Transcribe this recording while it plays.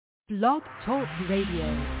Blog Talk Radio.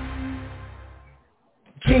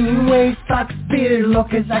 Janeway's Fox beard,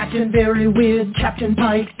 look is acting very weird. Captain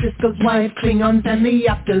Pike, Sisko's wife, Klingons and the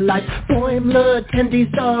afterlife. Boimler, Tendy's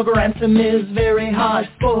dog, Ransom is very hard.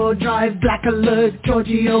 Spore Drive, Black Alert,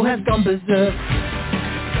 Giorgio has gone berserk.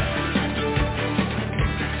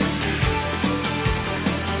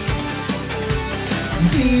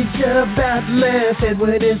 Teacher Batleth,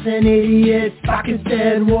 Edward is an idiot. Spock is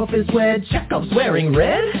dead, Worf is wed, Chekhov's wearing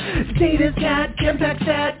red. Data's cat, Kempak's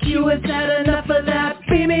at, Q has had enough of that.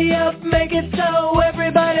 Beam me up, make it so,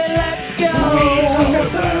 everybody let's go. We talk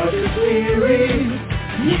about the series.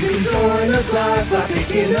 You can join us live by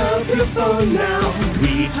picking up your phone now.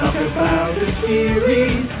 We talk about the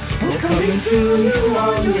series. We're coming to you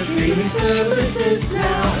on your streaming services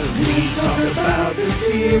now. We talk about the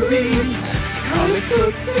series. Comic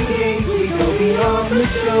books and games, we go beyond the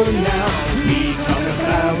show now. We talk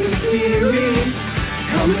about the series.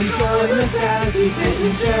 Come and join us as we sit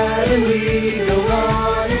and chat and we go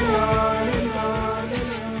on and on and on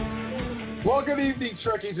and on. Well, good evening,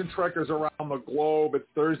 Trekkies and Trekkers around the globe. It's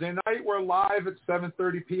Thursday night. We're live at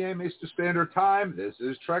 7:30 p.m. Eastern Standard Time. This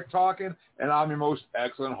is Trek Talking, and I'm your most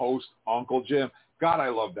excellent host, Uncle Jim. God, I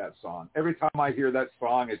love that song. Every time I hear that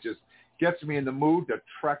song, it just gets me in the mood to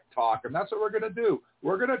Trek Talk, and that's what we're going to do.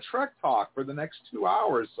 We're going to Trek Talk for the next 2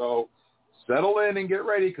 hours, so settle in and get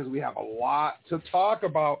ready because we have a lot to talk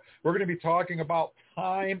about. We're going to be talking about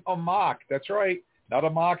Time Amok. That's right, not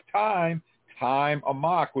Amok Time, Time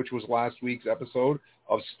Amok, which was last week's episode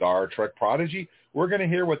of Star Trek Prodigy. We're going to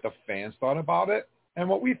hear what the fans thought about it and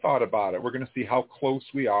what we thought about it. We're going to see how close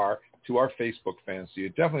we are to our Facebook fans, so you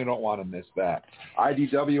definitely don't want to miss that.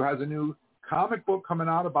 IDW has a new comic book coming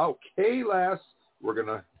out about Kahless. We're going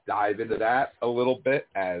to dive into that a little bit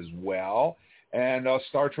as well. And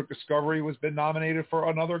Star Trek Discovery has been nominated for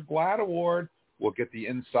another GLAAD Award. We'll get the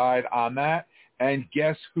inside on that. And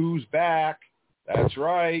guess who's back? That's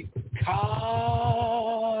right,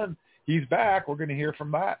 Khan. He's back. We're going to hear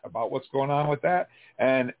from that about what's going on with that.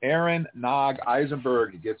 And Aron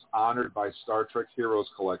Eisenberg gets honored by Star Trek Heroes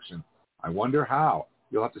Collection. I wonder how.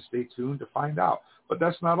 You'll have to stay tuned to find out. But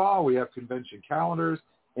that's not all. We have convention calendars,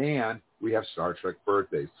 and we have Star Trek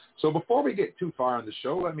birthdays. So before we get too far on the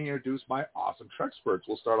show, let me introduce my awesome Trek Spurts.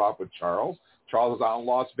 We'll start off with Charles. Charles is out in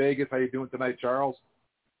Las Vegas. How you doing tonight, Charles?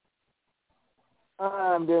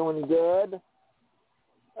 I'm doing good.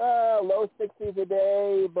 Low 60s a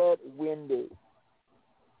day, but windy.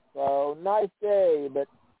 So nice day, but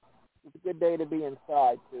it's a good day to be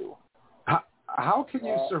inside, too. How can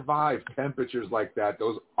you survive temperatures like that,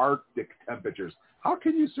 those Arctic temperatures? How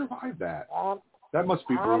can you survive that? That must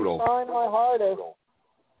be brutal. I'm trying my hardest.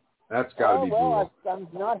 That's got to be brutal. I'm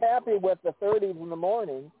not happy with the 30s in the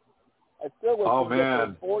morning. I still wish we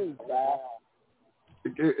get the 40s back.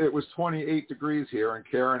 It was 28 degrees here, and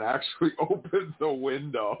Karen actually opened the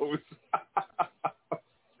windows.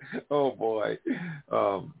 Oh, boy.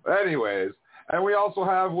 Anyways. And we also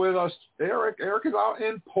have with us Eric. Eric is out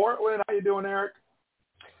in Portland. How you doing, Eric?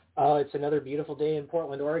 It's another beautiful day in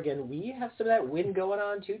Portland, Oregon. We have some of that wind going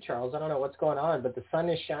on too, Charles. I don't know what's going on, but the sun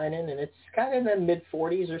is shining, and it's kind of in the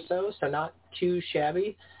mid-40s or so not too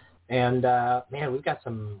shabby. And, man, we've got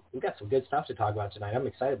some good stuff to talk about tonight. I'm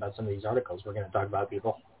excited about some of these articles we're going to talk about,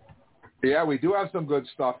 people. Yeah, we do have some good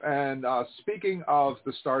stuff. And speaking of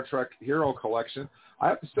the Star Trek Hero Collection, I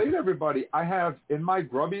have to say to everybody, I have in my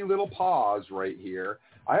grubby little paws right here,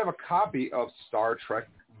 I have a copy of Star Trek,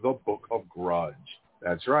 The Book of Grudge.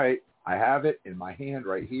 That's right. I have it in my hand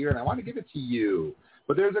right here, and I want to give it to you.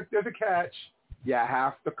 But there's a catch. You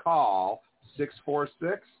have to call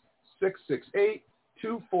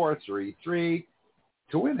 646-668-2433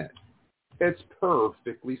 to win it. It's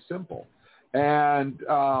perfectly simple. And,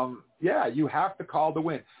 you have to call to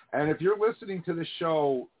win. And if you're listening to the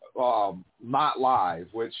show not live,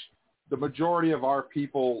 which the majority of our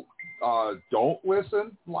people don't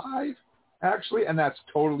listen live, actually, and that's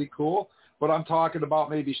totally cool. But I'm talking about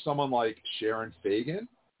maybe someone like Sharon Fagan,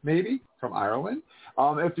 maybe, from Ireland.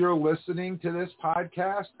 If you're listening to this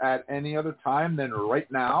podcast at any other time than right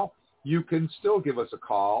now, you can still give us a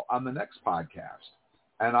call on the next podcast.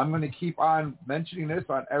 And I'm going to keep on mentioning this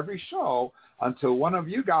on every show until one of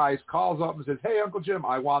you guys calls up and says, hey, Uncle Jim,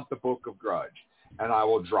 I want the Book of Grudge. And I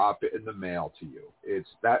will drop it in the mail to you. It's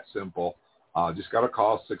that simple. Just got to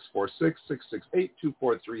call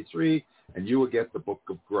 646-668-2433, and you will get the Book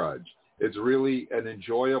of Grudge. It's really an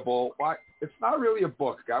enjoyable – it's not really a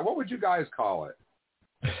book, guy. What would you guys call it?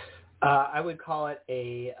 I would call it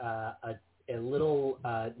a little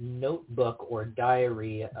notebook or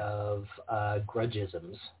diary of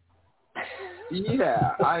grudgeisms.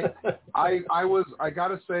 Yeah, I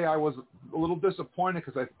gotta say I was a little disappointed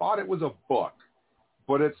because I thought it was a book,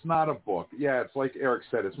 but it's not a book. Yeah, it's like Eric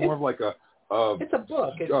said, it's more of like a. It's a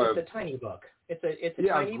book. It's a tiny book. It's a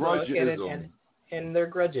tiny book, and they're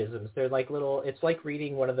grudgisms. They're like little. It's like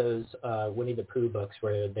reading one of those Winnie the Pooh books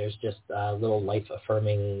where there's just little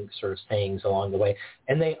life-affirming sort of sayings along the way,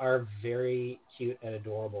 and they are very cute and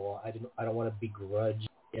adorable. I don't want to begrudge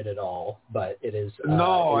it at all, but it is.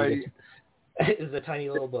 It is a tiny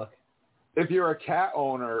little book. If you're a cat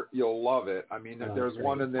owner, you'll love it. I mean, there's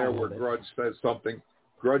one in there where Grudge says something.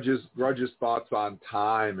 Grudge's thoughts on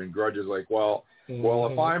time, and Grudge is like, well,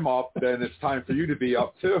 if I'm up, then it's time for you to be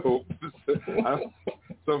up too.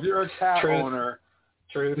 So if you're a cat owner,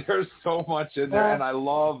 there's so much in there, and I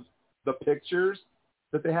love the pictures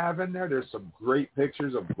that they have in there. There's some great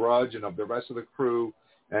pictures of Grudge and of the rest of the crew,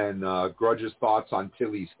 and Grudge's thoughts on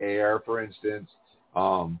Tilly's hair, for instance.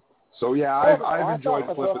 So yeah, I've enjoyed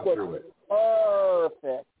flipping through it.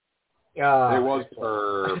 Perfect. It was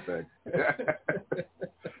perfect.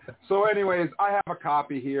 So anyways, I have a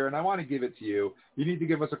copy here, and I want to give it to you. You need to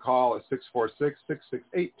give us a call at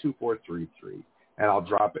 646-668-2433, and I'll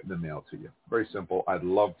drop it in the mail to you. Very simple. I'd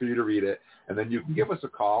love for you to read it, and then you can give us a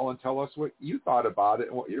call and tell us what you thought about it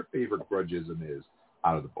and what your favorite grudgism is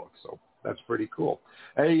out of the book. So that's pretty cool.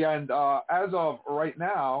 Hey, and as of right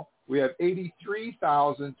now, we have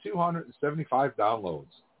 83,275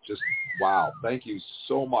 downloads. Just wow. Thank you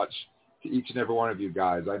so much to each and every one of you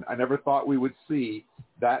guys. I never thought we would see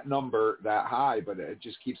that number that high, but it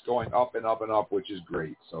just keeps going up and up and up, which is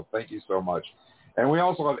great. So thank you so much. And we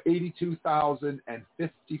also have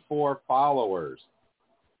 82,054 followers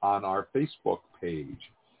on our Facebook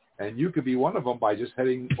page. And you could be one of them by just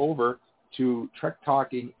heading over to Trek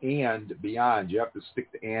Talking and Beyond. You have to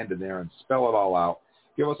stick the and in there and spell it all out.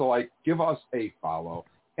 Give us a like, give us a follow,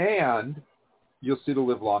 and you'll see the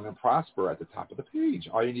Live Long and Prosper at the top of the page.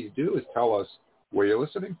 All you need to do is tell us where you're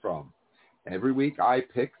listening from. Every week I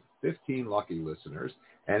pick 15 lucky listeners,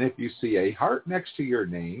 and if you see a heart next to your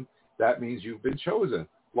name, that means you've been chosen.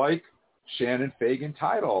 Like Shannon Fagan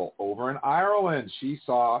Title over in Ireland. She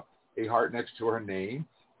saw a heart next to her name,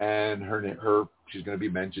 and she's going to be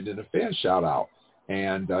mentioned in a fan shout-out.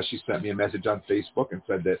 And she sent me a message on Facebook and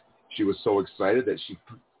said that she was so excited that she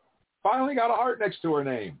finally got a heart next to her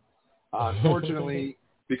name. Unfortunately,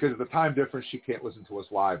 because of the time difference, she can't listen to us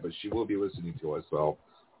live, but she will be listening to us. So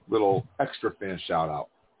little extra fan shout-out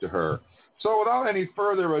to her. So without any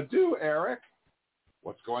further ado, Eric,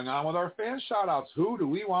 what's going on with our fan shout-outs? Who do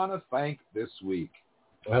we want to thank this week?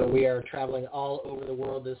 Well, we are traveling all over the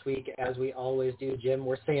world this week, as we always do, Jim.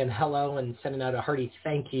 We're saying hello and sending out a hearty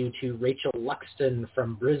thank you to Rachel Luxton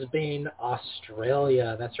from Brisbane,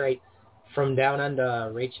 Australia. That's right, from down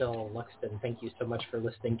under, Rachel Luxton. Thank you so much for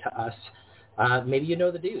listening to us. Maybe you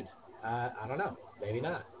know the dude. I don't know. Maybe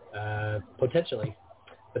not. Potentially.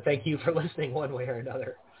 But thank you for listening one way or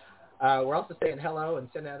another. We're also saying hello and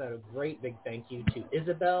sending out a great big thank you to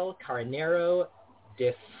Isabel Carneiro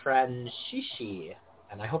de Franchichi.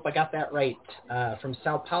 And I hope I got that right, from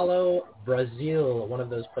Sao Paulo, Brazil, one of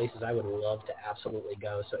those places I would love to absolutely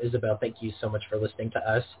go. So, Isabel, thank you so much for listening to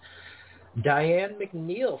us. Diane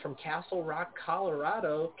McNeil from Castle Rock,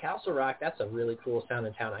 Colorado. Castle Rock, that's a really cool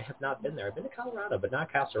sounding town. I have not been there. I've been to Colorado, but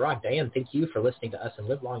not Castle Rock. Diane, thank you for listening to us, and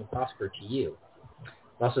live long and prosper to you.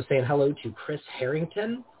 I'm also saying hello to Chris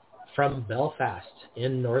Harrington from Belfast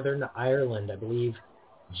in Northern Ireland. I believe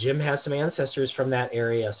Jim has some ancestors from that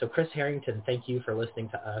area. So Chris Harrington, thank you for listening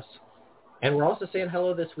to us. And we're also saying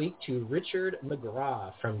hello this week to Richard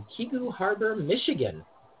McGraw from Kigu Harbor, Michigan,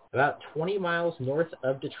 about 20 miles north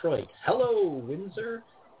of Detroit. Hello, Windsor.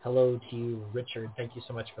 Hello to you, Richard. Thank you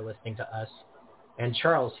so much for listening to us. And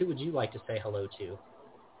Charles, who would you like to say hello to?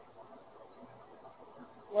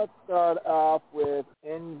 Let's start off with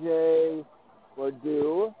NJ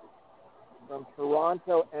Bordeaux from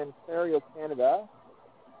Toronto, Ontario, Canada.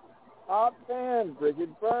 Top fan, Bridget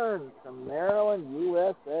Burns from Maryland,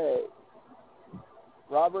 USA.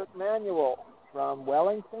 Robert Manuel from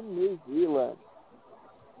Wellington, New Zealand.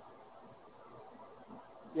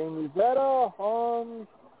 Jamie-Zetta Holmes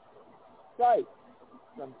Sykes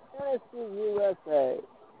from Tennessee, USA.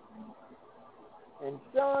 And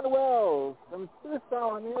Sean Wells from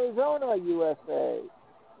Tucson, Arizona, USA.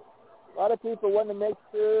 A lot of people want to make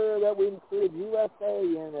sure that we include USA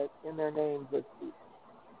in their names this week.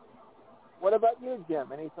 What about you,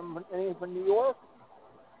 Jim? Any from New York?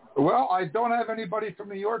 Well, I don't have anybody from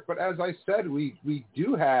New York, but as I said, we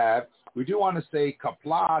do want to say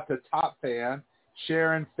Kapla to top fan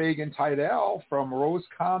Sharon Fagan Tidell from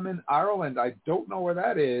Roscommon, Ireland. I don't know where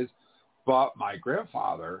that is, but my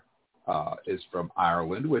grandfather is from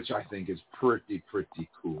Ireland, which I think is pretty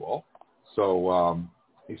cool. So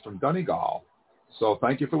he's from Donegal. So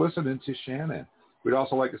thank you for listening to Shannon. We'd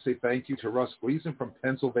also like to say thank you to Russ Gleason from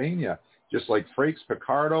Pennsylvania, just like Frakes,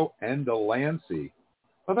 Picardo, and Delancey.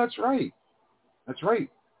 Oh, that's right. That's right.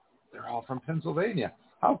 They're all from Pennsylvania.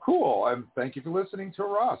 How cool. And thank you for listening to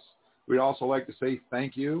Russ. We'd also like to say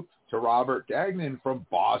thank you to Robert Gagnon from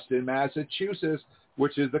Boston, Massachusetts,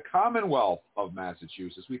 which is the Commonwealth of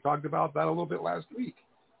Massachusetts. We talked about that a little bit last week.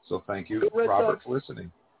 So thank you, Robert, for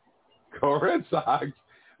listening. Go Red Sox.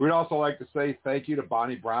 We'd also like to say thank you to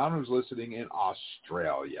Bonnie Brown, who's listening in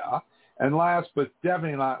Australia. And last but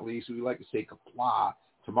definitely not least, we'd like to say kapla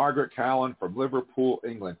to Margaret Callan from Liverpool,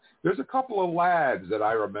 England. There's a couple of lads that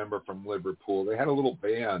I remember from Liverpool. They had a little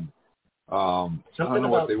band. I don't know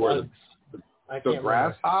what they were. The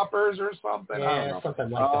Grasshoppers or something? Yeah, I don't know. something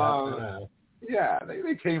like that. Yeah,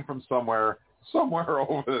 they came from somewhere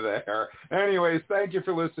over there. Anyways, thank you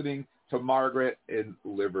for listening to Margaret in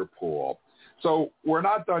Liverpool. So we're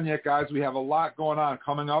not done yet, guys. We have a lot going on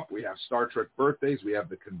coming up. We have Star Trek birthdays. We have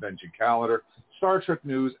the convention calendar, Star Trek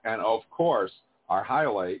news, and, of course, our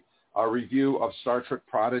highlight, a review of Star Trek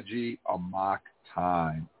Prodigy, Amok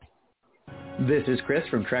time. This is Chris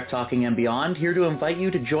from Trek Talking and Beyond, here to invite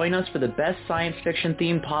you to join us for the best science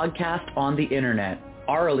fiction-themed podcast on the Internet.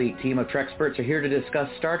 Our elite team of Trek Spurts are here to discuss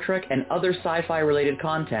Star Trek and other sci-fi related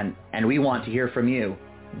content, and we want to hear from you.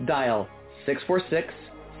 Dial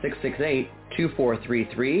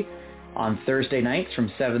 646-668-2433 on Thursday nights from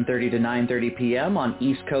 7:30 to 9:30 p.m. on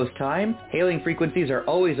East Coast time. Hailing frequencies are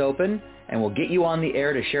always open, and we'll get you on the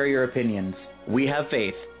air to share your opinions. We have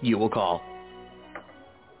faith you will call.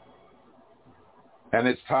 And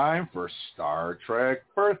it's time for Star Trek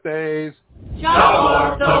birthdays.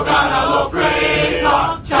 Ciao, Togana lo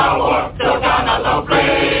freta. Ciao, Togana lo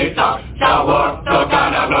freta. Ciao,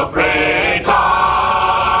 Togana lo freta.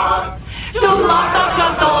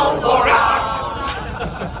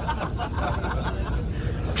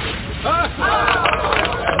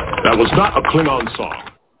 That was not a Klingon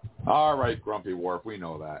song. All right, Grumpy Worf, we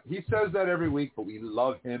know that. He says that every week, but we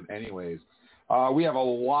love him anyways. We have a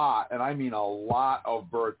lot, and I mean a lot of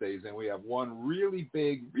birthdays, and we have one really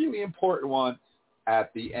big, really important one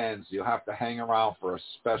at the end, so you'll have to hang around for a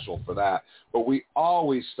special for that. But we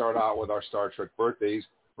always start out with our Star Trek birthdays,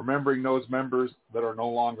 remembering those members that are no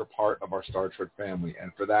longer part of our Star Trek family.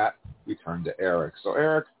 And for that, we turn to Eric. So,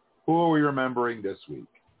 Eric, who are we remembering this week?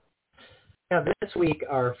 Now, this week,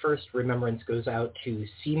 our first remembrance goes out to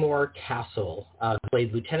Seymour Castle, who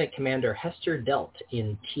played Lieutenant Commander Hester Delt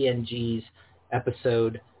in TNG's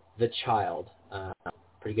episode The Child.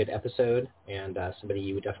 Pretty good episode, and somebody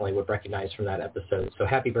you definitely would recognize from that episode. So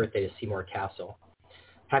happy birthday to Seymour Castle.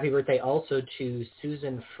 Happy birthday also to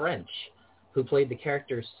Susan French, who played the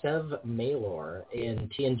character Sev Maylor in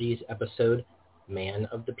TNG's episode Man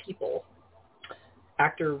of the People.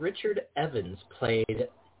 Actor Richard Evans played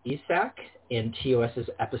Isak in TOS's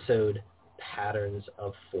episode Patterns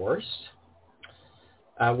of Force.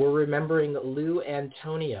 We're remembering Lou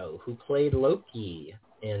Antonio, who played Loki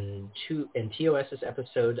in TOS's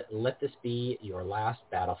episode Let This Be Your Last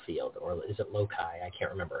Battlefield, or is it Loki? I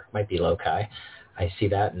can't remember. It might be Loki. I see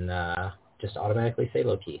that and just automatically say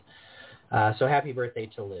Loki. So happy birthday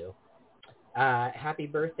to Lou. Happy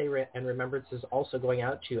birthday and remembrance is also going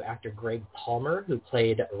out to actor Greg Palmer, who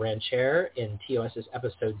played Rancher in TOS's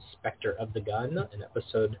episode Spectre of the Gun, an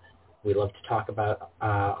episode we love to talk about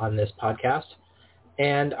on this podcast.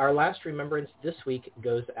 And our last remembrance this week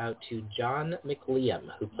goes out to John McLiam,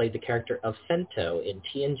 who played the character of Fento in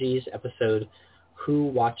TNG's episode Who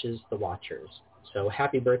Watches the Watchers. So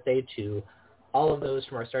happy birthday to all of those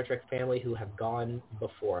from our Star Trek family who have gone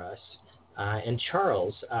before us. And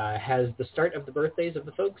Charles has the start of the birthdays of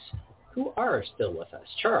the folks who are still with us.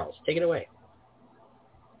 Charles, take it away.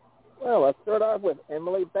 Well, let's start off with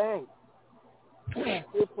Emily Banks,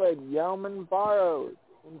 who played Yeoman Barrows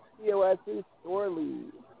in TOS's Store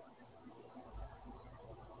Lead.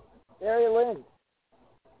 Barry Lynch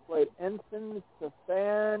played Ensign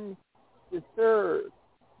Stefan Desurs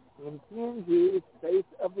in TNG's Face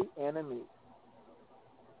of the Enemy.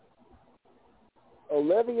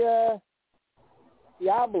 Olivia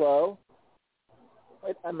Diablo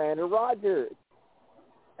played Amanda Rogers,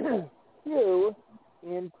 Q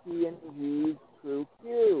in TNG's True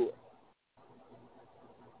Q.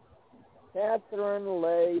 Catherine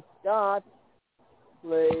Leigh Scott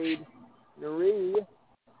played Marie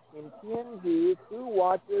in TNG's Who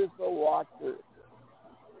Watches the Watchers.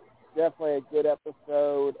 Definitely a good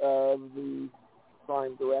episode of the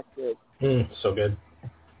Prime Directive. So good.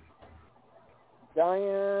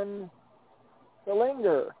 Diane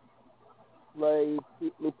Salinger played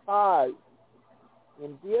Lupage.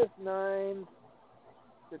 In DS9's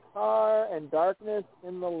Shakar and Darkness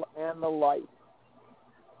and the Light.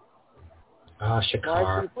 Ah,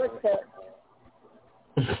 Shakar.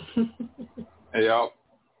 Yep.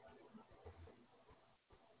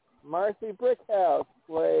 Marcy Brickhouse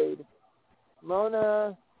played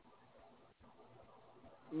Mona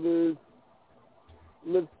Luzit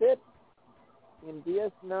in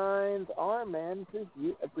DS9's Armand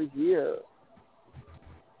Brazier.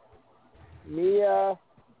 Mia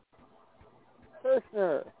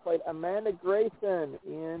Kirshner played Amanda Grayson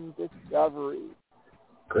in Discovery.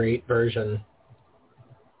 Great version.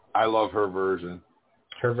 I love her version.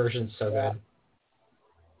 Her version's so good.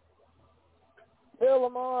 Phil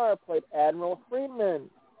Lamar played Admiral Friedman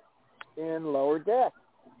in Lower Deck.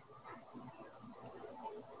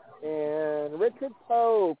 And Richard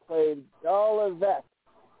Poe played Golivet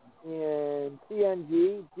in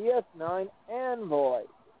TNG, DS9, Envoy.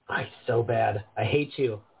 I'm so bad. I Hate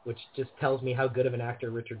You, which just tells me how good of an actor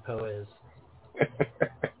Richard Poe is.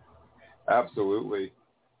 Absolutely.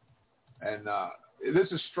 And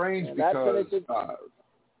this is strange because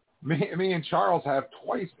me and Charles have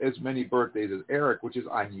twice as many birthdays as Eric, which is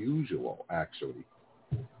unusual, actually.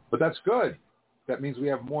 But that's good. That means we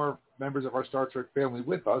have more members of our Star Trek family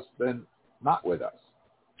with us than not with us,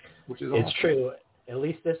 which is awesome. It's true. At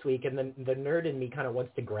least this week, and then the nerd in me kind of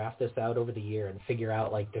wants to graph this out over the year and figure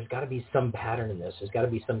out, like, there's got to be some pattern in this. There's got to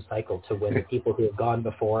be some cycle to when the people who have gone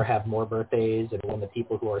before have more birthdays and when the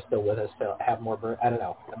people who are still with us have more birthdays. I don't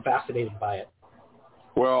know. I'm fascinated by it.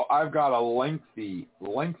 Well, I've got a lengthy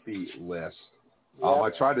list. I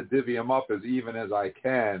try to divvy them up as even as I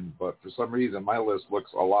can, but for some reason my list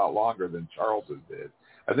looks a lot longer than Charles's did.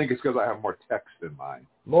 I think it's because I have more text in mine.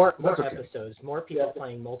 More episodes, more people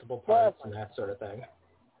playing multiple parts and that sort of thing.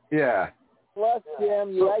 Yeah. Plus,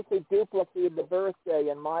 Jim, you actually duplicated the birthday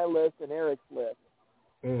in my list and Eric's list.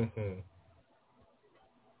 Mm-hmm.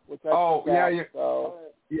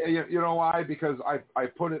 You know why? Because I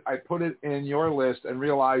put it in your list and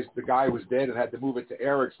realized the guy was dead and had to move it to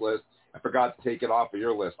Eric's list. I forgot to take it off of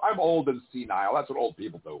your list. I'm old and senile. That's what old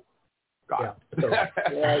people do. God. Yeah.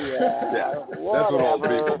 That's what old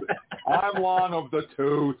people do. I'm long of the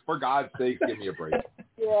tooth. For God's sake, give me a break.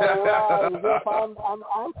 Yeah, right.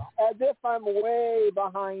 As if I'm way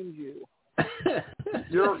behind you.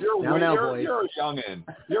 You're a youngin'.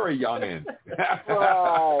 You're a youngin'.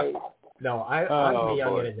 Right. No, I'm the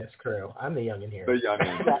youngin' in this crew. I'm the youngin' here. The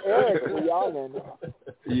youngin'. Yeah, Eric's the youngin'.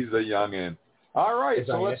 He's the youngin'. All right,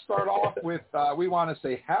 so let's start off with, we want to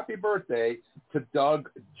say happy birthday to Doug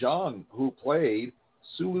Jung, who played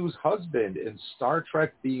Sulu's husband in Star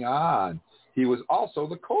Trek Beyond. He was also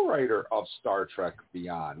the co-writer of Star Trek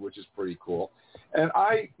Beyond, which is pretty cool. And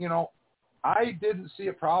I didn't see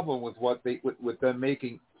a problem with with them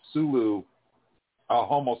making Sulu a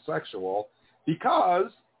homosexual because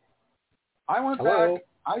I went back.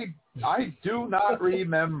 I do not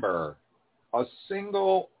remember a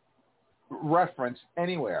single reference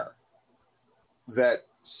anywhere that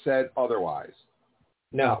said otherwise.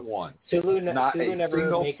 No. Not one. Sulu not Sulu a never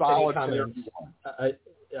single makes solitary any comments.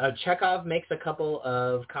 Chekhov makes a couple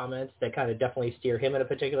of comments that kind of definitely steer him in a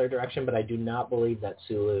particular direction, but I do not believe that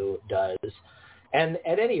Sulu does. And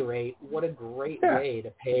at any rate, what a great way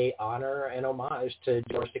to pay honor and homage to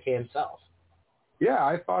George Takei himself. Yeah,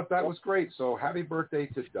 I thought that was great. So happy birthday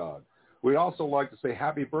to Doug. We'd also like to say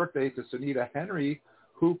happy birthday to Sunita Henry,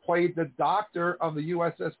 who played the doctor of the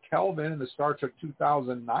USS Kelvin in the Star Trek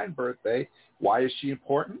 2009 birthday. Why is she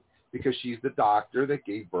important? Because she's the doctor that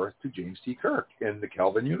gave birth to James T. Kirk in the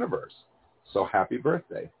Kelvin universe. So happy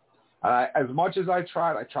birthday. As much as I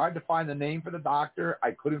tried to find the name for the doctor.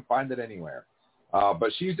 I couldn't find it anywhere.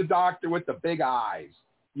 But she's the doctor with the big eyes.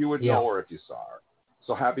 You would know her if you saw her.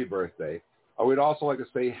 So happy birthday. We'd also like to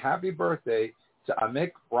say happy birthday to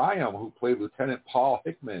Amok Bryam, who played Lieutenant Paul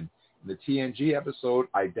Hickman in the TNG episode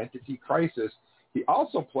Identity Crisis. He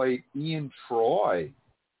also played Ian Troy's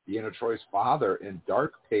father in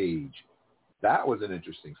Dark Page. That was an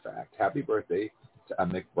interesting fact. Happy birthday to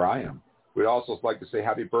Amok Bryam. We'd also like to say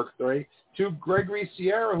happy birthday to Gregory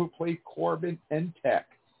Sierra, who played Corbin Entek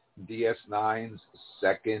in DS9's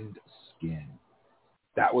Second Skin.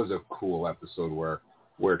 That was a cool episode where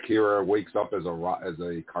Kira wakes up as a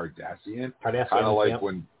Cardassian. Kind of like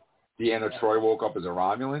when Deanna Troi woke up as a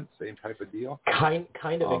Romulan, same type of deal. Kind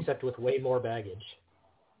of, except with way more baggage.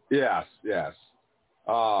 Yes.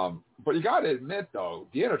 But you got to admit, though,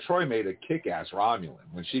 Deanna Troi made a kick-ass Romulan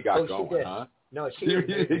when she got going, she did. huh? No, she was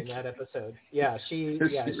amazing in that episode. Yeah, she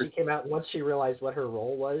came out, and once she realized what her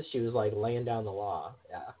role was, she was like laying down the law.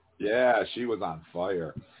 Yeah. Yeah, she was on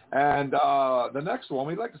fire. And the next one,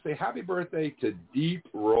 we'd like to say happy birthday to Deep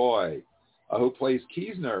Roy, who plays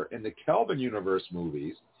Keesner in the Kelvin Universe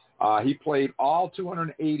movies. He played all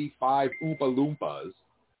 285 Oompa Loompas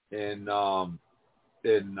in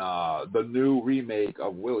the new remake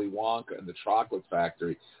of Willy Wonka and the Chocolate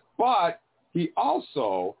Factory. But he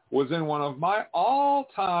also was in one of my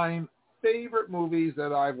all-time favorite movies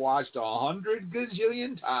that I've watched 100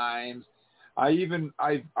 gazillion times.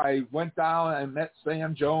 I went down and met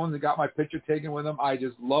Sam Jones and got my picture taken with him. I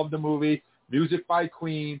just love the movie. Music by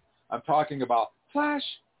Queen. I'm talking about Flash.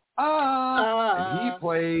 And he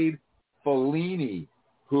played Fellini,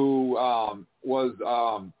 who was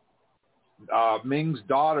Ming's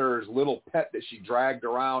daughter's little pet that she dragged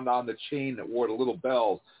around on the chain that wore the little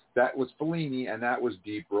bells. That was Fellini, and that was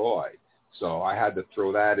Deep Roy. So I had to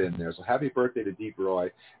throw that in there. So happy birthday to Deep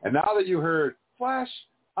Roy. And now that you heard Flash,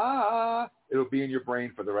 it'll be in your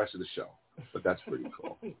brain for the rest of the show. But that's pretty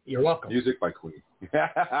cool. You're welcome. Music by Queen.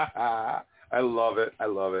 I love it. I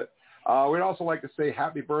love it. We'd also like to say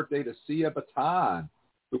happy birthday to Sia Baton,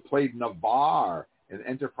 who played Navarre in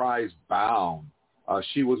Enterprise Bound.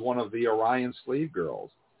 She was one of the Orion slave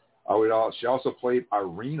girls. She also played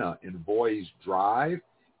Irina in Boys Drive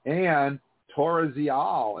and Tora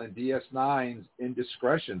Zial in DS9's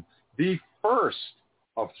Indiscretion, the first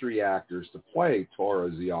of 3 actors to play Tora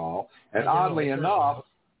Zial. And oddly enough,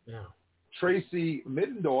 Tracy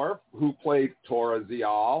Middendorf, who played Tora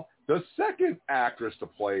Zial, the second actress to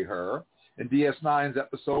play her in DS9's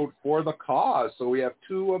episode For the Cause. So we have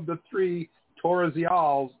 2 of the 3 Tora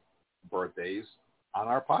Zial's birthdays on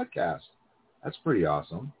our podcast. That's pretty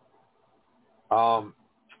awesome.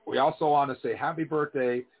 We also want to say happy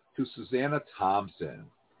birthday to Susanna Thompson.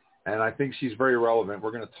 And I think she's very relevant.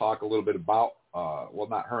 We're going to talk a little bit about, well,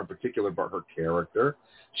 not her in particular, but her character.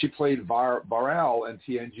 She played Varel in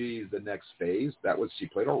TNG's The Next Phase. She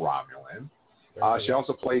played a Romulan. She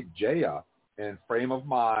also played Jaya in Frame of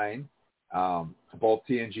Mind, both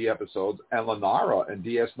TNG episodes, and Lenara in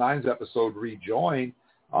DS9's episode Rejoin.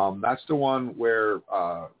 That's the one where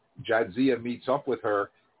Jadzia meets up with her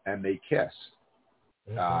and they kiss.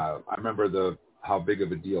 I remember how big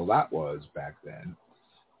of a deal that was back then.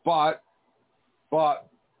 But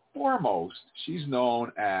foremost, she's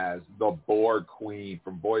known as the Borg Queen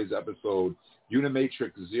from Boys episode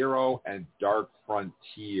Unimatrix Zero and Dark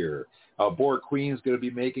Frontier. Borg Queen's going to be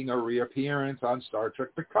making a reappearance on Star Trek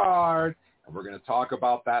Picard, and we're going to talk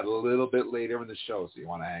about that a little bit later in the show, so you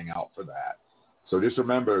want to hang out for that. So just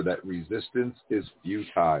remember that resistance is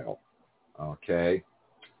futile, okay?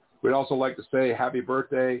 We'd also like to say happy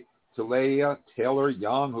birthday to Leia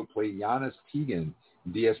Taylor-Young, who played Giannis Tegan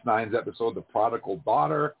in DS9's episode The Prodigal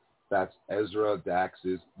Daughter. That's Ezra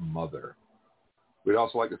Dax's mother. We'd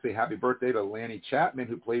also like to say happy birthday to Lanny Chapman,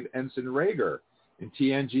 who played Ensign Rager in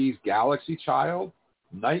TNG's Galaxy Child,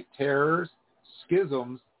 Night Terrors,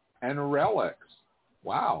 Schisms, and Relics.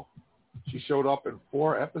 Wow. She showed up in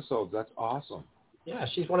 4 episodes. That's awesome. Yeah,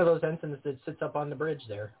 she's one of those ensigns that sits up on the bridge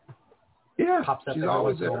there. Yeah, pops up she's every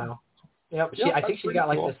always once in a there. while. Yep, I think she's got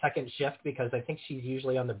like the second shift because I think she's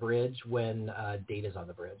usually on the bridge when Data's on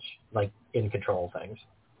the bridge, like in control things.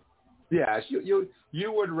 Yeah,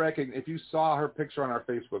 you would reckon if you saw her picture on our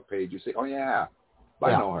Facebook page, you say, "Oh yeah,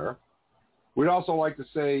 I know her." We'd also like to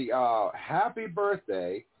say happy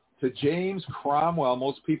birthday to James Cromwell.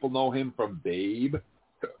 Most people know him from Babe,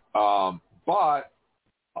 but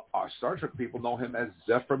our Star Trek people know him as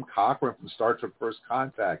Zephram Cochrane from Star Trek First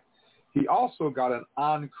Contact. He also got an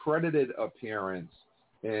uncredited appearance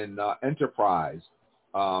in Enterprise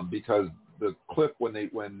because the clip when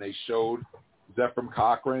they showed Zephram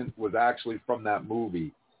Cochrane was actually from that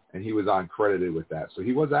movie, and he was uncredited with that. So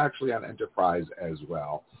he was actually on Enterprise as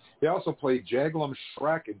well. He also played Jaglom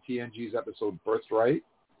Shrek in TNG's episode Birthright.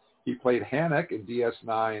 He played Hannock in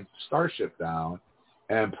DS9's Starship Down,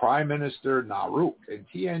 and Prime Minister Naruk in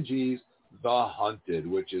TNG's The Hunted,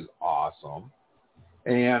 which is awesome.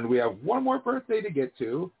 And we have one more birthday to get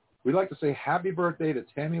to. We'd like to say happy birthday to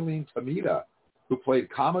Tamileen Tamita, who played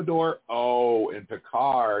Commodore O in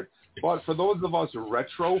Picard. But for those of us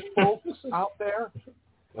retro folks out there,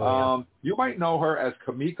 you might know her as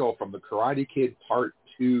Kamiko from The Karate Kid Part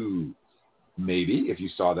 2, maybe, if you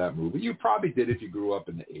saw that movie. You probably did if you grew up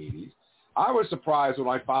in the 80s. I was surprised when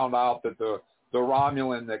I found out that the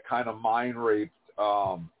Romulan that kind of mind-raped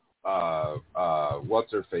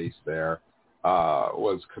what's-her-face there,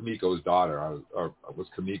 was Kamiko's daughter, or was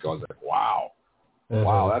Kamiko. I was like, wow.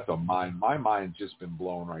 Wow, that's a mind. My mind's just been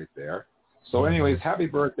blown right there. So anyways, happy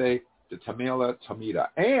birthday to Tamila Tamita.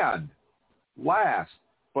 And last,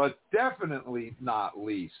 but definitely not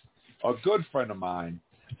least, a good friend of mine,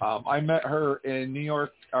 I met her in New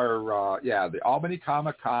York, the Albany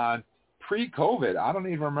Comic-Con pre-COVID. I don't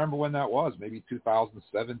even remember when that was. Maybe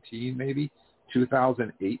 2017, maybe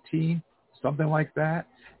 2018, something like that.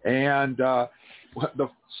 And the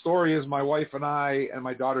story is my wife and I and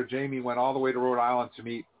my daughter Jamie went all the way to Rhode Island to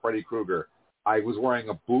meet Freddy Krueger. I was wearing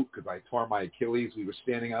a boot because I tore my Achilles. We were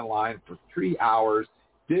standing on line for 3 hours,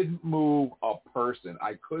 didn't move a person.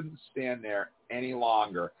 I couldn't stand there any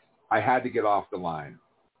longer. I had to get off the line.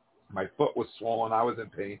 My foot was swollen. I was in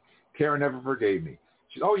pain. Karen never forgave me.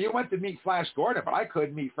 She said, you went to meet Flash Gordon, but I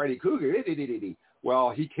couldn't meet Freddy Krueger.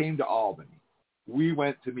 Well, he came to Albany. We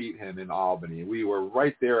went to meet him in Albany. We were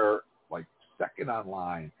right there, like second on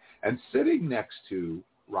line. And sitting next to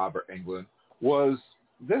Robert Englund was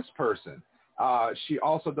this person. She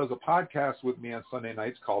also does a podcast with me on Sunday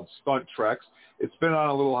nights called Stunt Treks. It's been on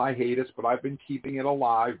a little hiatus, but I've been keeping it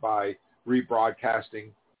alive by rebroadcasting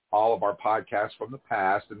all of our podcasts from the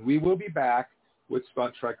past. And we will be back with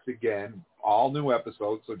Stunt Treks again, all new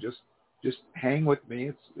episodes. So just hang with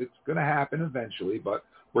me. It's going to happen eventually, but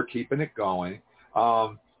we're keeping it going.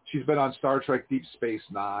 She's been on Star Trek Deep Space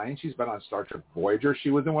Nine. She's been on Star Trek Voyager. She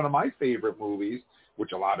was in one of my favorite movies,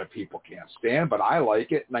 which a lot of people can't stand, but I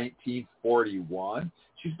like it, 1941.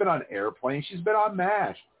 She's been on Airplane. She's been on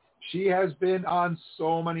MASH. She has been on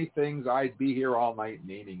so many things. I'd be here all night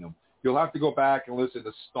naming them. You'll have to go back and listen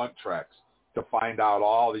to Stunt Treks to find out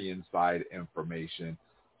all the inside information.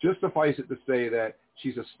 Just suffice it to say that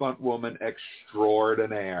she's a stunt woman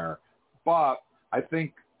extraordinaire. But I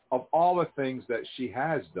think of all the things that she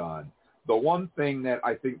has done, the one thing that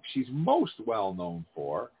I think she's most well known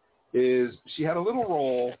for is she had a little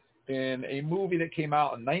role in a movie that came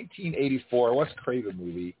out in 1984, Wes Craven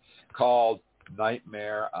movie, called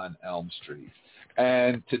Nightmare on Elm Street.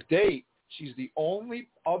 And to date, she's the only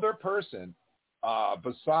other person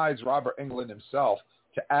besides Robert Englund himself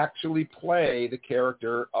to actually play the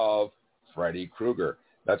character of Freddy Krueger.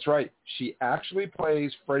 That's right. She actually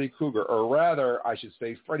plays Freddy Krueger, or rather, I should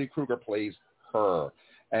say Freddy Krueger plays her.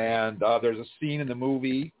 And there's a scene in the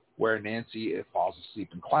movie where Nancy falls asleep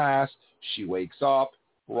in class. She wakes up,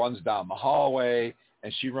 runs down the hallway,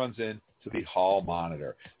 and she runs into the hall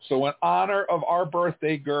monitor. So in honor of our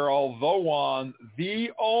birthday girl, the one,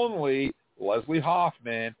 the only, Leslie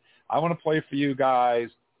Hoffman, I want to play for you guys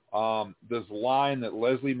this line that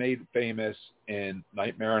Leslie made famous in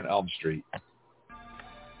Nightmare on Elm Street.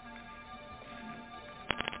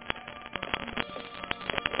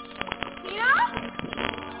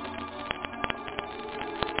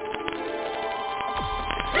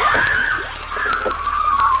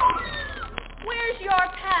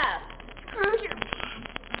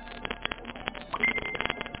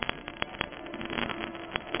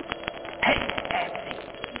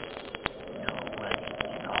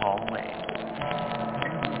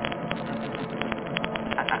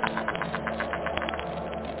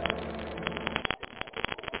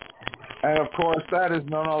 And, of course, that is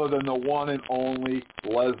none other than the one and only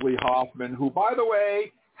Leslie Hoffman, who, by the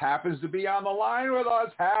way, happens to be on the line with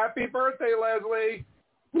us. Happy birthday, Leslie.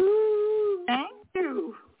 Woo! Thank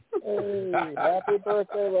you. Hey, happy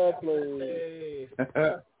birthday, Leslie.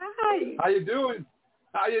 Hi. How you doing?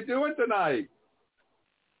 How you doing tonight?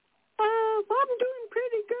 I'm doing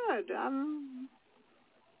pretty good.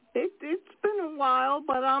 It's been a while,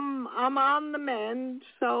 but I'm on the mend,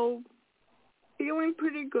 so feeling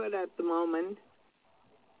pretty good at the moment.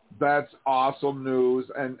 That's awesome news.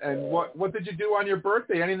 And what did you do on your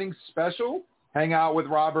birthday? Anything special? Hang out with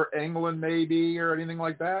Robert Englund maybe or anything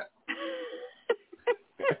like that?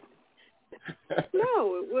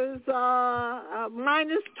 No, it was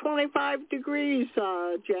minus 25 degrees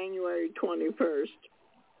January 21st.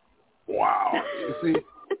 Wow. You see,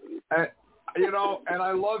 and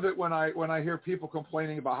I love it when I hear people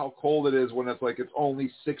complaining about how cold it is when it's like it's only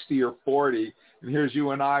 60 or 40, and here's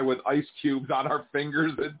you and I with ice cubes on our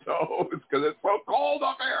fingers and toes because it's so cold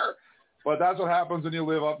up here. But that's what happens when you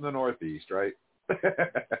live up in the Northeast, right?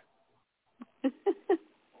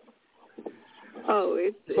 Oh,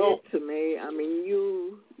 it's amazing. I mean,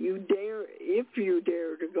 you dare, if you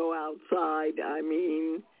dare to go outside, I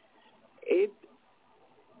mean, it.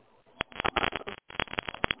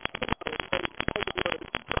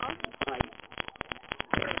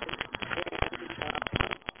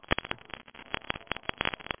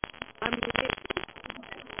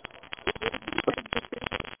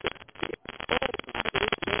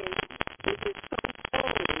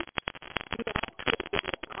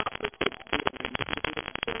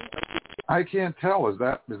 I can't tell. Is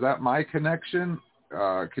that my connection?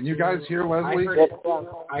 Can you guys hear Leslie?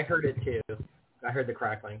 I heard it too. I heard the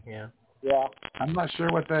crackling. Yeah. Yeah. I'm not sure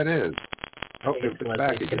what that is. Okay, it's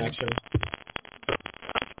back again. Connection.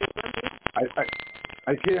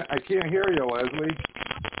 I can't hear you, Leslie.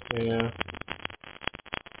 Yeah.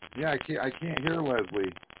 Yeah, I can't hear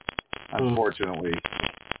Leslie. Unfortunately.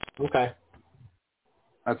 Okay.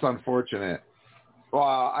 That's unfortunate.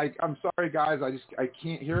 Well, I'm sorry, guys. I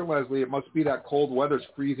can't hear Leslie. It must be that cold weather's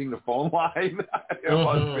freezing the phone line. It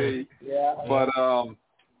must be. Yeah. But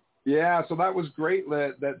yeah. So that was great.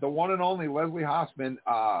 That the one and only Leslie Hoffman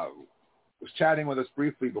was chatting with us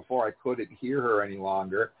briefly before I couldn't hear her any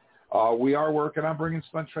longer. We are working on bringing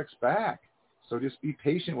Stunt Treks back, so just be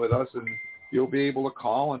patient with us, and you'll be able to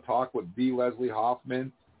call and talk with the Leslie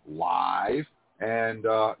Hoffman live. And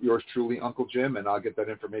yours truly, Uncle Jim, and I'll get that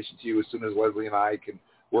information to you as soon as Leslie and I can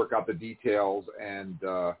work out the details and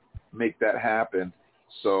make that happen.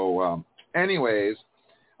 So anyways,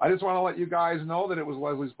 I just want to let you guys know that it was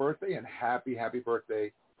Leslie's birthday, and happy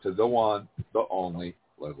birthday to the one, the only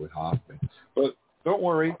Leslie Hoffman. But don't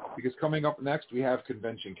worry, because coming up next, we have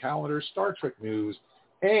convention calendar, Star Trek news,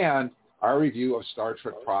 and our review of Star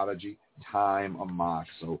Trek Prodigy, Time Amok.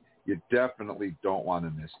 So you definitely don't want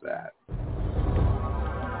to miss that.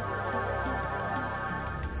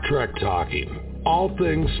 Trek Talking. All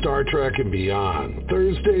things Star Trek and beyond.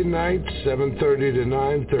 Thursday nights, 7:30 to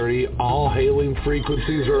 9:30. All hailing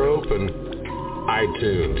frequencies are open.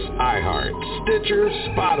 iTunes, iHeart, Stitcher,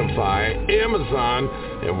 Spotify, Amazon,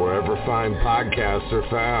 and wherever fine podcasts are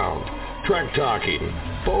found. Trek Talking.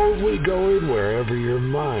 Boldly going wherever your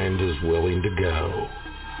mind is willing to go.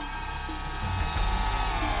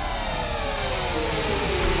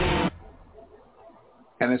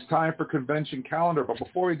 And it's time for convention calendar. But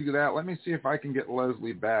before we do that, let me see if I can get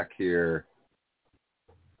Leslie back here.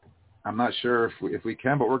 I'm not sure if we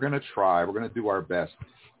can, but we're going to try. We're going to do our best.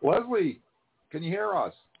 Leslie, can you hear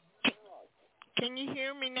us? Can you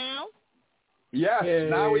hear me now? Yes,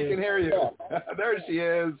 now we can hear you. There she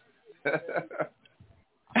is.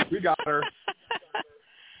 We got her.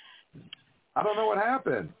 I don't know what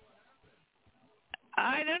happened.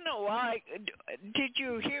 I don't know why. Did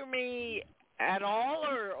you hear me at all,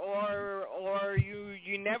 or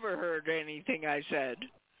you never heard anything I said?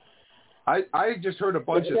 I just heard a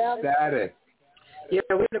bunch of static. Yeah,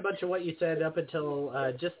 we heard a bunch of what you said up until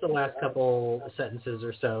just the last couple sentences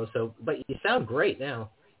or so. So, but you sound great now.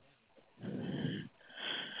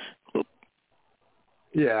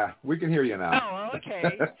 Yeah, we can hear you now. Oh,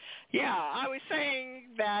 okay. Yeah, I was saying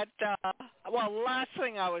that, the last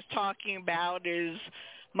thing I was talking about is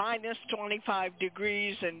minus 25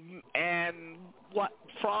 degrees and what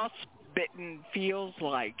frostbitten feels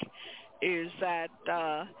like is that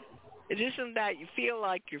it isn't that you feel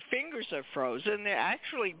like your fingers are frozen. They're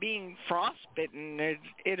actually being frostbitten.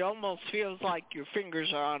 It almost feels like your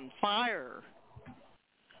fingers are on fire.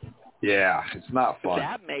 Yeah, it's not fun. If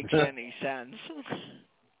that makes any sense.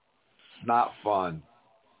 Not fun.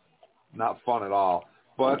 Not fun at all.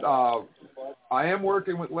 But I am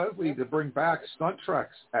working with Leslie to bring back Stunt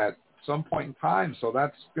Treks at some point in time, so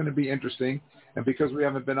that's going to be interesting. And because we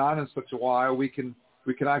haven't been on in such a while, we can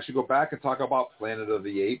actually go back and talk about Planet of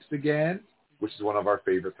the Apes again, which is one of our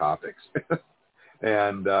favorite topics.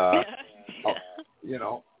 And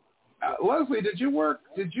Leslie, did you work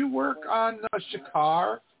on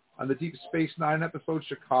Shakar, on the Deep Space Nine episode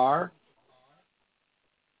Shakar?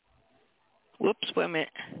 Whoops, wait a minute.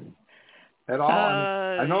 At all?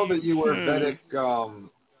 I know that you were Vedic.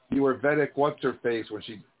 You were Vedic. What's her face when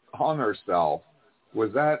she hung herself?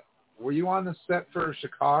 Were you on the set for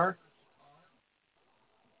Shakar?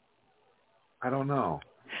 I don't know.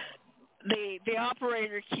 The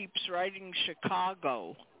operator keeps writing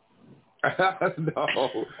Chicago.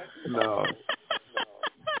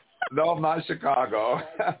 No, not Chicago.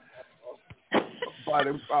 But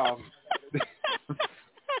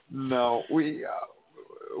no, we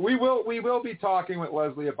will be talking with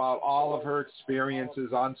Leslie about all of her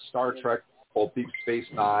experiences on Star Trek, both Deep Space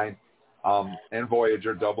Nine and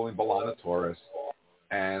Voyager, doubling B'Elanna Torres.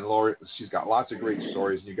 And Laura, she's got lots of great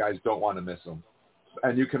stories, and you guys don't want to miss them.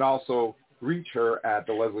 And you can also reach her at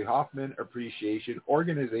the Leslie Hoffman Appreciation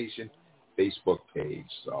Organization Facebook page.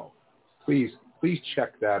 So please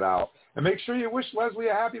check that out. And make sure you wish Leslie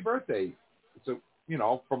a happy birthday. It's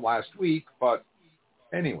from last week, but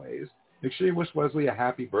anyways, make sure you wish Leslie a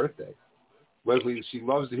happy birthday. Leslie, she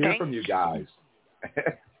loves to hear from you guys.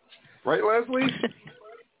 Right, Leslie?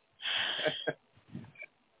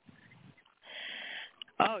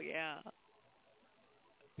 Oh, yeah.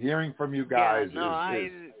 Hearing from you guys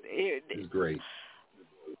is great.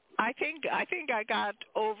 I think I got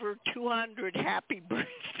over 200 happy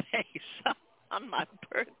birthdays on my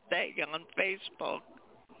birthday on Facebook.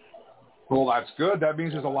 Well, that's good. That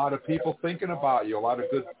means there's a lot of people thinking about you, a lot of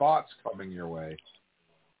good thoughts coming your way.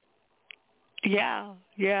 Yeah.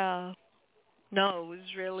 No, it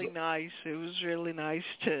was really nice. It was really nice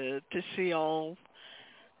to see all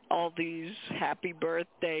these happy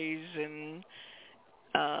birthdays and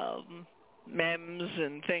memes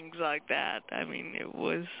and things like that. I mean,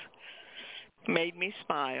 it made me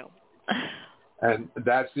smile. And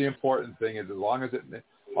that's the important thing, is as long as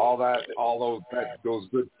those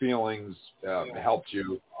good feelings helped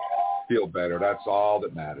you feel better. That's all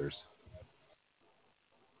that matters.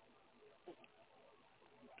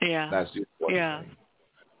 Yeah. That's the important thing.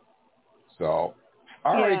 So,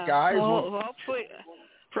 all right, guys. Well, hopefully,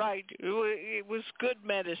 right. It was good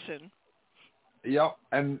medicine. Yep,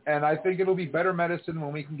 and I think it'll be better medicine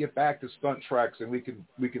when we can get back to Stunt Treks, and we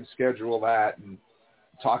can schedule that and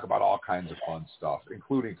talk about all kinds of fun stuff,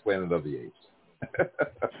 including Planet of the Apes.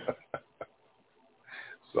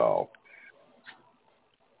 So,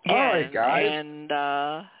 Yeah, all right, guys.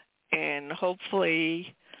 And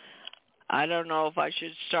hopefully, I don't know if I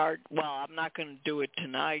should start. Well, I'm not going to do it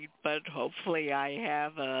tonight, but hopefully I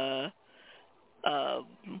have a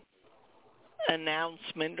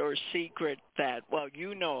announcement or secret that, well,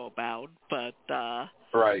 you know about, but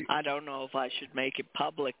right. I don't know if I should make it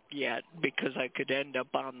public yet, because I could end up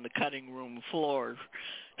on the cutting room floor.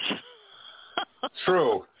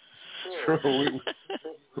 True.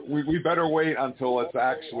 We better wait until it's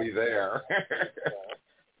actually there.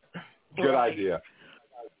 Good idea.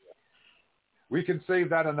 We can save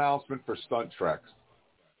that announcement for Stunt Treks.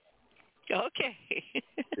 Okay.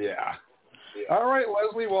 Yeah. All right,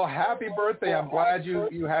 Leslie. Well, happy birthday. I'm glad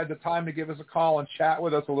you had the time to give us a call and chat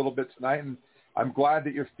with us a little bit tonight. And I'm glad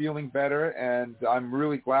that you're feeling better. And I'm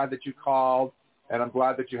really glad that you called. And I'm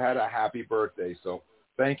glad that you had a happy birthday. So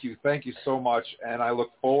thank you. Thank you so much. And I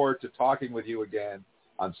look forward to talking with you again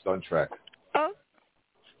on Stunt Trek. Oh,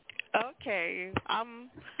 okay. I'm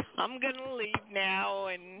gonna leave now,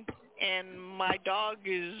 and my dog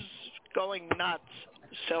is going nuts.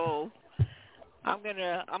 So I'm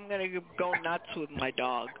gonna go nuts with my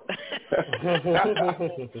dog.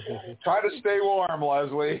 Try to stay warm,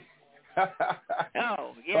 Leslie.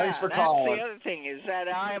 Oh, yeah. Thanks for calling. That's the other thing, is that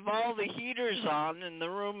I have all the heaters on and the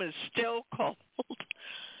room is still cold.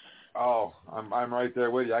 Oh, I'm right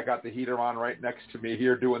there with you. I got the heater on right next to me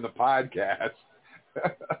here doing the podcast.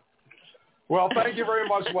 Well, thank you very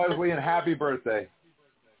much, Leslie, and happy birthday.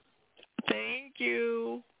 Thank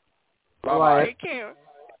you. Bye-bye. Take care.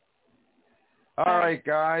 All right,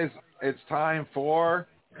 guys, it's time for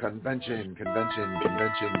convention. Calendar.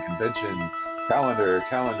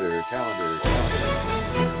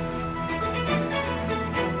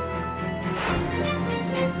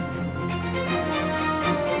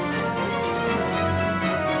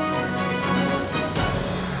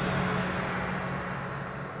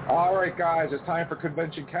 All right, guys, it's time for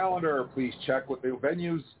convention calendar. Please check with the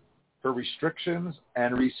venues for restrictions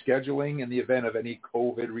and rescheduling in the event of any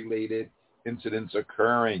COVID-related incidents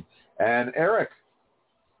occurring. And Eric,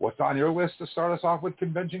 what's on your list to start us off with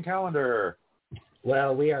convention calendar?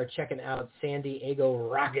 Well, we are checking out San Diego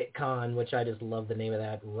Rocket Con, which I just love the name of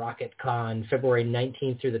that, Rocket Con, February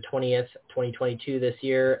 19th through the 20th, 2022 this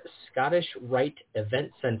year, Scottish Rite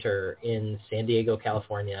Event Center in San Diego,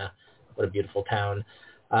 California. What a beautiful town.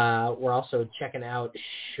 We're also checking out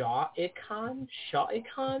Shawicon,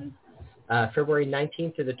 February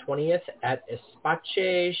 19th through the 20th at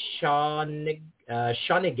Espace Shawinigan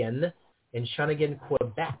in Shawinigan,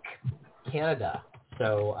 Quebec, Canada.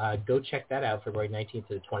 So go check that out, February 19th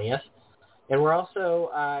to the 20th. And we're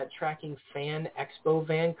also tracking Fan Expo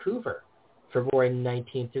Vancouver, February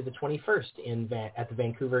 19th through the 21st at the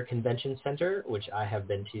Vancouver Convention Center, which I have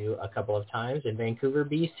been to a couple of times in Vancouver,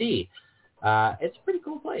 BC. It's a pretty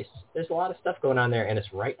cool place. There's a lot of stuff going on there, and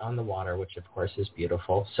it's right on the water, which, of course, is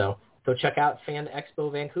beautiful. So go check out Fan Expo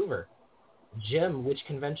Vancouver. Jim, which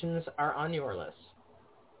conventions are on your list?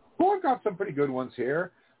 Well, I've got some pretty good ones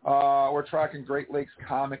here. We're tracking Great Lakes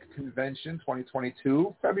Comic Convention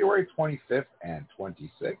 2022, February 25th and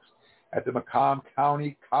 26th at the Macomb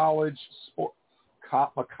Community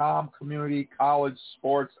College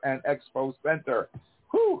Sports and Expo Center.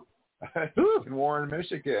 Whew! In Warren,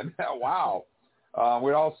 Michigan. Wow.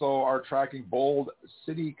 We also are tracking Bold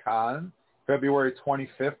City Con, February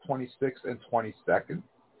 25th, 26th, and 22nd,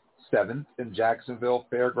 7th in Jacksonville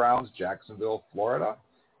Fairgrounds, Jacksonville, Florida.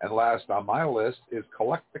 And last on my list is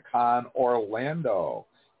Collecticon Orlando,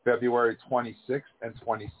 February 26th and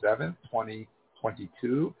 27th,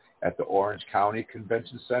 2022, at the Orange County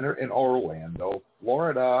Convention Center in Orlando,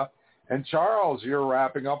 Florida. And Charles, you're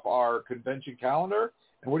wrapping up our convention calendar.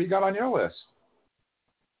 And what do you got on your list?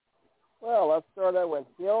 Well, let's start out with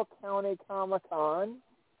Hill County Comic-Con,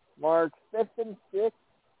 March 5th and 6th,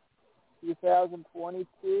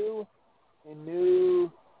 2022, in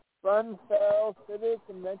New Braunfels City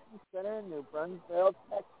Convention Center in New Braunfels,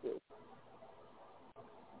 Texas.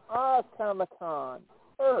 Oz Comic-Con,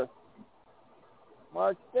 Perth,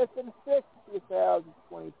 March 5th and 6th,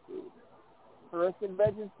 2022. Perth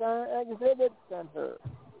Convention Center Exhibit Center,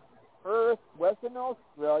 Perth, Western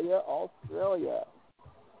Australia, Australia.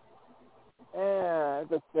 And at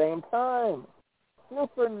the same time,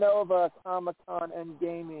 Supernova Comic-Con and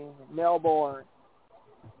Gaming, Melbourne,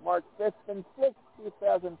 March 5th and 6th,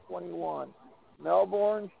 2021.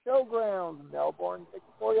 Melbourne Showgrounds, Melbourne,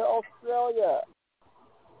 Victoria, Australia.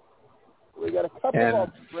 We got a couple of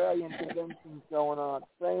Australian conventions going on at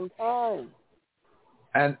the same time.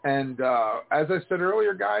 And as I said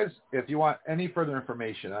earlier, guys, if you want any further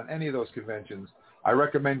information on any of those conventions, I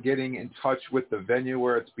recommend getting in touch with the venue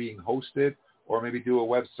where it's being hosted, or maybe do a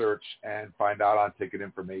web search and find out on ticket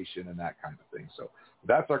information and that kind of thing. So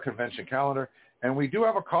that's our convention calendar. And we do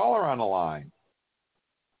have a caller on the line.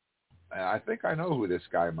 And I think I know who this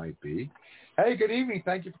guy might be. Hey, good evening.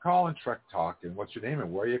 Thank you for calling Trek Talk. And what's your name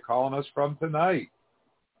and where are you calling us from tonight?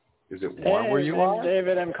 Is it warm where you are?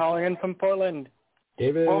 David. I'm calling in from Portland.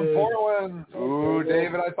 David. From Portland. Ooh,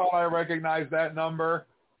 David, I thought I recognized that number.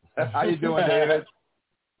 How you doing, David?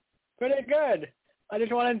 Pretty good. I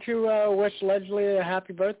just wanted to wish Leslie a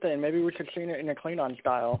happy birthday, and maybe we could clean it in a Klingon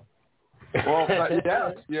style. Well,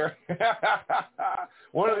 yes, you're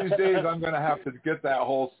one of these days I'm going to have to get that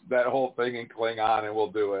whole thing in Klingon, and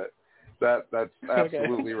we'll do it. That's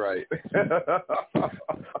absolutely right.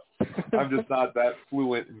 I'm just not that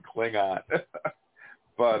fluent in Klingon.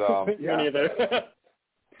 But Me neither.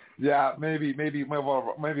 Yeah, maybe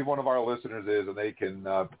one of our listeners is, and they can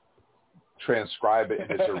transcribe it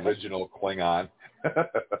in its original Klingon.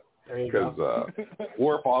 Because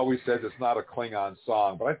Worf always says it's not a Klingon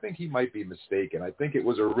song, but I think he might be mistaken. I think it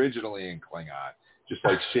was originally in Klingon, just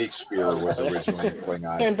like Shakespeare was originally in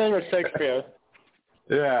Klingon. Same thing with Shakespeare.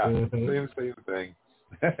 Yeah, same thing.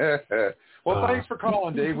 Well, thanks for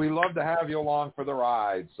calling, Dave. We love to have you along for the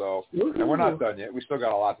ride. So, and we're not done yet. We still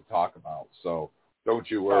got a lot to talk about. So don't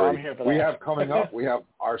you worry. I'm here for that. We have coming up, we have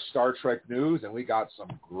our Star Trek news, and we got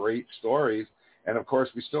some great stories. And, of course,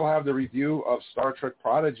 we still have the review of Star Trek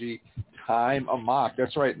Prodigy, Time Amok.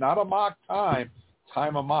 That's right, not Amok Time,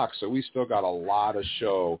 Time Amok. So we still got a lot of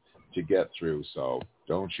show to get through, so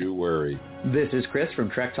don't you worry. This is Chris from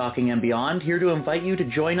Trek Talking and Beyond, here to invite you to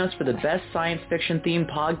join us for the best science fiction-themed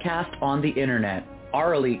podcast on the Internet.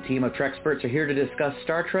 Our elite team of Trek Spurts are here to discuss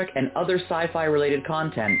Star Trek and other sci-fi-related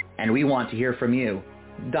content, and we want to hear from you.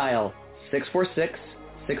 Dial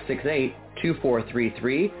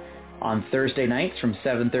 646-668-2433 on Thursday nights from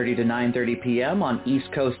 7:30 to 9:30 p.m. on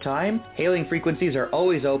East Coast time. Hailing frequencies are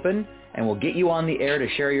always open, and we'll get you on the air to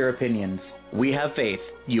share your opinions. We have faith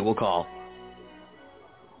you will call.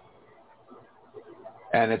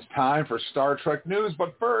 And it's time for Star Trek news,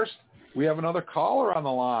 but first, we have another caller on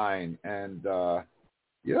the line, and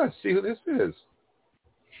let's see who this is.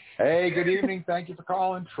 Hey, good evening. Thank you for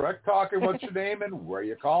calling Trek Talk, and what's your name, and where are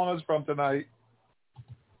you calling us from tonight?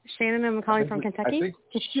 Shannon, I'm calling from Kentucky. I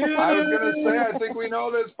was going to say, I think we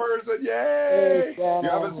know this person. Yay!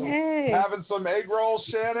 You having some egg rolls,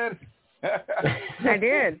 Shannon? I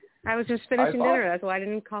did. I was just finishing dinner. That's why I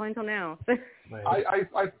didn't call until now. I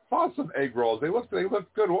saw some egg rolls. They looked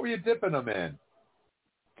good. What were you dipping them in?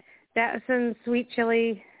 That was some sweet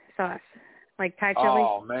chili sauce, like Thai chili.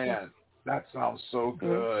 Oh, man. That sounds so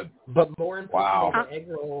good. But more importantly, the egg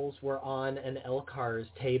rolls were on an Elcar's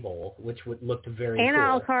table, which looked very cool. And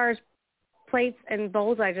Elcar's plates and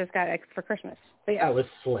bowls I just got for Christmas. So, yeah. That was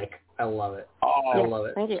slick. I love it. Oh, I love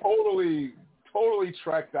it. Thank you. Totally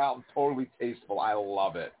trekked out and totally tasteful. I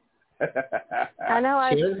love it. I know.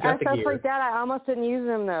 I was so freaked out. I almost didn't use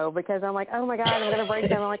them, though, because I'm like, oh, my God, I'm going to break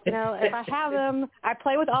them. I'm like, if I have them, I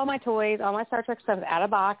play with all my toys, all my Star Trek stuff is out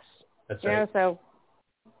of box. That's right. So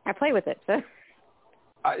I play with it. So.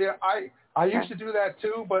 I used to do that,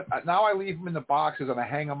 too, but now I leave them in the boxes and I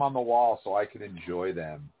hang them on the wall so I can enjoy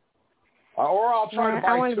them. Or I'll try to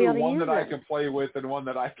buy two, one that I can play with and one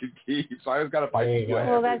that I can keep. So I always got to buy two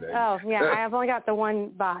every day. I've only got the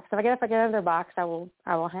one box. If I get another box, I will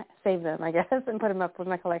save them, I guess, and put them up with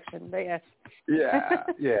my collection. But yes.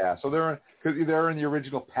 Yeah. So they're in the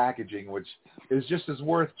original packaging, which is just as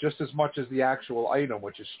much as the actual item,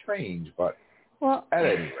 which is strange. But at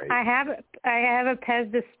any rate, I have a Pez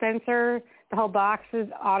dispenser. The whole box is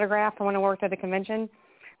autographed from when I worked at the convention.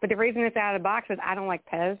 But the reason it's out of the box is I don't like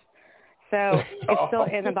Pez. So it's still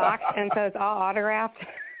in the box, and so it's all autographed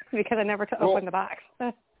because I never opened the box.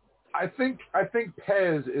 I think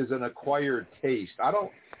Pez is an acquired taste.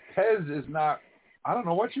 Pez is not. I don't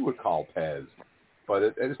know what you would call Pez, but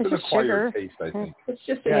it's an acquired taste. I think it's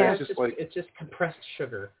just it's just compressed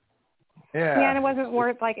sugar. Yeah. Yeah, and it wasn't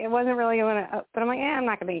it wasn't really going to. But I'm like, I'm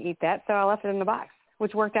not going to eat that, so I left it in the box,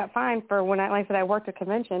 which worked out fine for when I worked at a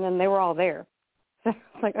convention and they were all there. So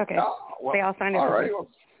it's like, okay, they all signed up. All right, well,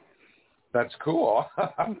 that's cool.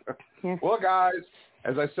 Yeah. Well, guys,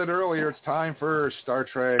 as I said earlier, it's time for Star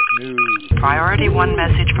Trek News. Priority 1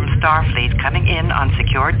 message from Starfleet coming in on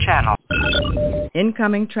secured channel.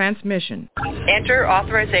 Incoming transmission. Enter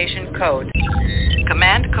authorization code.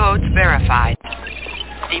 Command codes verified.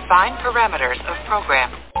 Define parameters of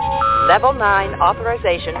program. Level 9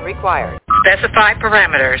 authorization required. Specify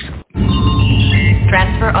parameters.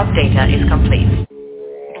 Transfer of data is complete.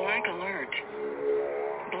 Blank alert.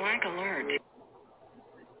 Blank alert.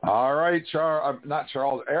 All right,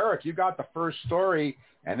 Eric, you got the first story,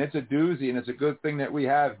 and it's a doozy, and it's a good thing that we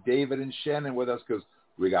have David and Shannon with us because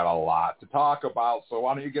we got a lot to talk about. So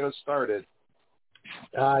why don't you get us started?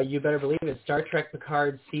 You better believe it. Star Trek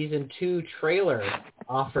Picard Season 2 trailer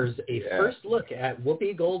offers a first look at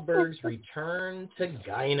Whoopi Goldberg's return to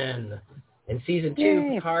Guinan. In Season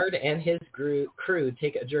 2, Picard and his crew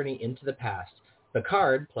take a journey into the past.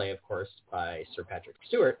 Picard, played of course by Sir Patrick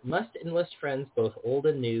Stewart, must enlist friends both old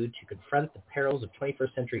and new to confront the perils of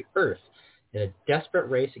 21st century Earth in a desperate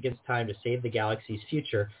race against time to save the galaxy's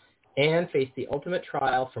future and face the ultimate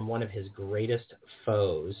trial from one of his greatest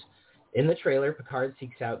foes. In the trailer, Picard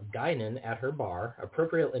seeks out Guinan at her bar,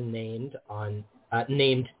 appropriately named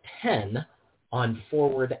 10 on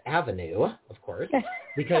Forward Avenue, of course,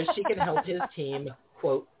 because she can help his team,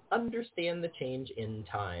 quote, understand the change in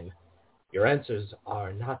time. Your answers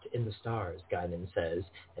are not in the stars, Guinan says,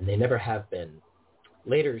 and they never have been.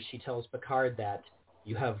 Later, she tells Picard that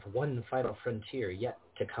you have one final frontier yet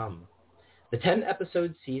to come. The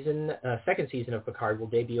 10-episode second season of Picard will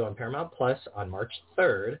debut on Paramount Plus on March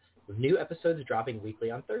 3rd, with new episodes dropping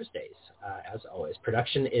weekly on Thursdays. As always,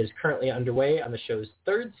 production is currently underway on the show's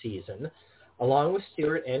third season. Along with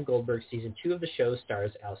Stewart and Goldberg, Season 2 of the show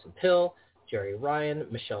stars Alison Pill, Jerry Ryan,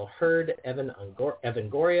 Michelle Hurd, Evan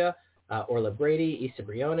Goria, Orla Brady, Issa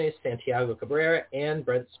Briones, Santiago Cabrera, and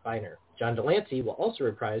Brent Spiner. John Delancey will also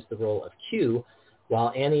reprise the role of Q,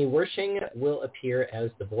 while Annie Wershing will appear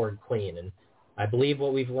as the Borg Queen. And I believe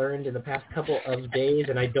what we've learned in the past couple of days,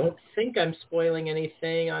 and I don't think I'm spoiling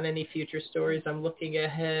anything on any future stories I'm looking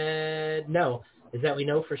ahead, is that we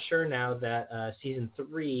know for sure now that Season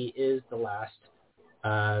 3 is the last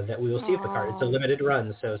that we will see of Picard. It's a limited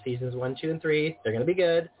run, so Seasons 1, 2, and 3, they're going to be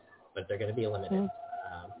good, but they're going to be limited.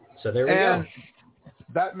 So there we go.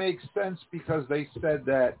 That makes sense because they said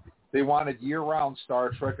that they wanted year-round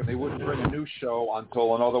Star Trek and they wouldn't bring a new show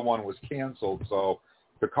until another one was canceled. So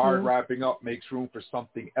Picard wrapping up makes room for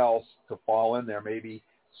something else to fall in there, maybe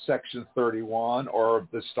Section 31 or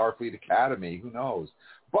the Starfleet Academy. Who knows?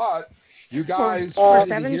 But you guys... Or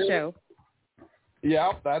 7 show.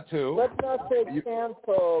 Yeah, that too. Let's not say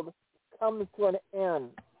canceled comes to an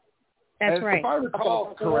end. That's right. If I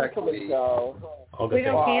recall correctly, we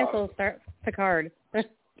don't cancel Picard.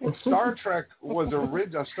 Star Trek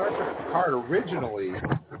Picard originally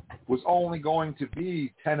was only going to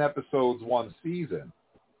be 10 episodes, 1 season.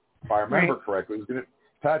 If I remember correctly,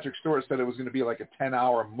 Patrick Stewart said it was going to be like a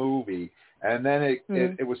 10-hour movie, and then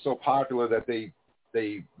it was so popular that they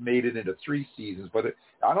made it into 3 seasons. But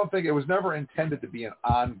I don't think it was never intended to be an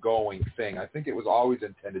ongoing thing. I think it was always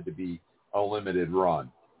intended to be a limited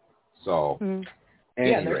run. So,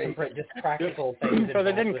 there's some just practical things. So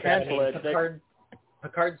they didn't cancel it.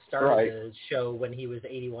 Picard started the show when he was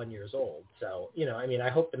 81 years old. So, I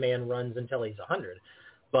hope the man runs until he's 100.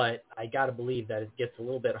 But I got to believe that it gets a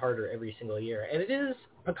little bit harder every single year. And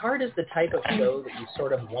Picard is the type of show that you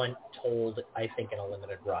sort of want told, I think, in a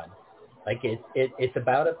limited run. Like, it's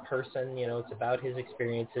about a person, it's about his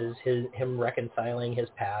experiences, him reconciling his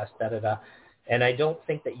past, da-da-da. And I don't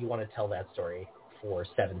think that you want to tell that story for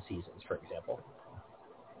 7 seasons, for example.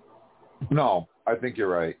 No, I think you're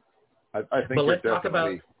right. I think but let's you're talk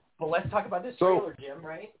definitely... let's talk about this trailer, Jim,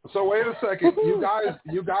 right? So wait a second. You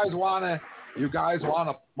guys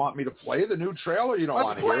want me to play the new trailer? You don't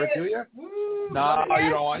want to hear it, do you? No, you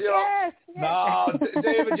don't want. No,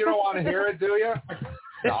 David, you don't want to hear it, do you?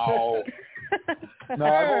 No.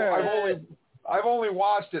 No, I've only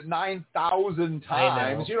watched it 9,000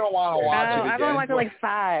 times. You don't want to watch it again. I've only watched it like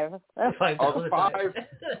 5. 5?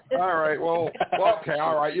 All right. Well, okay.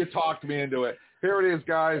 All right. You talked me into it. Here it is,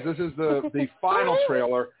 guys. This is the final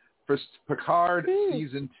trailer for Picard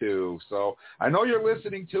Season 2. So I know you're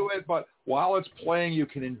listening to it, but while it's playing, you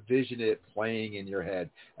can envision it playing in your head.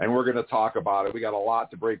 And we're going to talk about it. We got a lot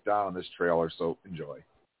to break down on this trailer, so enjoy.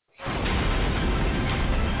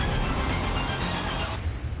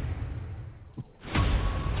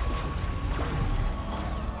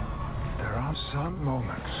 There are some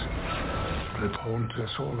moments that haunt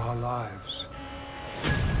us all our lives.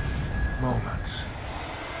 Moments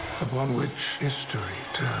upon which history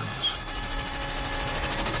turns.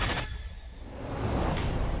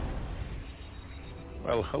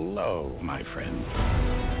 Well, hello, my friend.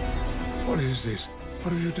 What is this?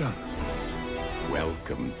 What have you done?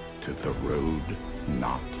 Welcome to the road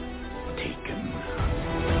not taken.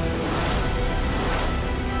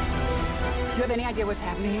 Do you have any idea what's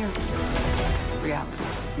happening here? Reality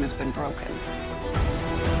has been broken.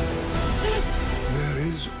 There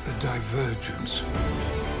is a divergence.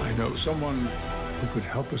 I know someone who could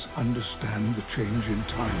help us understand the change in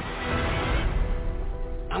time.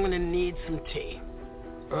 I'm gonna need some tea.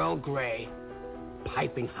 Earl Grey,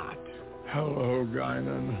 piping hot. Hello,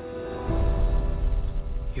 Guinan.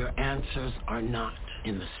 Your answers are not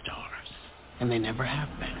in the stars, and they never have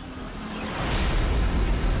been.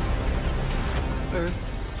 Earth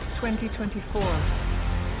 2024.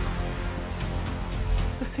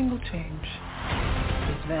 A single change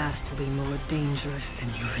is vastly more dangerous than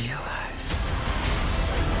you realize.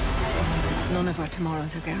 None of our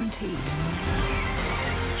tomorrows are guaranteed.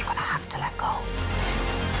 You're gonna have to let go.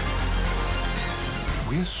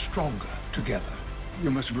 We're stronger together.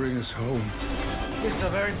 You must bring us home. This is a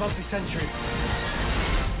very bumpy century.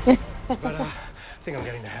 But I think I'm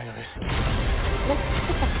getting the hang of it.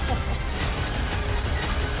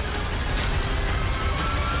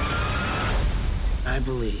 I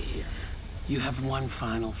believe you have one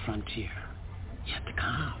final frontier yet to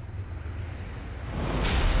come.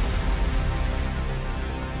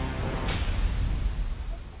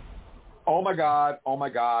 Oh my God, oh my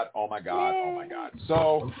God, oh my God, oh my God.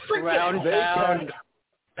 So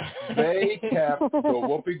they kept the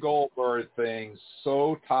Whoopi Goldberg thing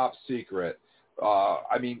so top secret.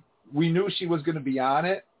 I mean, we knew she was going to be on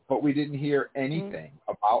it, but we didn't hear anything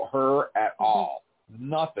about her at all.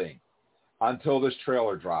 Nothing until this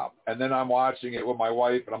trailer dropped. And then I'm watching it with my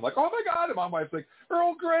wife, and I'm like, oh my God. And my wife's like,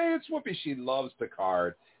 Earl Grey, it's Whoopi. She loves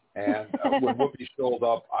Picard. And when Whoopi showed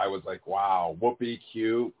up, I was like, wow, Whoopi,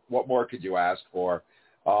 cute. What more could you ask for?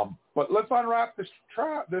 But let's unwrap this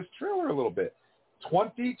trailer a little bit.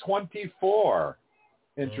 2024,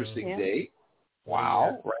 interesting date.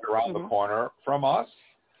 Wow, right around the corner from us.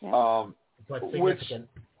 Yeah. Which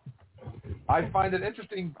I find it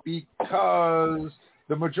interesting because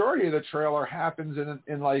the majority of the trailer happens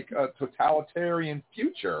in like a totalitarian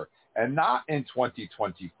future and not in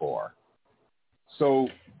 2024. So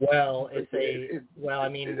a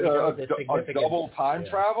double time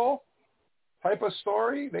travel type of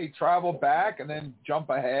story. They travel back and then jump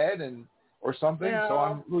ahead or something. So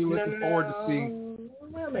I'm really looking forward to seeing.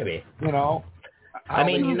 Well, maybe. I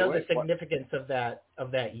mean, the significance of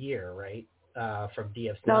that year, right? From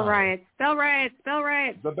DS9. Bell riots. The Bell riots.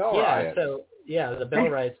 The Bell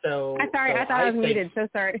riots. So I'm sorry, I thought I was muted. So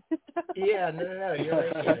sorry. No,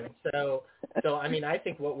 you're right. So I mean, I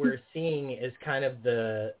think what we're seeing is kind of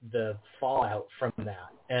the fallout from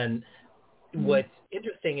that. And what's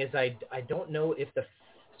interesting is I don't know if the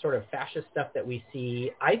sort of fascist stuff that we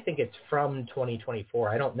see, I think it's from 2024.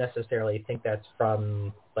 I don't necessarily think that's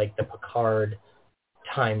from like the Picard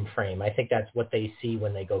time frame. I think that's what they see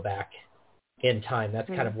when they go back in time. That's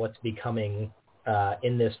kind of what's becoming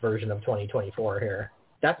in this version of 2024 here.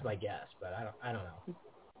 That's my guess, but I don't know.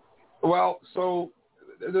 Well, so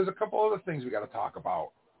there's a couple other things we got to talk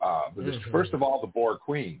about. First of all, the Borg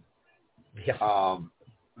Queen. Yeah.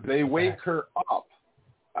 They wake her up.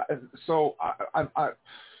 So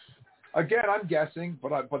I'm guessing,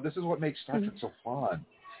 but this is what makes Star Trek so fun.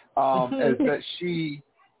 Is that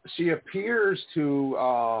she appears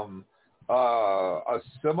to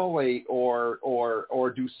assimilate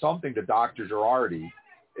or do something to Dr. Girardi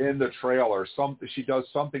in the trailer. She does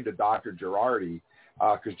something to Dr. Girardi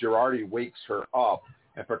because Girardi wakes her up,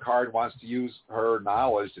 and Picard wants to use her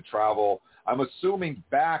knowledge to travel. I'm assuming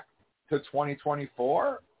back to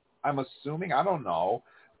 2024. I'm assuming, I don't know,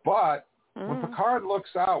 but when Picard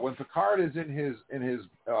looks out, when Picard is in his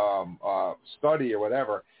study or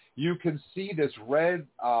whatever, you can see this red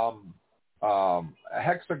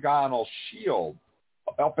hexagonal shield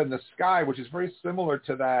up in the sky, which is very similar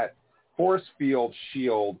to that force field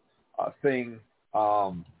shield thing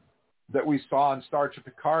that we saw in Star Trek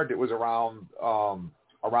Picard that was around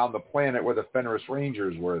the planet where the Fenris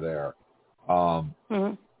Rangers were there.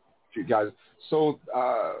 you guys. So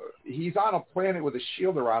he's on a planet with a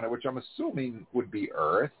shield around it, which I'm assuming would be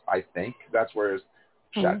Earth. I think that's where his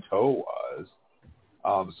chateau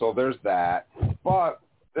was. So there's that. But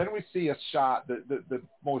then we see a shot. The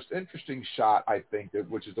most interesting shot, I think,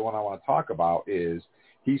 which is the one I want to talk about, is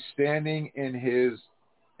he's standing in his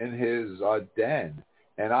den,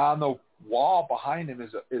 and on the wall behind him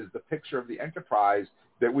is the picture of the Enterprise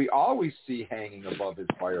that we always see hanging above his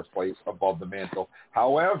fireplace, above the mantle.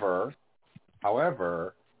 However,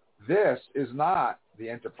 this is not the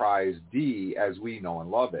Enterprise D as we know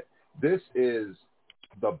and love it. This is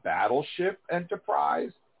the battleship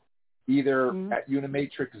Enterprise, either at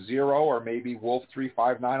Unimatrix 0 or maybe Wolf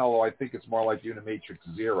 359, although I think it's more like Unimatrix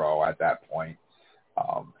 0 at that point.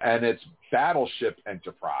 And it's battleship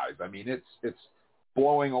Enterprise. I mean, it's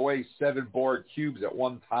blowing away 7 Borg cubes at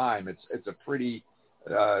one time. It's a pretty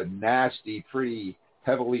nasty, pretty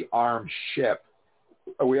heavily armed ship.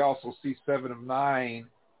 We also see 7 of 9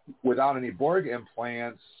 without any Borg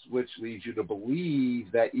implants, which leads you to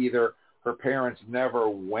believe that either her parents never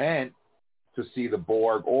went to see the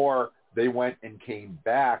Borg, or they went and came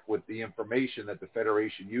back with the information that the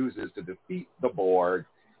Federation uses to defeat the Borg.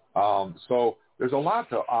 So there's a lot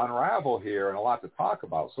to unravel here and a lot to talk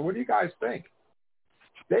about. So what do you guys think?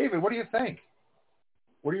 David, what do you think?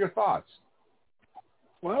 What are your thoughts?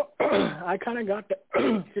 Well, I kind of got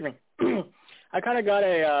excuse me. I kind of got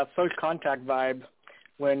a First Contact vibe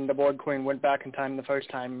when the Borg Queen went back in time the first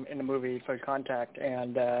time in the movie First Contact,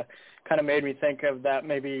 and kind of made me think of that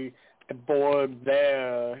maybe the Borg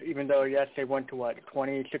there, even though, yes, they went to,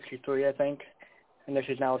 2063, I think, and this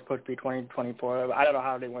is now supposed to be 2024. I don't know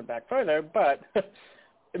how they went back further, but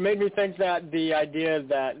it made me think that the idea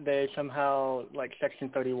that they somehow, Section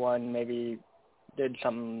 31 maybe did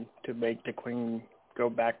something to make the Queen go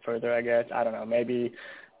back further, I guess. I don't know. Maybe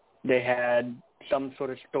they had some sort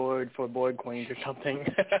of storage for Borg Queens or something.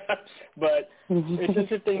 But it's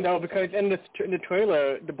interesting, though, because in the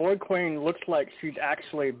trailer, the Borg Queen looks like she's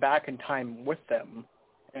actually back in time with them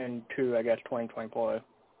into, I guess, 2024.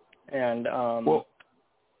 And,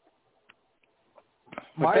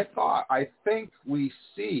 my thought, I think we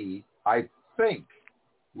see in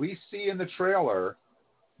the trailer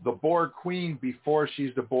the Borg Queen before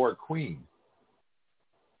she's the Borg Queen.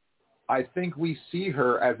 I think we see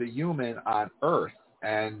her as a human on Earth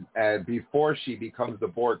and before she becomes the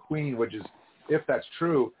Borg Queen, which is, if that's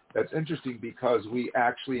true, that's interesting because we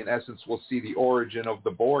actually, in essence, will see the origin of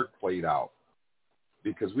the Borg played out,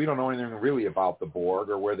 because we don't know anything really about the Borg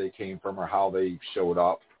or where they came from or how they showed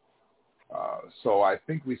up. So I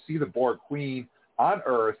think we see the Borg Queen on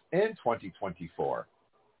Earth in 2024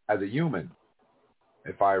 as a human,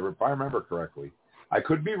 if I remember correctly. I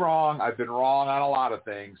could be wrong. I've been wrong on a lot of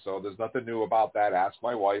things, so there's nothing new about that. Ask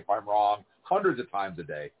my wife. I'm wrong hundreds of times a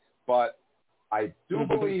day. But I do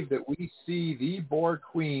believe that we see the Borg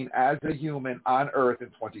Queen as a human on Earth in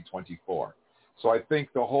 2024. So I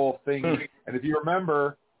think the whole thing, and if you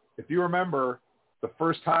remember, the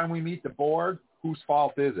first time we meet the Borg, whose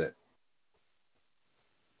fault is it?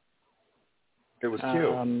 It was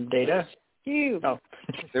Q. Data? Q. Oh.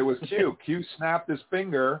 It was Q. Q snapped his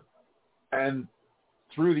finger and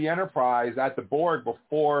threw the Enterprise at the Borg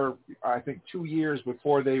before, I think 2 years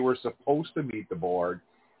before they were supposed to meet the Borg.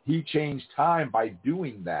 He changed time by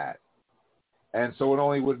doing that. And so it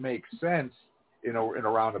only would make sense in a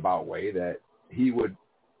roundabout way that he would,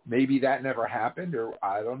 maybe that never happened, or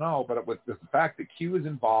I don't know. But with the fact that Q is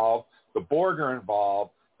involved, the Borg are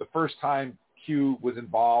involved, the first time Q was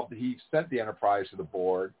involved, he sent the Enterprise to the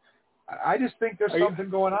Borg. I just think there's something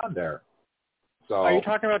going on there. So, are you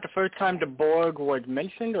talking about the first time the Borg was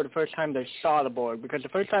mentioned or the first time they saw the Borg? Because the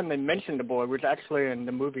first time they mentioned the Borg was actually in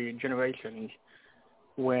the movie Generations,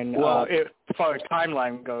 when, as far as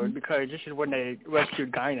timeline goes, because this is when they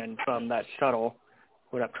rescued Guinan from that shuttle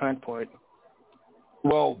with that transport.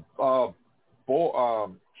 Well,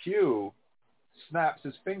 Q snaps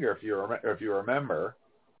his finger, if you remember,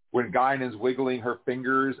 when Guinan's wiggling her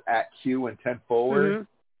fingers at Q and 10 forward.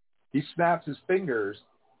 He snaps his fingers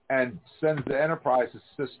and sends the Enterprise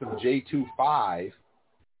to system J25,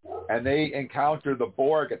 and they encounter the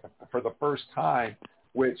Borg for the first time,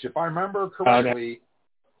 which, if I remember correctly,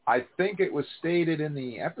 I think it was stated in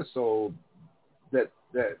the episode that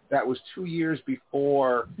was 2 years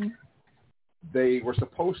before they were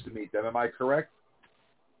supposed to meet them. Am I correct,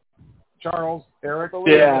 Charles? Eric?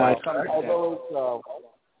 Yeah.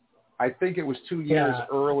 I think it was 2 years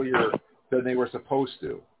earlier than they were supposed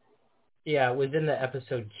to. Yeah, it was in the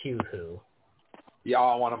episode Q Who.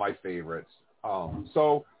 Yeah, one of my favorites.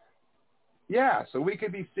 So we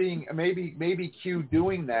could be seeing maybe Q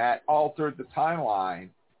doing that altered the timeline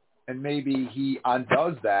and maybe he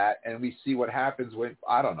undoes that, and we see what happens when,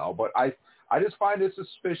 I don't know. But I just find it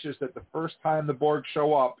suspicious that the first time the Borg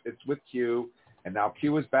show up, it's with Q, and now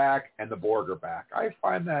Q is back, and the Borg are back. I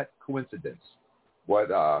find that coincidence. What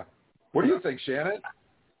do you think, Shannon?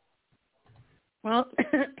 Well,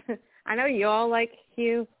 I know you all like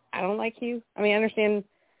Q. I don't like Q. I mean, I understand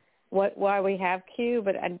why we have Q,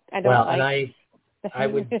 but I don't like. And I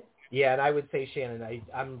would, yeah, and I would say, Shannon,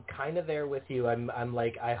 I'm kind of there with you. I'm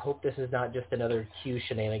like, I hope this is not just another Q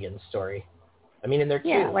shenanigans story. I mean, and they're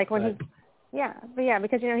yeah, cute, like when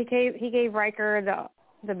because he gave Riker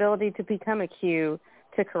the ability to become a Q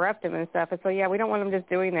to corrupt him and stuff, and so we don't want him just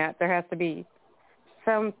doing that. There has to be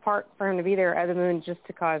some part for him to be there other than just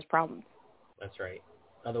to cause problems. That's right.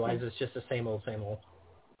 Otherwise, it's just the same old, same old.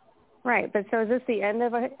 Right, but so is this the end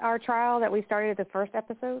of our trial that we started at the first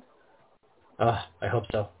episode? I hope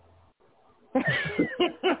so.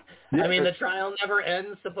 I mean, the trial never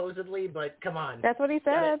ends, supposedly, but come on. That's what he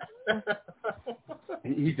said.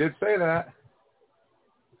 He did say that.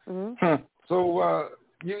 Mm-hmm. So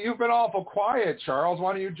you've been awful quiet, Charles.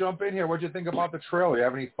 Why don't you jump in here? What did you think about the trailer? You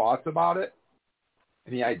have any thoughts about it?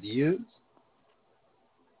 Any ideas?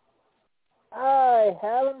 I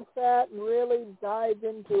haven't sat and really dived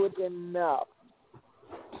into it enough.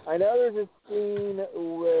 I know there's a scene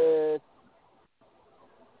with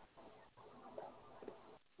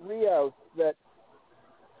Rios that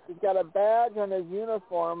he's got a badge on his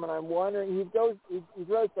uniform, and I'm wondering, he's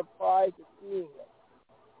really surprised at seeing it.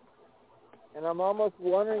 And I'm almost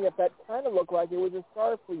wondering if that kind of looked like it was a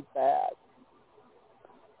Starfleet badge,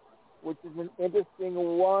 which is an interesting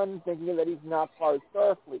one, thinking that he's not part of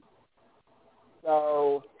Starfleet.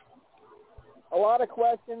 So, a lot of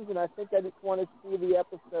questions, and I think I just want to see the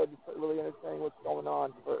episode to start really understanding what's going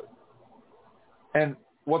on first. And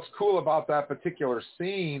what's cool about that particular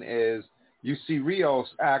scene is you see Rios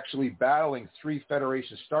actually battling 3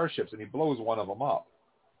 Federation starships, and he blows one of them up.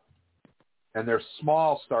 And they're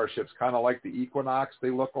small starships, kind of like the Equinox. They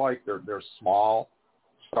look like they're small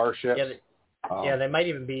starships. Yeah, they might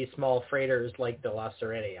even be small freighters like the La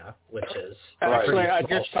Serenea, which is actually I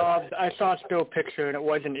saw a still picture, and it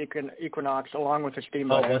was an Equinox along with a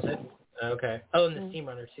steamrunner. Oh, was it? Okay. Oh, and the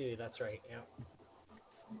steamrunner too. That's right. Yeah.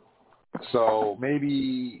 So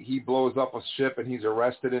maybe he blows up a ship and he's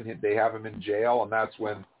arrested, and they have him in jail, and that's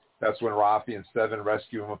when Rafi and Seven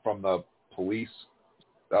rescue him from the police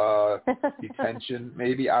detention.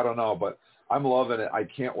 Maybe, I don't know, but I'm loving it. I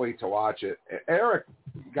can't wait to watch it. Eric,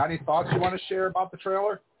 you got any thoughts you want to share about the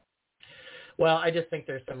trailer? Well, I just think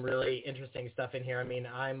there's some really interesting stuff in here. I mean,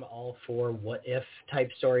 I'm all for what-if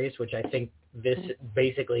type stories, which I think this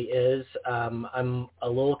basically is. I'm a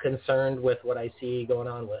little concerned with what I see going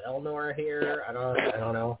on with Elnor here. I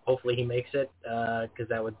don't know. Hopefully he makes it, because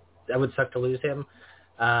that would suck to lose him.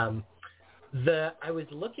 I was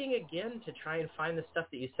looking again to try and find the stuff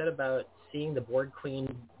that you said about seeing the Borg Queen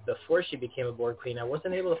before she became a Borg Queen. I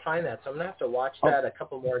wasn't able to find that, so I'm going to have to watch that a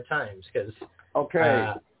couple more times.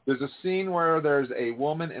 There's a scene where there's a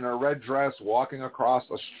woman in a red dress walking across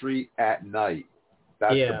a street at night.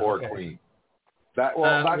 That's the Borg Queen. That's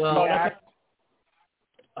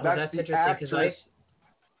interesting because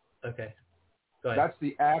okay. Go ahead. That's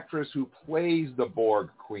the actress who plays the Borg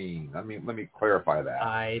Queen. Let me clarify that.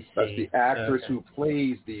 I see. That's the actress who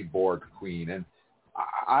plays the Borg Queen, and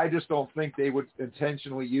I just don't think they would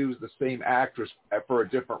intentionally use the same actress for a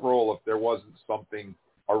different role if there wasn't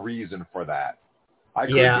a reason for that. I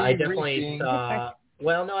definitely saw.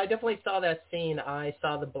 Well, no, I definitely saw that scene. I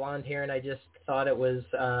saw the blonde hair, and I just thought it was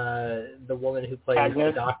the woman who plays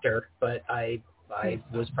the doctor. But I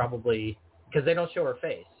was probably, because they don't show her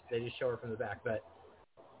face; they just show her from the back. But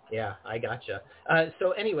yeah, I gotcha.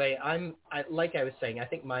 So anyway, like I was saying, I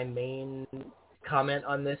think my main comment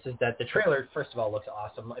on this is that the trailer, first of all, looks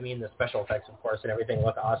awesome. I mean, the special effects, of course, and everything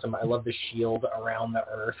look awesome. I love the shield around the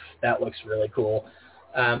Earth. That looks really cool.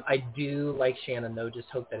 I do, like Shannon, though, just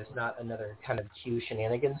hope that it's not another kind of Q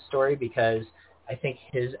shenanigans story, because I think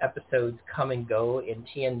his episodes come and go in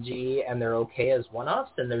TNG, and they're okay as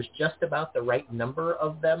one-offs, and there's just about the right number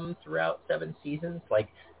of them throughout 7 seasons. Like,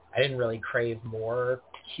 I didn't really crave more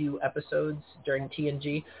Q episodes during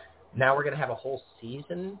TNG. Now we're going to have a whole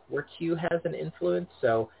season where Q has an influence,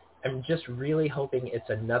 so I'm just really hoping it's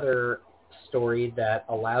another story that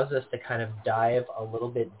allows us to kind of dive a little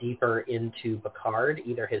bit deeper into Picard,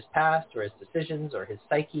 either his past or his decisions or his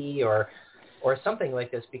psyche or something like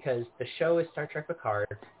this, because the show is Star Trek Picard,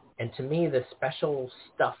 and to me the special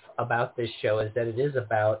stuff about this show is that it is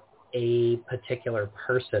about a particular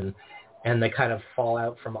person and the kind of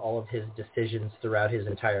fallout from all of his decisions throughout his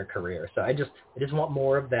entire career. So I just want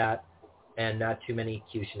more of that. and not too many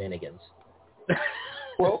Q shenanigans.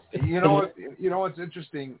 Well, you know what's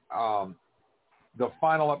interesting? The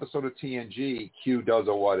final episode of TNG, Q does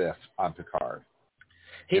a what if on Picard.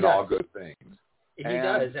 He does. All good things. He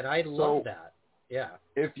does, and I love that. Yeah.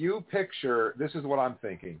 If you picture, this is what I'm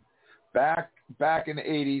thinking. Back in the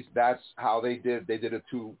 80s, that's how they did. They did a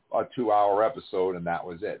 2-hour episode, and that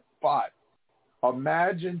was it. But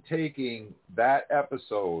imagine taking that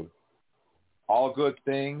episode, All Good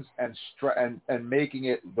Things, and making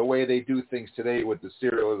it the way they do things today with the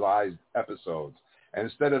serialized episodes. And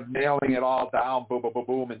instead of nailing it all down, boom, boom, boom,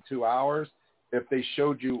 boom, in 2 hours, if they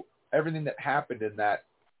showed you everything that happened in that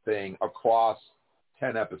thing across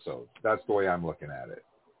 10 episodes, that's the way I'm looking at it.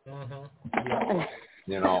 Mm-hmm.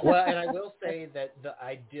 Yeah. Well, and I will say that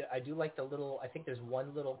I do like the little. I think there's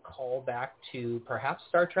one little callback to perhaps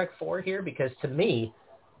Star Trek 4 here, because to me,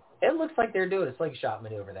 it looks like they're doing a slingshot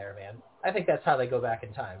maneuver there, man. I think that's how they go back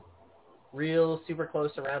in time. Real super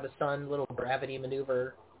close around the sun, little gravity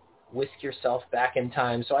maneuver, whisk yourself back in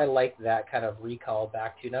time. So I like that kind of recall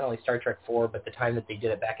back to not only Star Trek 4, but the time that they did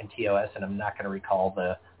it back in TOS, and I'm not going to recall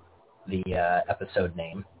the episode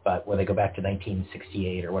name, but where they go back to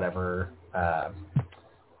 1968 or whatever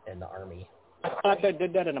in the Army. I thought they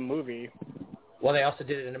did that in a movie. Well, they also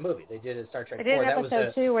did it in a movie. They did it in Star Trek 4. They did an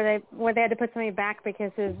episode too where they had to put somebody back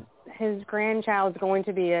because his grandchild's going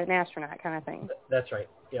to be an astronaut, kind of thing. That's right.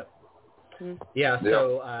 Yep. Mm-hmm. Yeah.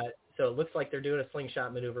 So it looks like they're doing a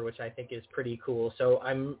slingshot maneuver, which I think is pretty cool. So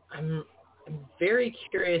I'm very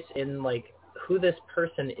curious in like who this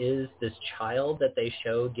person is, this child that they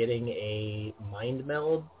show getting a mind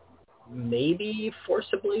meld, maybe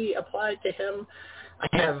forcibly applied to him. I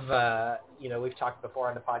have, we've talked before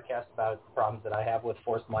on the podcast about the problems that I have with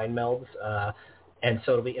forced mind melds. And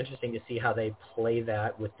so it'll be interesting to see how they play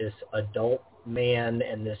that with this adult man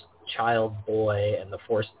and this child boy and the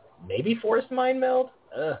forced mind meld.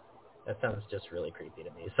 That sounds just really creepy to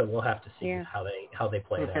me. So we'll have to see how they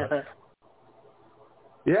play that.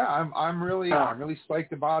 Yeah, I'm really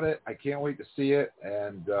psyched about it. I can't wait to see it,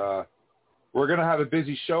 and we're going to have a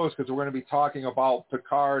busy show because we're going to be talking about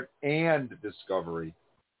Picard and Discovery.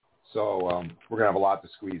 So we're going to have a lot to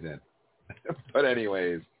squeeze in. But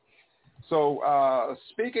anyways, so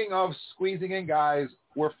speaking of squeezing in, guys,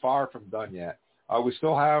 we're far from done yet. We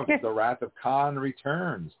still have The Wrath of Khan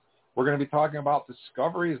returns. We're going to be talking about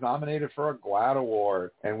Discovery is nominated for a GLAAD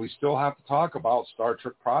Award, and we still have to talk about Star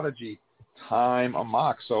Trek Prodigy, Time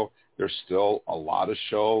Amok. So there's still a lot of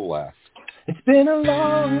show left. It's been a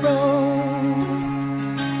long road,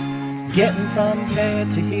 getting from there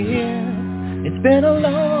to here. It's been a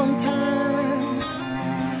long time,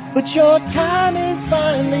 but your time is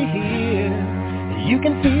finally here. You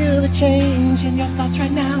can feel the change in your thoughts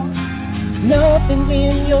right now. Nothing's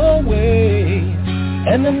in your way,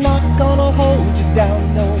 and they're not gonna hold you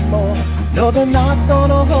down no more. No, they're not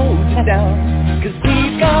gonna hold you down, 'cause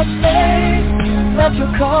we've got faith that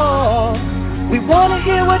you'll call. We want to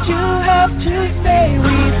hear what you have to say.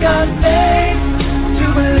 We've got faith to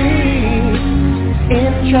believe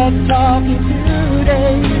in Trek Talking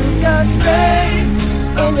today. You've got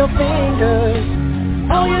faith in your fingers.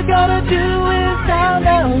 All you gotta do is down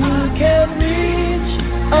now. You can reach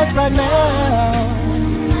us right now.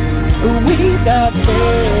 We've got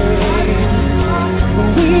faith.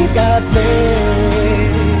 We've got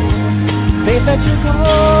faith. Faith that you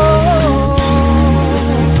call.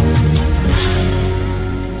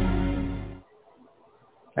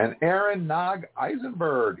 And Aron Nog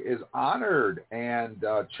Eisenberg is honored. And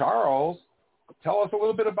Charles, tell us a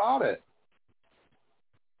little bit about it.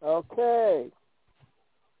 Okay.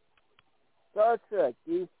 Star Trek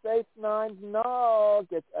Deep Space Nine's Nog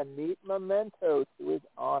gets a neat memento to his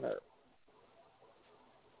honor.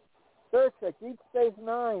 Star Trek Deep Space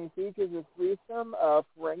Nine features a threesome of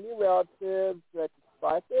Ferengi relatives that,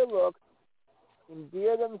 despite their looks,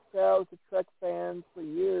 endear themselves to Trek fans for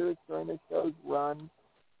years during the show's run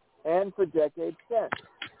and for decades since.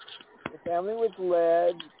 The family was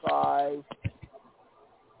led by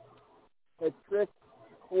Patrick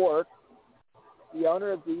Quark, the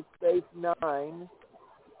owner of Deep Space Nine,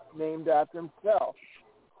 named after himself.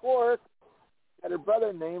 Quark had a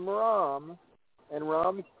brother named Rom, and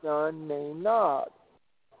Rom's son named Nog.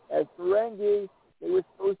 As Ferengi, they were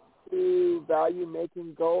supposed to value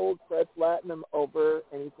making gold, pressed platinum over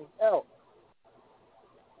anything else.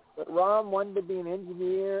 But Rom wanted to be an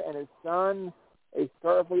engineer and his son a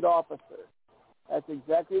Starfleet officer. That's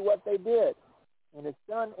exactly what they did. And his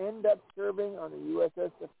son ended up serving on the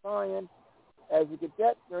USS Defiant as a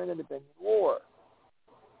cadet during the Dominion War.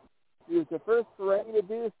 He was the first Ferengi to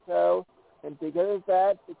do so, and because of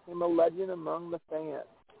that, became a legend among the fans.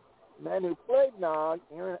 man who played Nog,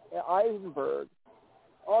 Aron Eisenberg,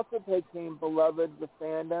 also became beloved with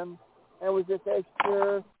fandom and was just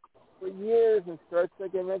extra for years in Star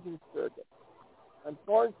Trek convention circuit.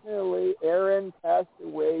 Unfortunately, Aron passed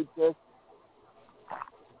away just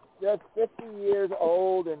 50 years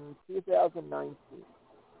old in 2019.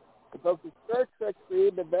 Both the Star Trek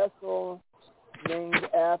created a vessel named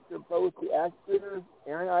after both the actor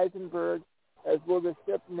Aron Eisenberg as well as a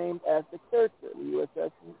ship named after the character. The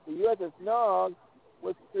USS Nog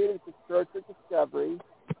was created for Star Trek Discovery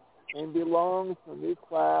and belongs to a new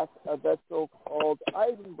class, a vessel called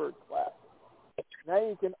Eisenberg class. Now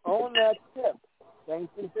you can own that ship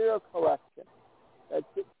thanks to Zero Collection. That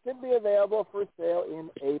ship should be available for sale in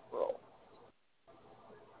April.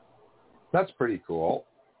 That's pretty cool.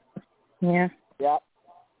 Yeah. Yeah.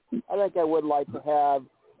 I think I would like to have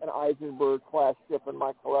an Eisenberg class ship in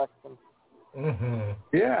my collection. Mm-hmm.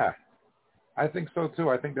 Yeah, I think so too.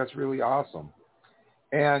 I think that's really awesome.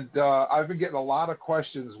 And I've been getting a lot of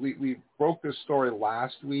questions. We broke this story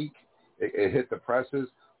last week. It hit the presses,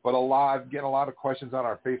 but I'm getting a lot of questions on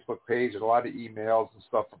our Facebook page and a lot of emails and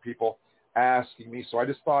stuff from people asking me. So I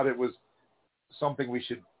just thought it was something we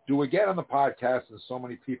should do again on the podcast, and so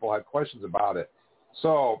many people had questions about it.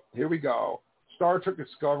 So here we go. Star Trek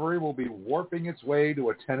Discovery will be warping its way to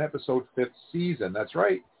a 10-episode 5th season. That's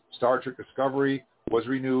right. Star Trek Discovery was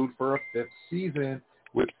renewed for a 5th season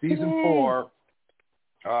with season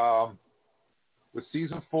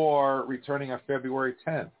 4 returning on February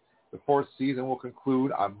 10th. The 4th season will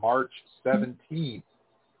conclude on March 17th.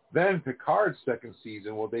 Then Picard's 2nd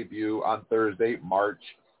season will debut on Thursday, March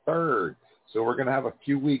 3rd. So we're going to have a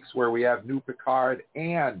few weeks where we have new Picard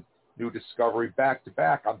and new Discovery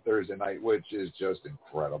back-to-back on Thursday night, which is just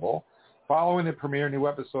incredible. Following the premiere, new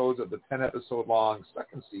episodes of the 10-episode-long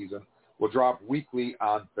 2nd season will drop weekly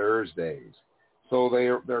on Thursdays. So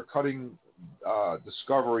they're cutting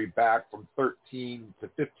Discovery back from 13 to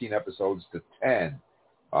 15 episodes to 10,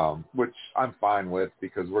 which I'm fine with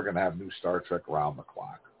because we're going to have new Star Trek around the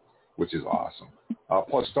clock, which is awesome.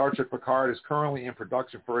 Plus, Star Trek Picard is currently in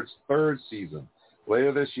production for its 3rd season.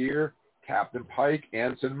 Later this year, Captain Pike,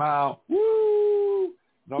 Ensign Mount, woo!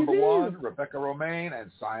 Number 1, Rebecca Romaine,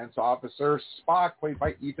 and Science Officer Spock, played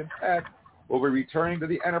by Ethan Peck, will be returning to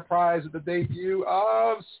the Enterprise at the debut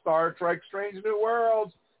of Star Trek Strange New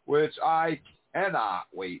Worlds, which I cannot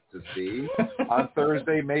wait to see. On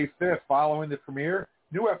Thursday, May 5th, following the premiere,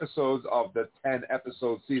 new episodes of the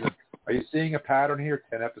 10-episode season. Are you seeing a pattern here?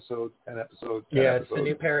 10 episodes, 10 episodes, 10 yeah, episodes. It's the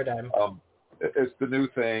new paradigm. It's the new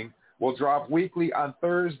thing. Will drop weekly on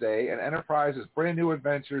Thursday, and Enterprise's brand new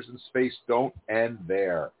adventures in space don't end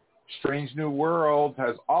there. Strange New Worlds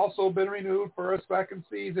has also been renewed for a 2nd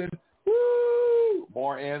season. Woo!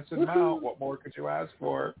 More Ensign Mount. What more could you ask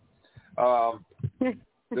for?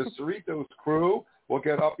 The Cerritos crew will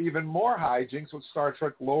get up even more hijinks with Star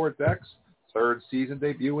Trek Lower Decks 3rd season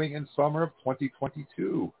debuting in summer of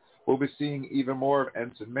 2022. We'll be seeing even more of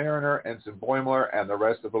Ensign Mariner, Ensign Boimler, and the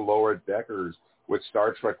rest of the Lower Deckers, with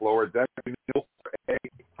Star Trek Lower Deck renewal for a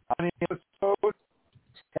episode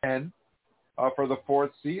 10 for the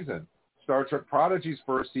 4th season. Star Trek Prodigy's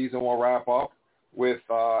 1st season will wrap up with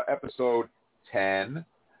episode 10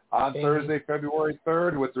 on Thursday, February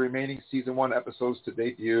 3rd, with the remaining season 1 episodes to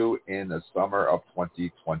debut in the summer of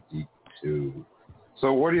 2022.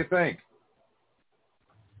 So what do you think?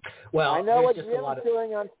 Well, I know what just Jim's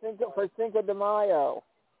doing on Cinco de Mayo.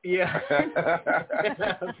 Yeah,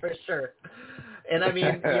 for sure. And I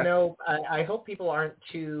mean, I hope people aren't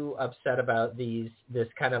too upset about this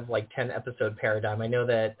kind of like 10-episode paradigm. I know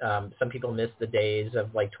that some people miss the days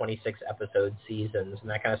of like 26-episode seasons and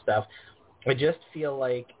that kind of stuff. I just feel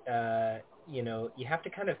like, you have to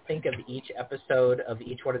kind of think of each episode of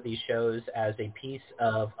each one of these shows as a piece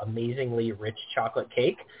of amazingly rich chocolate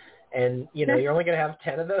cake. And, you're only going to have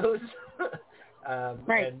 10 of those.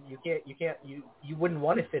 Right. And you wouldn't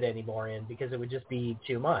want to fit any more in because it would just be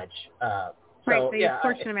too much. So you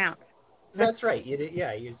portion them out. That's right.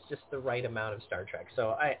 It's just the right amount of Star Trek.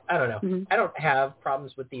 So I don't know. Mm-hmm. I don't have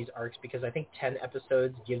problems with these arcs because I think 10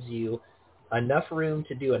 episodes gives you enough room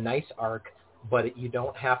to do a nice arc, but you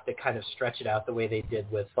don't have to kind of stretch it out the way they did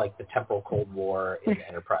with like the Temporal Cold War in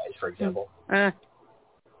Enterprise, for example.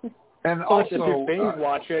 And also, also, if you binge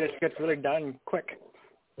watch it gets really done quick.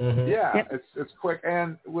 Mm-hmm. Yeah, it's quick.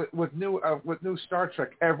 And with new Star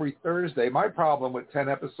Trek every Thursday, my problem with 10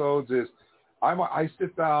 episodes is I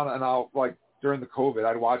sit down and I'll, like, during the COVID,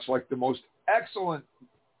 I'd watch like the most excellent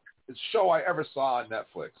show I ever saw on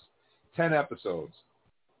Netflix, 10 episodes,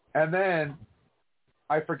 and then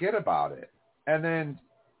I forget about it. And then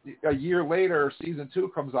a year later, season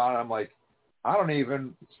 2 comes on, and I'm like, I don't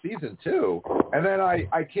even season 2, and then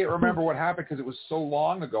I can't remember what happened because it was so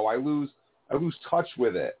long ago. I lose touch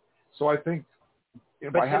with it. So I think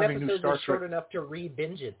by having new Star Trek, short enough to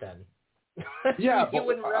re-binge it then. Yeah, you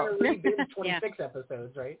wouldn't rather re-binge 26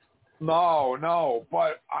 episodes, right? No,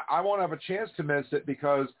 but I won't have a chance to miss it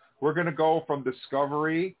because we're going to go from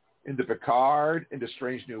Discovery into Picard, into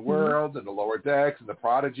Strange New Worlds, into Lower Decks, and the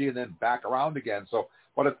Prodigy, and then back around again. So,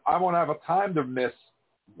 but I won't have a time to miss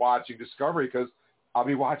watching Discovery because I'll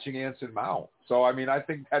be watching Anson Mount. So, I mean, I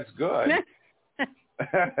think that's good.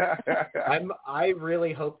 I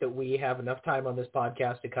really hope that we have enough time on this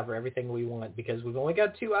podcast to cover everything we want because we've only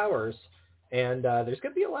got 2 hours, and there's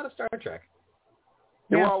going to be a lot of Star Trek.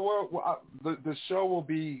 Yeah. Well, the show will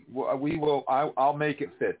be. I'll make it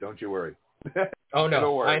fit. Don't you worry. Oh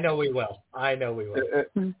no, worry. I know we will.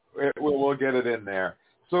 We'll get it in there.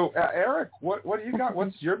 So, Eric, what do you got?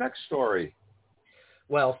 What's your next story?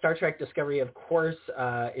 Well, Star Trek Discovery, of course,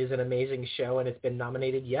 is an amazing show, and it's been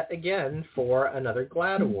nominated yet again for another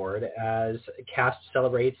GLAAD Award as cast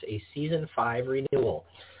celebrates a Season 5 renewal.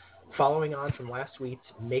 Following on from last week's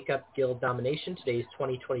Makeup Guild nomination, today's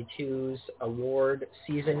 2022's award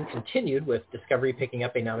season continued with Discovery picking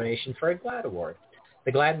up a nomination for a GLAAD Award.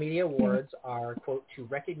 The GLAAD Media Awards are, quote, to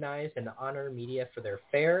recognize and honor media for their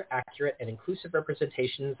fair, accurate, and inclusive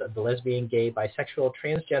representations of the lesbian, gay, bisexual,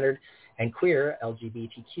 transgendered, and queer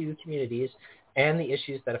LGBTQ communities and the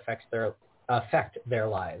issues that affect their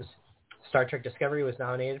lives. Star Trek Discovery was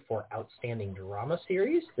nominated for Outstanding Drama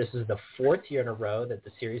Series. This is the 4th year in a row that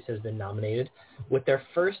the series has been nominated, with their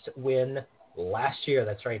first win last year.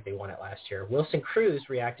 That's right, they won it last year. Wilson Cruz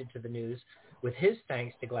reacted to the news with his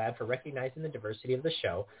thanks to GLAAD for recognizing the diversity of the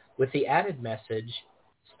show, with the added message,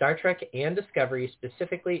 Star Trek and Discovery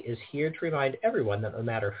specifically is here to remind everyone that no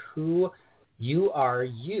matter who you are,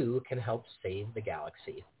 you can help save the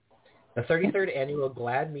galaxy. The 33rd annual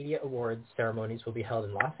GLAAD Media Awards ceremonies will be held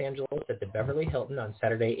in Los Angeles at the Beverly Hilton on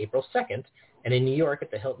Saturday, April 2nd, and in New York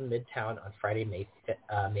at the Hilton Midtown on Friday, May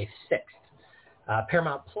 6th.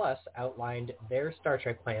 Paramount Plus outlined their Star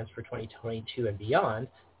Trek plans for 2022 and beyond,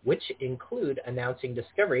 which include announcing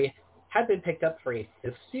Discovery had been picked up for a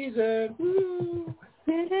 5th season. Woo!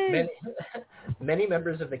 Many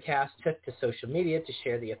members of the cast took to social media to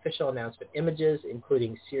share the official announcement images,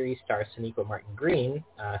 including series star Sonequa Martin Green,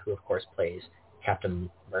 who of course plays Captain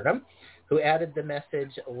Burnham, who added the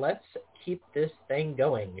message, "Let's keep this thing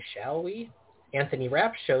going, shall we?" Anthony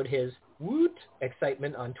Rapp showed his woot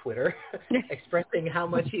excitement on Twitter, expressing how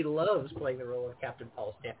much he loves playing the role of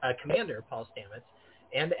Commander Paul Stamets,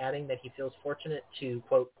 and adding that he feels fortunate to,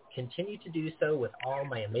 quote, continue to do so with all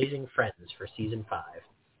my amazing friends for Season 5.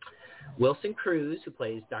 Wilson Cruz, who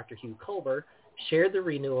plays Dr. Hugh Culber, shared the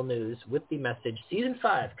renewal news with the message, Season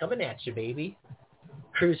 5, coming at you, baby.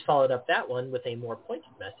 Cruz followed up that one with a more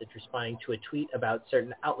pointed message, responding to a tweet about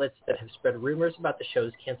certain outlets that have spread rumors about the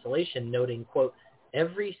show's cancellation, noting, quote,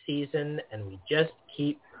 every season, and we just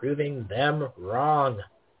keep proving them wrong.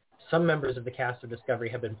 Some members of the cast of Discovery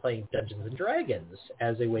have been playing Dungeons & Dragons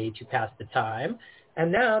as a way to pass the time,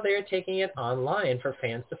 and now they are taking it online for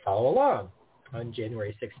fans to follow along. On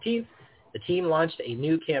January 16th, the team launched a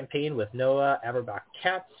new campaign with Noah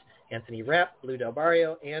Averbach-Katz, Anthony Rapp, Blue Del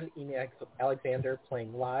Barrio, and Ina Alexander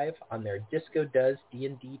playing live on their Disco Does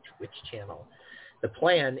D&D Twitch channel. The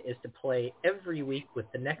plan is to play every week with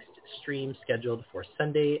the next stream scheduled for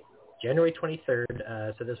Sunday, January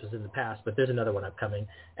 23rd, so this was in the past, but there's another one upcoming,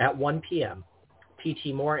 at 1 p.m.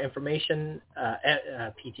 More information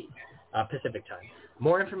at Pacific time.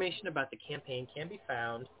 More information about the campaign can be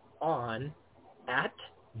found on at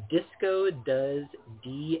Disco Does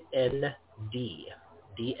DND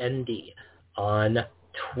on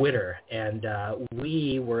Twitter. And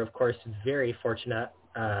we were, of course, very fortunate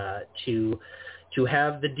to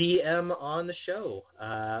have the DM on the show.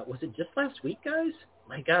 Was it just last week, guys?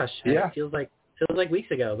 My gosh, yeah. It feels like weeks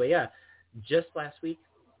ago. But yeah, just last week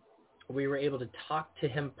we were able to talk to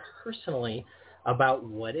him personally about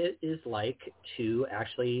what it is like to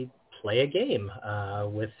actually play a game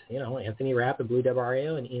with, Anthony Rapp and Blue Del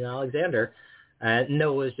Barrio and Ina Alexander.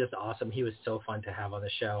 Noah was just awesome. He was so fun to have on the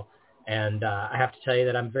show. And I have to tell you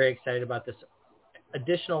that I'm very excited about this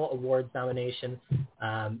additional awards nomination.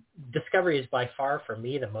 Discovery is by far, for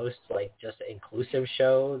me, the most just inclusive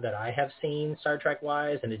show that I have seen Star Trek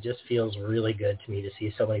wise, and it just feels really good to me to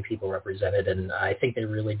see so many people represented, and I think they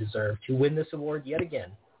really deserve to win this award yet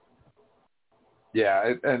again.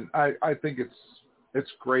 Yeah, and I think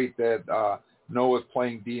it's great that Noah's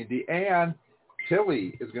playing D&D, and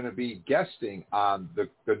Tilly is going to be guesting on the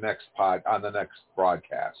next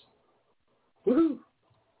broadcast. Woohoo!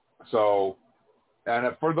 So,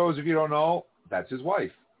 and for those of you who don't know, that's his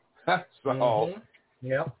wife. So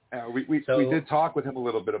Yep. we did talk with him a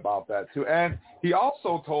little bit about that too, and he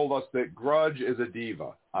also told us that Grudge is a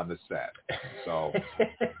diva on the set. So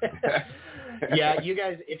yeah, you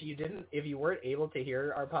guys, if you weren't able to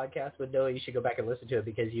hear our podcast with Noah, you should go back and listen to it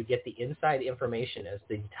because you get the inside information as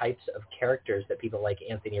the types of characters that people like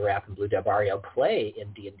Anthony Rapp and Blue Barrio play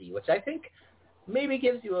in D&D, which I think maybe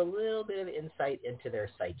gives you a little bit of insight into their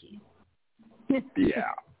psyche.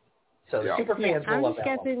 Yeah. So the super fans will love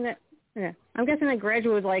that one. Yeah, I'm guessing that Grudge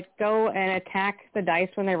would like go and attack the dice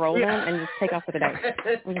when they roll them and just take off with the dice.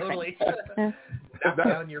 Totally.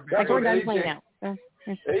 Like we're done playing now.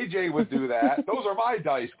 AJ would do that. Those are my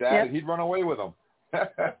dice, Dad, Yep. and he'd run away with them.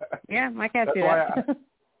 Yeah, my cats That's do that. why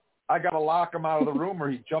I got to lock him out of the room, or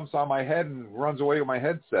he jumps on my head and runs away with my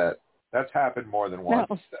headset. That's happened more than once.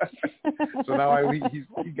 No. So now he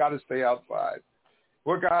got to stay outside.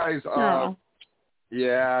 Well, guys,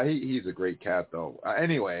 yeah, he's a great cat, though.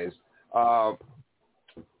 Anyways.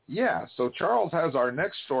 Yeah, so Charles has our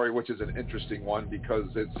next story, which is an interesting one because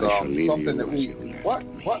it's something that we...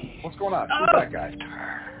 What's going on? Who's that guy?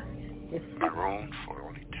 Marooned for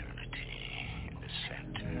all eternity in the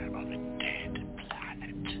center of a dead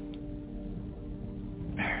planet.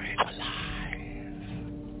 Buried alive.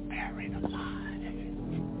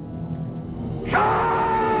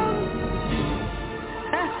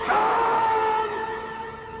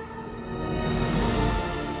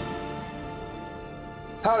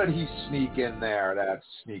 How did he sneak in there, that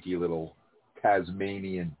sneaky little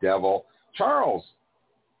Tasmanian devil? Charles,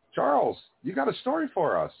 you got a story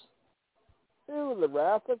for us. The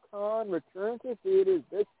Wrath of Khan returns to theaters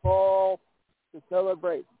this fall to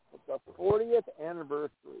celebrate the 40th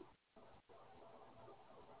anniversary.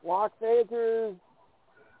 Blockbusters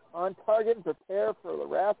on target and prepare for The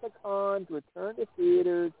Wrath of Khan to return to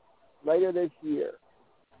theaters later this year,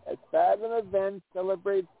 as Fathom Events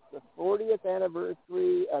celebrates the 40th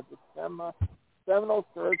anniversary of the seminal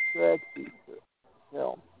Star Trek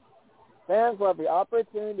film. Fans will have the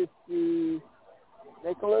opportunity to see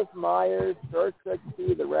Nicholas Meyer's Star Trek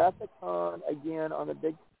II, The Wrath of Khan, again on the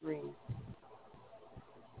big screen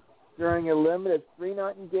during a limited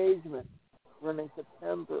 3-night engagement running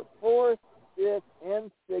September 4th, 5th,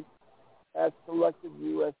 and 6th at selected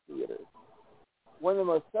U.S. theaters. One of the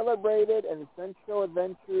most celebrated and essential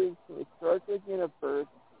adventures in the Star Trek universe,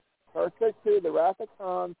 Star Trek II, The Wrath of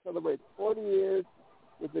Khan, celebrates 40 years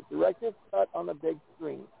with the director's cut on the big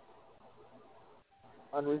screen.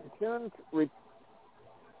 On routine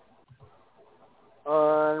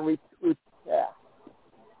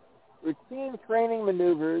training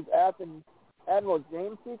maneuvers, Admiral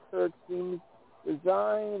James C. Kirk seems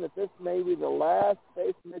resigned that this may be the last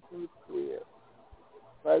space mission of his career.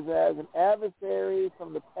 But as an adversary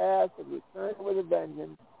from the past has returned with a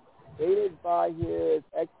vengeance, aided by his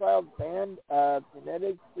exiled band of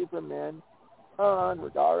genetic supermen, Khan,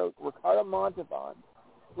 Ricardo Montalban,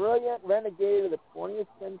 brilliant renegade of the 20th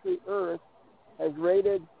century Earth, has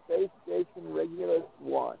raided Space Station Regulus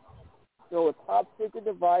 1. So a top-secret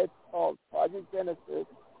device called Project Genesis,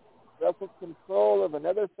 wrestles control of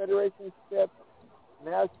another Federation ship,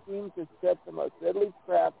 now seems to set the most deadly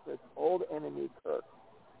trap for its old enemy, Kirk,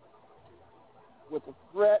 with the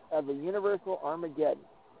threat of a universal Armageddon.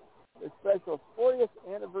 The special 40th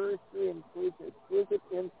anniversary includes exclusive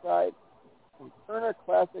insight from Turner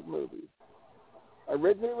Classic Movies.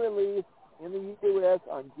 Originally released in the U.S.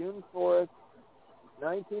 on June 4th,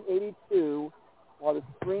 1982, while the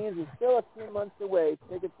screens are still a few months away,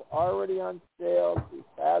 tickets are already on sale through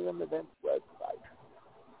Fathom Events website.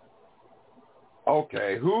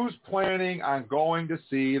 Okay, who's planning on going to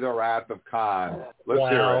see The Wrath of Khan? Let's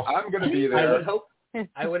hear it. I'm going to be there.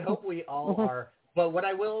 I would hope we all are. But what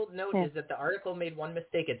I will note is that the article made one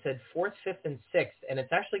mistake. It said 4th, 5th, and 6th, and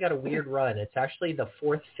it's actually got a weird run. It's actually the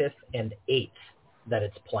 4th, 5th, and 8th that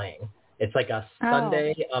it's playing. It's like a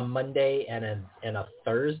Sunday, a Monday, and a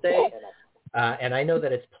Thursday. And I know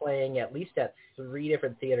that it's playing at least at 3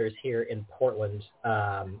 different theaters here in Portland,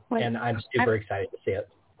 and I'm super excited to see it.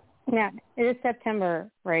 Yeah, it is September,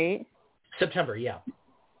 right? September, yeah.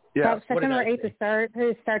 Yeah. September 8th is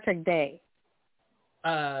Star Trek Day.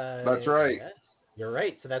 That's right. Yes, you're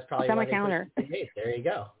right. So that's probably on my calendar. There you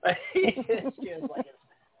go. I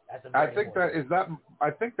think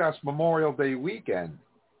that's Memorial Day weekend,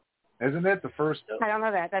 isn't it? The first. I don't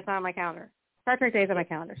know that. That's not on my calendar. Star Trek Day is on my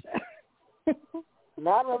calendar.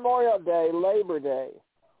 Not Memorial Day, Labor Day.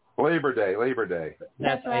 Labor Day.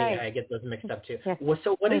 That's right. I get those mixed up too. Yeah. Well,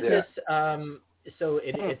 so what is this? So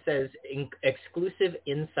it says exclusive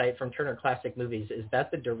insight from Turner Classic Movies. Is that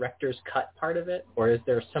the director's cut part of it, or is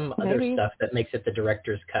there some other stuff that makes it the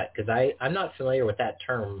director's cut? Because I'm not familiar with that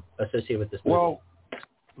term associated with this movie. Well,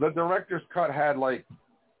 the director's cut had like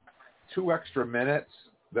 2 extra minutes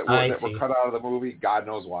that were cut out of the movie. God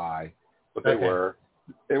knows why, but they were.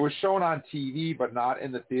 It was shown on TV, but not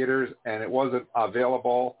in the theaters, and it wasn't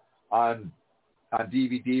available on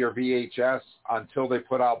DVD or VHS until they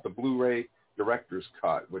put out the Blu-ray director's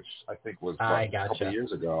cut, which I think was a couple of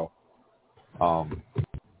years ago.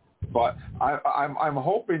 But I'm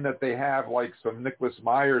hoping that they have like some Nicholas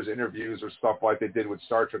Myers interviews or stuff like they did with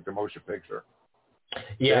Star Trek: The Motion Picture.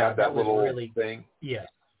 Yeah, that was little really thing. Yeah,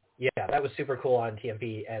 that was super cool on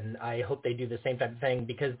TMP, and I hope they do the same type of thing,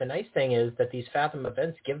 because the nice thing is that these Fathom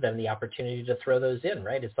events give them the opportunity to throw those in,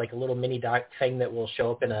 right? It's like a little mini doc thing that will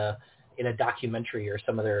show up in a documentary or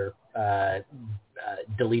some other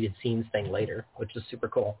deleted scenes thing later, which is super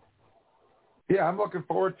cool. Yeah, I'm looking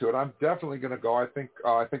forward to it. I'm definitely going to go. I think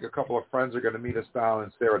a couple of friends are going to meet us down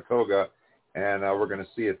in Saratoga, and we're going to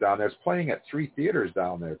see it down there. It's playing at 3 theaters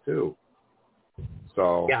down there too.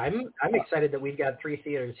 So yeah, I'm excited that we've got 3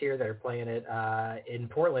 theaters here that are playing it. In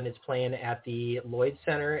Portland, it's playing at the Lloyd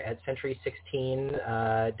Center, at Century 16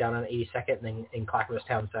 down on 82nd, and then in Clackamas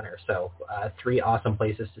Town Center. So 3 awesome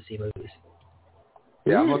places to see movies.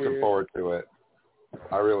 Yeah, I'm looking forward to it.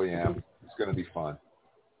 I really am. It's going to be fun.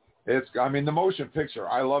 The motion picture,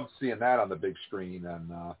 I loved seeing that on the big screen,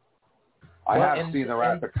 and I haven't seen The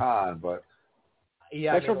Wrath of Khan, but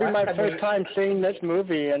yeah, this will be my first time seeing this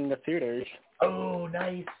movie in the theaters. Oh,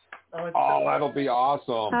 nice. Oh, that'll be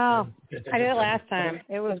awesome. Oh, I did it last time.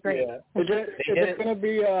 It was great. Yeah. Is it going to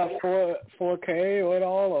be 4K at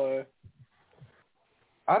all, or?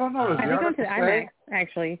 I don't know. I think it's IMAX,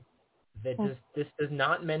 actually. This does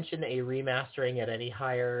not mention a remastering at any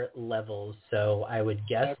higher levels, so I would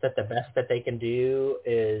guess that the best that they can do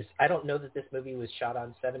is, I don't know that this movie was shot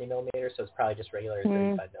on 70 millimeter, so it's probably just regular 35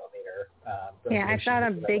 millimeter. Yeah, I saw it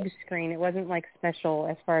on big screen. It wasn't like special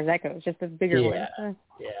as far as that goes, just a bigger one.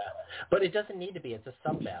 Yeah, but it doesn't need to be. It's a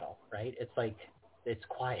sub battle, right? It's like, it's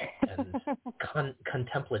quiet and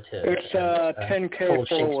contemplative. It's 10K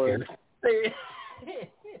forward.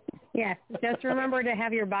 Yeah, just remember to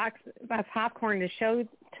have your box of popcorn to show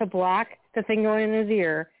to block the thing going in his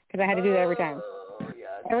ear, because I had to do that every time.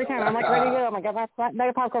 Every time. I'm like, ready to go. I'm like, I got that bag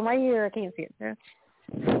of popcorn right here. I can't see it.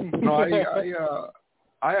 No,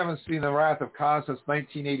 I haven't seen The Wrath of Khan since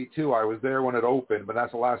 1982. I was there when it opened, but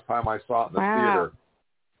that's the last time I saw it in the theater.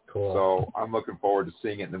 Cool. So I'm looking forward to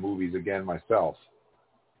seeing it in the movies again myself.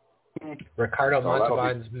 Ricardo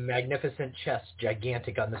Montalban's magnificent chest,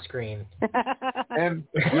 gigantic on the screen. And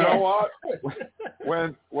you know what?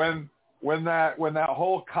 When that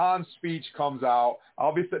whole Khan speech comes out,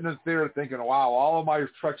 I'll be sitting in the theater thinking, wow, all of my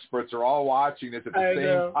Trek Spurts are all watching this at the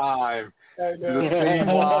same time. The same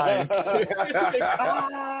line.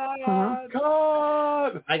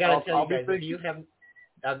 Khan! I got to tell you guys, if you haven't,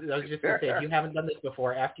 I was just going to say, if you haven't done this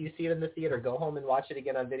before, after you see it in the theater, go home and watch it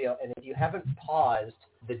again on video. And if you haven't paused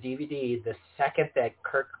the DVD the second that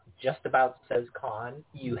Kirk just about says Khan,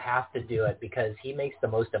 you have to do it, because he makes the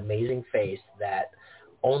most amazing face that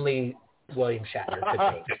only William Shatner could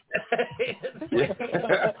make.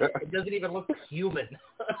 It doesn't even look human.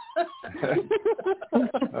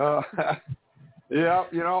 Yeah,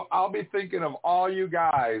 I'll be thinking of all you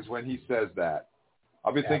guys when he says that.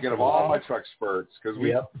 I'll be thinking of all my Trek Spurts, because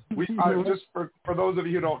we just for those of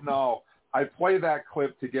you who don't know, I play that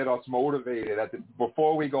clip to get us motivated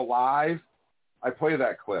before we go live. I play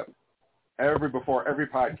that clip before every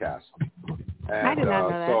podcast. And, I did not know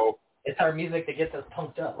that. So it's our music that gets us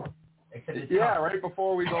pumped up. Yeah, right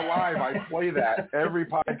before we go live, I play that every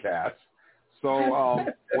podcast. So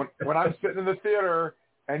when I'm sitting in the theater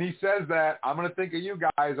and he says that, I'm going to think of you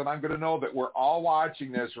guys, and I'm going to know that we're all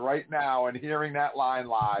watching this right now and hearing that line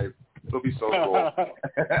live. It'll be so cool.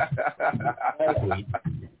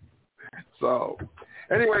 So,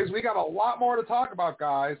 anyways, we got a lot more to talk about,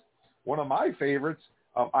 guys. One of my favorites,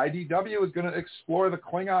 IDW is going to explore the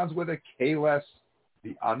Klingons with a Kahless,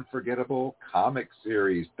 the unforgettable comic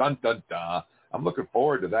series. Dun, dun, dun. I'm looking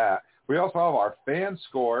forward to that. We also have our fan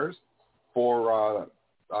scores for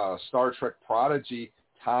Star Trek Prodigy,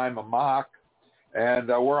 Time Amok, and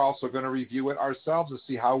we're also going to review it ourselves to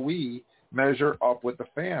see how we measure up with the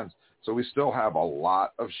fans. So we still have a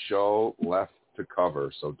lot of show left to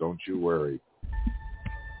cover, so don't you worry.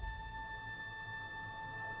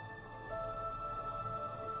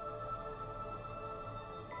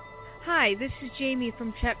 Hi, this is Jamie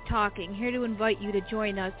from Trek Talking, here to invite you to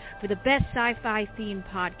join us for the best sci-fi themed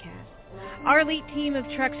podcast. Our elite team of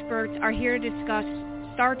Trek Spurts are here to discuss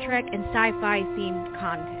Star Trek and sci-fi themed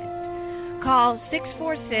content. Call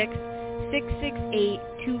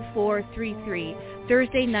 646-668-2433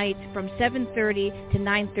 Thursday nights from 7:30 to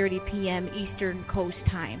 9:30 p.m. Eastern Coast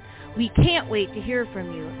Time. We can't wait to hear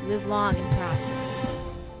from you. Live long and prosper.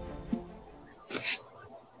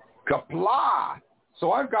 Kapla!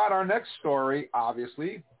 So I've got our next story,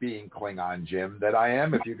 obviously, being Klingon Jim, that I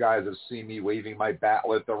am. If you guys have seen me waving my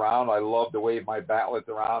bat'leth around, I love to wave my bat'leth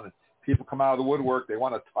around. And people come out of the woodwork, they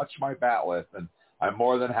want to touch my bat'leth, and I'm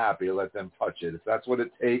more than happy to let them touch it. If that's what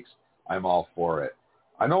it takes, I'm all for it.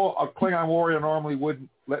 I know a Klingon warrior normally wouldn't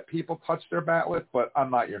let people touch their bat'leth, but I'm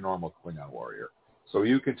not your normal Klingon warrior. So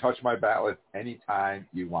you can touch my bat'leth anytime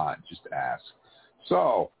you want. Just ask.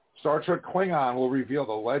 So Star Trek Klingon will reveal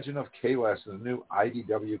the legend of Kahless in the new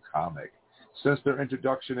IDW comic. Since their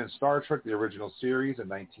introduction in Star Trek, the original series in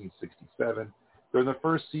 1967, during the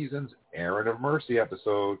first season's Aron of Mercy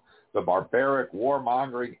episode, the barbaric,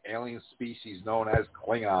 warmongering alien species known as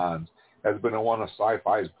Klingons has been one of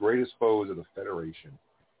sci-fi's greatest foes of the Federation.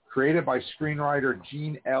 Created by screenwriter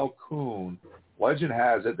Gene L. Kuhn, legend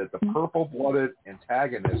has it that the purple-blooded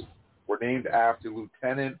antagonists were named after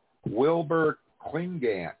Lieutenant Wilbur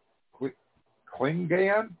Klingan.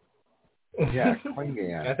 Klingan? Yeah,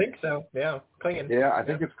 Klingan. I think so. Yeah, Klingan. Yeah, I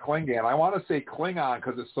think it's Klingan. I want to say Klingon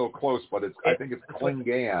because it's so close, but I think it's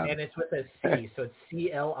Klingan. And it's with a C, so it's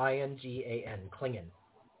C-L-I-N-G-A-N, Klingan.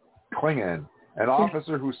 Klingan, an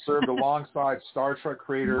officer who served alongside Star Trek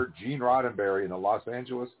creator Gene Roddenberry in the Los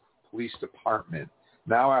Angeles Police Department.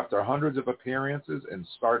 Now, after hundreds of appearances in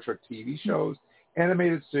Star Trek TV shows,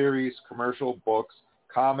 animated series, commercial books,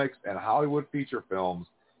 comics, and Hollywood feature films,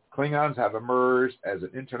 Klingons have emerged as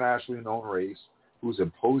an internationally known race whose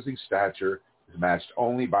imposing stature is matched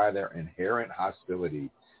only by their inherent hostility.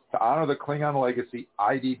 To honor the Klingon legacy,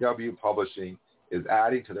 IDW Publishing is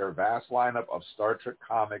adding to their vast lineup of Star Trek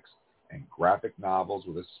comics and graphic novels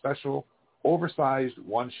with a special, oversized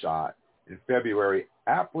one-shot in February,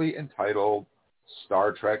 aptly entitled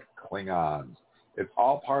Star Trek Klingons. It's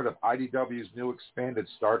all part of IDW's new expanded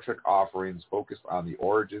Star Trek offerings focused on the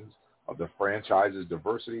origins of the franchise's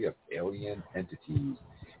diversity of alien entities.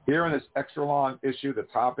 Here in this extra-long issue, the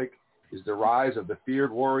topic is the rise of the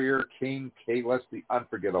feared warrior King Kahless the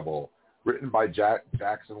Unforgettable, written by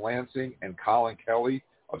Jackson Lansing and Colin Kelly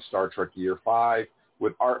of Star Trek Year 5,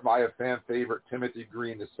 with art by a fan favorite Timothy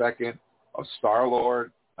Green II of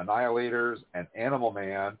Star-Lord, Annihilators, and Animal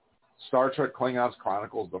Man. Star Trek Klingons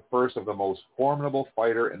chronicles the first of the most formidable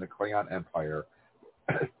fighter in the Klingon Empire,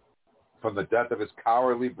 from the death of his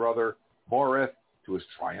cowardly brother Morith to his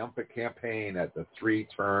triumphant campaign at the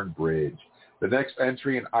Three-Turn Bridge. The next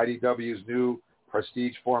entry in IDW's new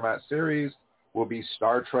prestige format series will be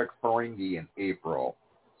Star Trek Ferengi in April,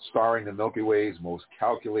 starring the Milky Way's most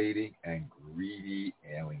calculating and greedy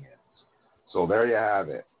aliens. So there you have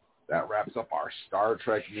it. That wraps up our Star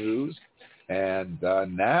Trek news. And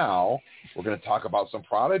now we're going to talk about some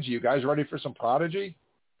Prodigy. You guys ready for some Prodigy?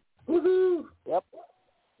 Woohoo! Yep.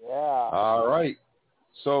 Yeah. All right.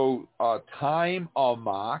 So Time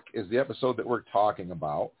Amok is the episode that we're talking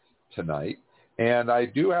about tonight. And I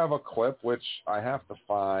do have a clip, which I have to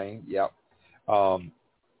find. Yep.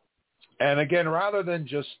 And again, rather than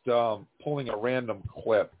just pulling a random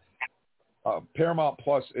clip, Paramount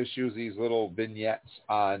Plus issues these little vignettes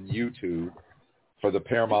on YouTube for the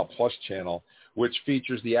Paramount Plus channel, which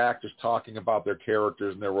features the actors talking about their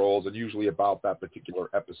characters and their roles, and usually about that particular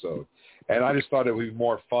episode. And I just thought it would be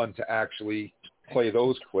more fun to actually play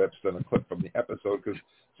those clips than a clip from the episode, because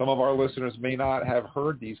some of our listeners may not have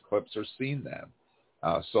heard these clips or seen them.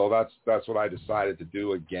 So that's what I decided to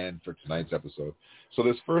do again for tonight's episode. So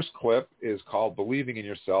this first clip is called Believing in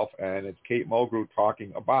Yourself, and it's Kate Mulgrew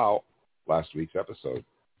talking about last week's episode.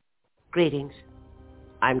 Greetings.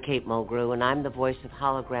 I'm Kate Mulgrew, and I'm the voice of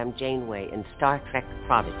hologram Janeway in Star Trek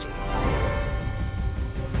Prodigy.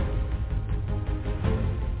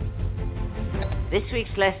 This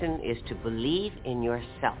week's lesson is to believe in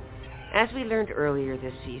yourself. As we learned earlier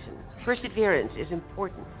this season, perseverance is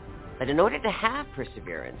important. But in order to have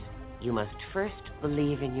perseverance, you must first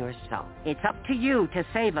believe in yourself. It's up to you to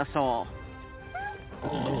save us all.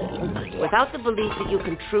 Without the belief that you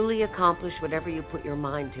can truly accomplish whatever you put your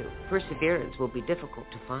mind to, perseverance will be difficult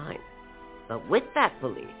to find. But with that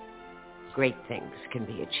belief, great things can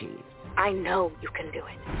be achieved. I know you can do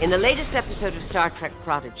it. In the latest episode of Star Trek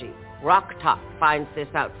Prodigy, Rok-Tahk finds this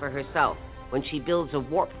out for herself when she builds a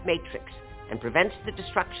warp matrix and prevents the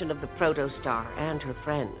destruction of the protostar and her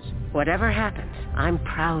friends. Whatever happens, I'm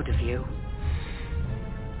proud of you.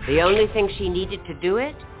 The only thing she needed to do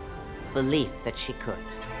it? Belief that she could.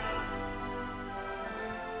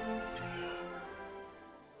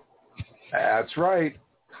 That's right.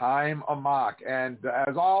 Time Amok. And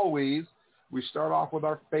as always, we start off with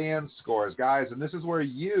our fan scores, guys, and this is where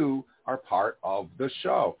you are part of the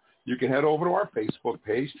show. You can head over to our Facebook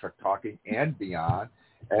page, Trek Talking and Beyond,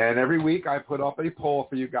 and every week I put up a poll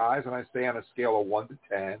for you guys, and I say on a scale of 1 to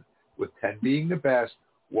 10, with 10 being the best,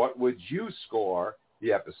 what would you score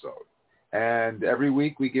the episode? And every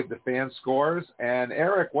week we give the fan scores. And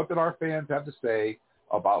Eric, what did our fans have to say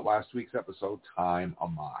about last week's episode, Time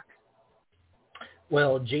Amok?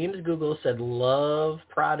 Well, James Google said, love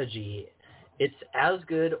Prodigy. It's as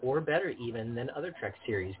good or better even than other Trek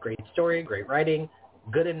series. Great story, great writing,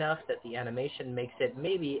 good enough that the animation makes it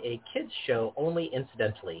maybe a kid's show only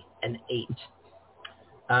incidentally, an 8.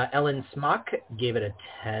 Ellen Smock gave it a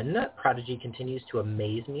 10. Prodigy continues to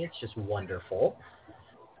amaze me. It's just wonderful.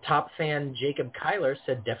 Top fan Jacob Kyler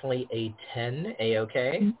said definitely a 10,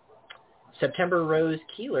 A-OK. September Rose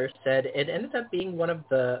Keeler said it ended up being one of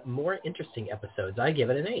the more interesting episodes. I give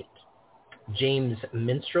it an 8. James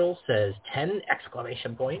Minstrel says 10,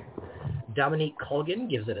 exclamation point. Dominique Colgan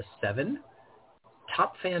gives it a 7.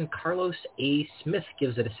 Top fan Carlos A. Smith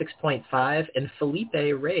gives it a 6.5, and Felipe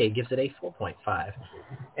Ray gives it a 4.5.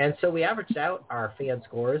 And so we averaged out our fan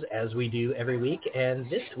scores as we do every week, and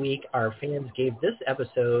this week our fans gave this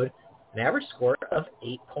episode an average score of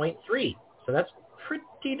 8.3. So that's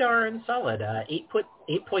pretty darn solid.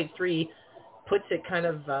 8.3 puts it kind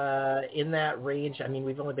of in that range. I mean,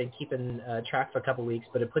 we've only been keeping track for a couple weeks,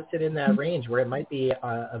 but it puts it in that range where it might be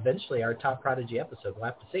eventually our top Prodigy episode. We'll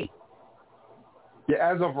have to see.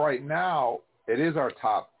 Yeah, as of right now, it is our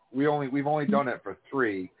top. We've only done it for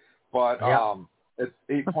 3, but it's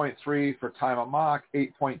 8.3 for Time Amok,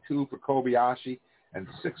 8.2 for Kobayashi, and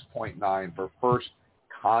 6.9 for First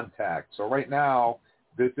Contact. So right now,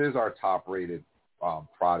 this is our top-rated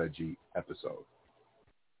Prodigy episode.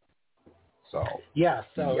 So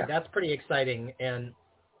that's pretty exciting, and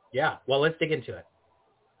well, let's dig into it.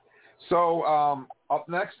 So up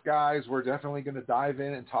next, guys, we're definitely going to dive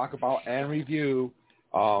in and talk about and review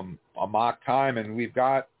Amok Time, and we've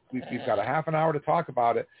got a half an hour to talk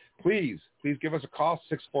about it. Please give us a call,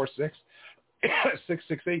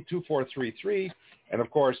 646-668-2433, and of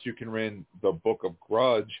course you can read the Book of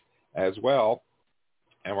Grudge as well,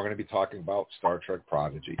 and we're going to be talking about Star Trek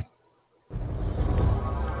Prodigy.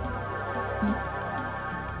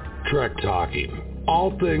 Trek Talking,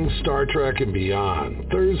 all things Star Trek and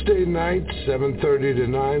beyond. Thursday night, 7:30 to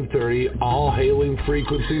 9:30. All hailing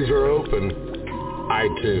frequencies are open.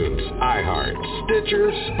 iTunes, iHeart,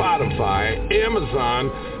 Stitcher, Spotify, Amazon,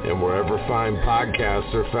 and wherever fine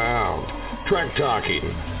podcasts are found. Trek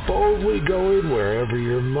Talking, boldly going wherever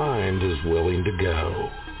your mind is willing to go.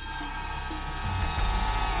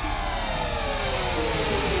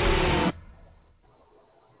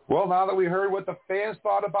 Well, now that we heard what the fans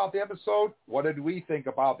thought about the episode, what did we think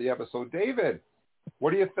about the episode? David,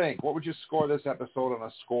 what do you think? What would you score this episode on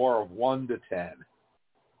a score of 1 to 10?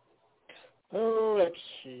 Oh, let's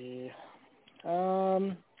see.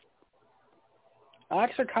 I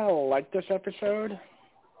actually kind of like this episode.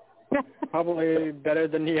 Probably better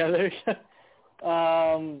than the others. It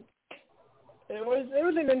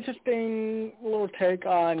was an interesting little take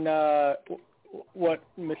on what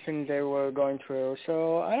missions they were going through.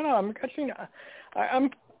 So I don't know. I'm going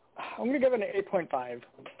to give it an 8.5.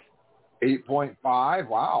 8.5.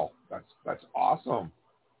 Wow, that's awesome.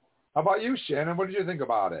 How about you, Shannon? What did you think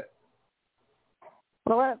about it?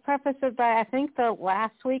 Well, let's preface it by I think the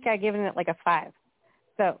last week I given it like a 5.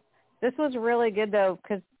 So this was really good though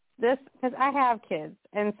because I have kids,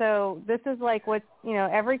 and so this is like what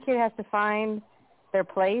every kid has to find their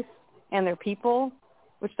place and their people,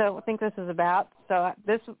 which I think this is about. So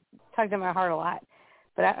this tugged at my heart a lot,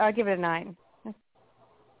 but I'll give it a 9.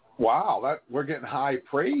 Wow, we're getting high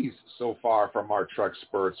praise so far from our Trek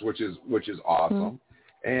Spurts, which is awesome. Mm-hmm.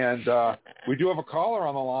 And we do have a caller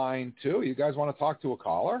on the line too. You guys want to talk to a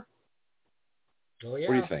caller? Oh yeah.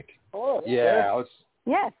 What do you think? Oh yeah.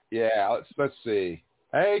 Yes. Yeah. Let's see.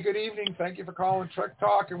 Hey, good evening. Thank you for calling Trek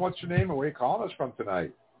Talk. And what's your name and where are you calling us from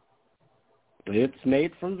tonight? It's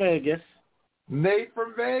Nate from Vegas. Nate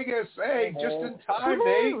from Vegas. Hey, just in time,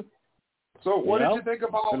 Nate. So what did you think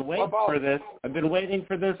about? I've been waiting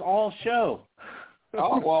for this all show.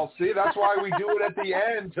 Oh, well, see, that's why we do it at the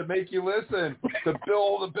end, to make you listen, to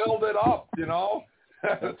build it up,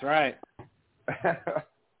 That's right.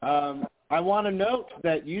 I want to note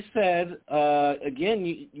that you said, again,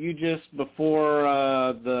 you just, before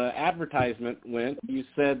the advertisement went, you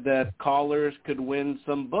said that callers could win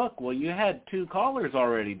some book. Well, you had 2 callers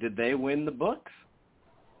already. Did they win the books?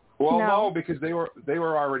 Well, no, because they were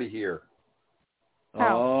already here.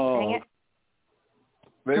 Oh, dang it.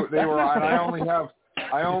 They were on.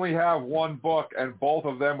 I only have one book, and both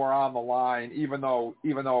of them were on the line. Even though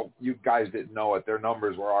you guys didn't know it, their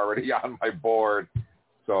numbers were already on my board.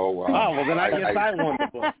 So well, then I guess I won the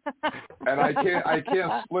book. And I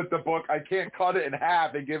can't split the book. I can't cut it in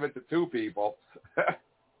half and give it to two people.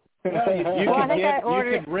 You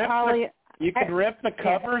could rip the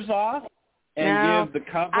covers off and give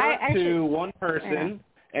the cover to one person,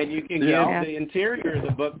 and you can give the interior of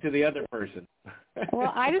the book to the other person.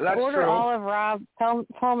 Well, I just ordered all of Rob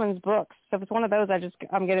Tolman's books, so if it's one of those,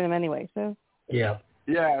 I'm getting them anyway. So yeah,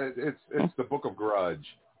 it's the Book of Grudge.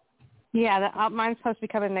 Yeah, mine's supposed to be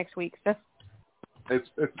coming next week. So it's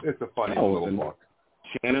a funny little book.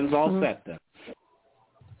 Shannon's all set then.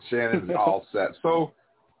 Shannon's all set. So,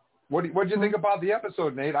 what do you think about the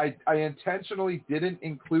episode, Nate? I intentionally didn't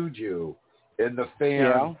include you in the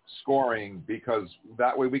fan scoring because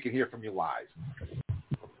that way we can hear from you live.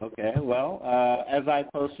 Okay, well, as I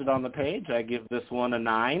posted on the page, I give this one a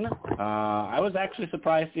 9. I was actually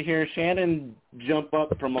surprised to hear Shannon jump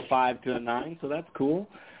up from a 5 to a 9, so that's cool.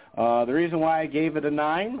 The reason why I gave it a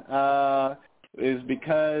 9 is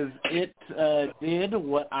because it did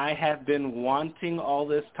what I have been wanting all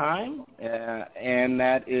this time, and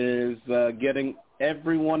that is getting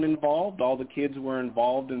everyone involved. All the kids were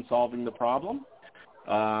involved in solving the problem.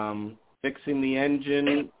 Fixing the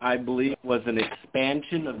engine, I believe, was an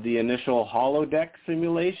expansion of the initial holodeck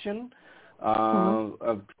simulation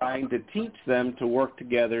of trying to teach them to work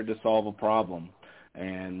together to solve a problem.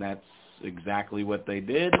 And that's exactly what they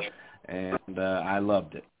did, and I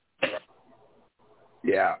loved it.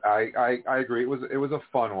 Yeah, I agree. It was a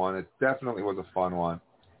fun one. It definitely was a fun one.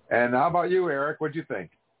 And how about you, Eric? What'd you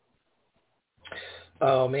think?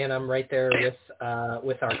 Oh man, I'm right there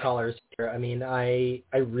with our callers here. I mean, I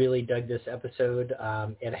really dug this episode.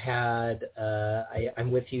 It had I'm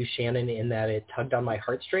with you, Shannon, in that it tugged on my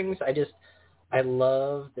heartstrings. I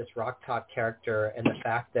love this Rock Talk character and the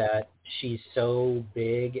fact that she's so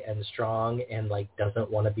big and strong and like doesn't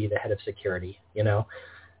want to be the head of security, you know,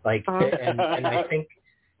 like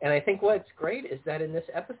and I think what's great is that in this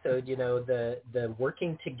episode, you know, the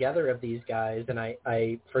working together of these guys, and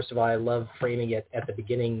I first of all, I love framing it at the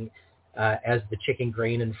beginning as the chicken,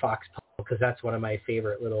 grain, and fox puzzle, because that's one of my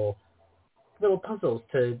favorite little puzzles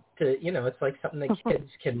to you know, it's like something that kids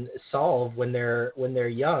can solve when they're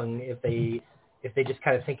young if they just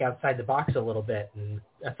kind of think outside the box a little bit, and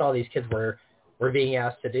that's all these kids were being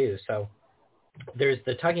asked to do. So there's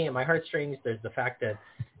the tugging at my heartstrings. There's the fact that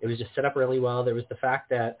it was just set up really well. There was the fact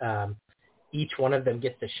that each one of them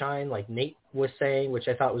gets to shine, like Nate was saying, which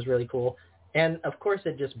I thought was really cool. And, of course,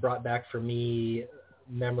 it just brought back for me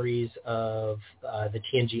memories of the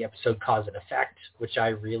TNG episode Cause and Effect, which I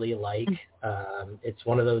really like. It's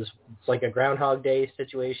one of those, it's like a Groundhog Day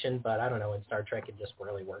situation, but I don't know, in Star Trek it just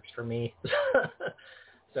really works for me.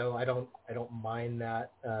 So I don't mind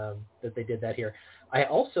that they did that here. I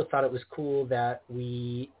also thought it was cool that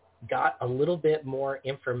we got a little bit more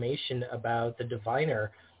information about the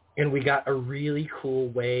Diviner, and we got a really cool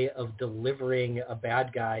way of delivering a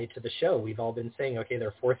bad guy to the show. We've all been saying, okay,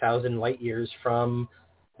 they're 4,000 light years from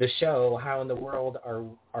the show. How in the world are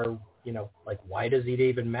you know, like, why does it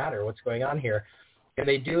even matter? What's going on here? And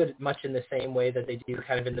they do it much in the same way that they do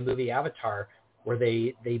kind of in the movie Avatar, where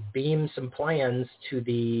they beam some plans to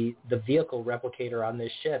the vehicle replicator on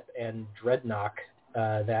this ship, and Dreadnought,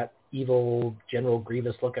 that evil General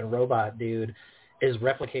Grievous-looking robot dude, is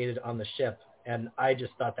replicated on the ship. And I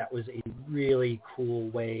just thought that was a really cool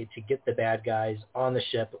way to get the bad guys on the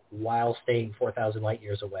ship while staying 4,000 light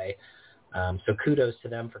years away. So kudos to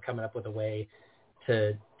them for coming up with a way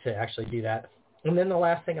to actually do that. And then the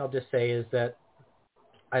last thing I'll just say is that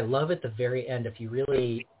I love at the very end, if you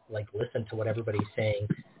really like listen to what everybody's saying,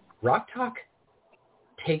 Rock Talk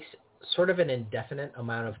takes sort of an indefinite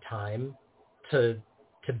amount of time to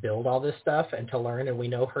build all this stuff and to learn, and we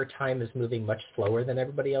know her time is moving much slower than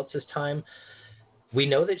everybody else's time. We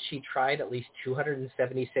know that she tried at least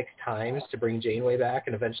 276 times to bring Janeway back,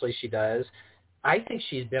 and eventually she does. I think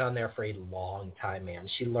she's been on there for a long time, man.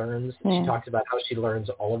 She learns, she talks about how she learns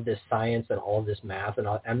all of this science and all of this math, and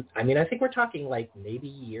all, I mean, I think we're talking like maybe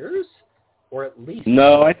years, or at least.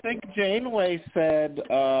 No, I think Janeway said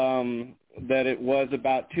that it was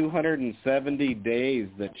about 270 days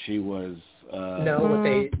that she was. What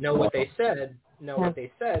they said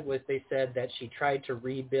was they said that she tried to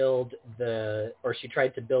build the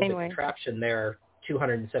contraption there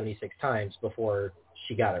 276 times before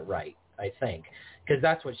she got it right, I think, because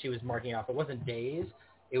that's what she was marking off. It wasn't days,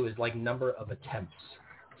 it was like number of attempts.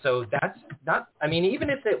 So that's not, I mean, even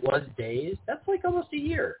if it was days, that's like almost a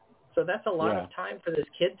year. So that's a lot of time for this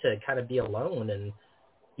kid to kind of be alone and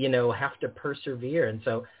have to persevere. And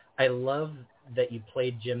so I love that you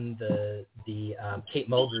played, Jim, the Kate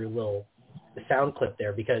Mulgrew little sound clip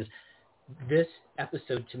there, because this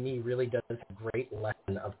episode to me really does a great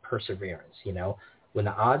lesson of perseverance. When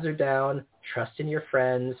the odds are down, trust in your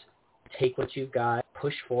friends, take what you've got,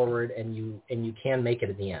 push forward, and you can make it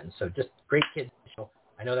at the end. So just great kids show.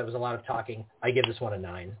 I know that was a lot of talking. I give this one a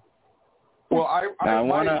 9. Well, I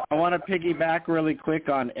want to piggyback really quick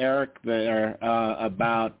on Eric there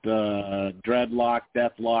about Dreadlock,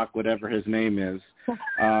 Deathlock, whatever his name is.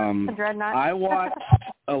 I watched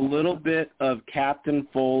a little bit of Captain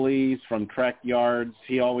Foley's from Trek Yards.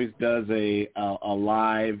 He always does a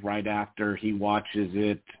live right after he watches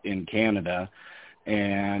it in Canada,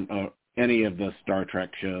 and any of the Star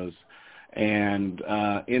Trek shows. And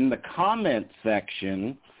in the comment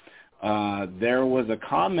section, there was a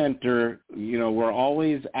commenter, we're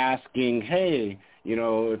always asking, hey,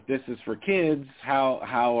 if this is for kids, how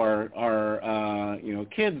are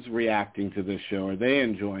kids reacting to this show? Are they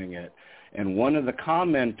enjoying it? And one of the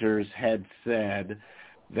commenters had said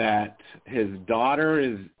that his daughter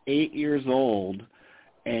is 8 years old,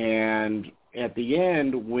 and at the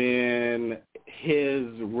end, when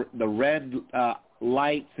the red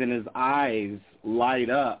lights in his eyes light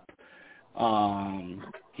up,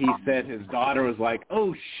 he said his daughter was like,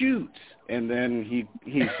 "Oh shoot!" And then he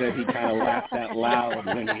said he kind of laughed out loud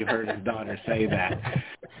when he heard his daughter say that.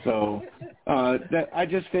 So I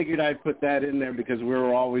just figured I'd put that in there because we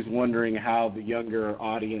were always wondering how the younger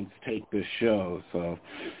audience take this show. So.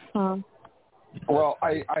 Well,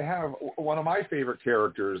 I have one of my favorite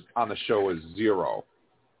characters on the show is Zero.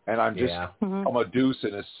 And I'm just, I'm a deuce,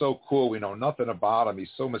 and it's so cool. We know nothing about him. He's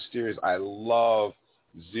so mysterious. I love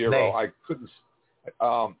Zero. I couldn't,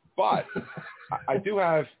 but I do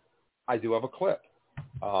have a clip.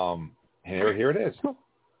 Here it is.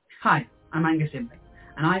 Hi, I'm Angus Imley,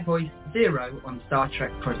 and I voice Zero on Star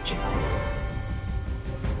Trek Prodigy.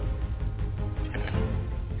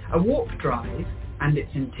 A warp drive and its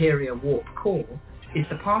interior warp core is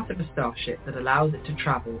the part of a starship that allows it to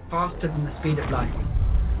travel faster than the speed of light.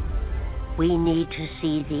 We need to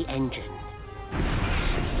see the engine.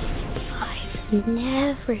 I've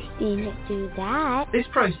never seen it do that. This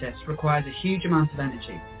process requires a huge amount of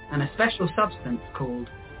energy and a special substance called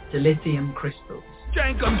dilithium crystals.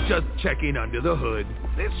 Jankum's just checking under the hood.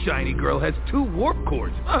 This shiny girl has 2 warp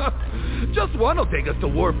cores. Just one will take us to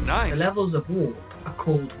warp 9. The levels of warp are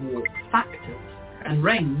called warp factors and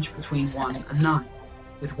range between 1 and 9,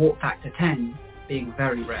 with warp factor 10 being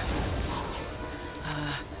very rare.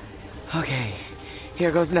 Okay,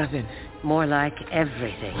 here goes nothing. More like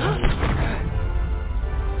everything.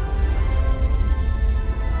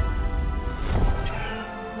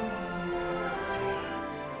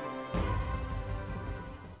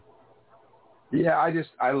 Yeah,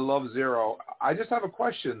 I love Zero. I just have a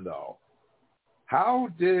question though. How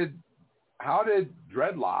did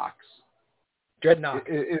Dreadnock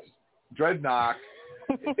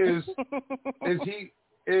is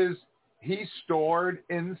he stored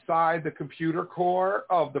inside the computer core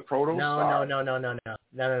of the protostar?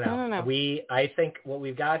 No. I think what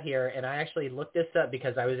we've got here, and I actually looked this up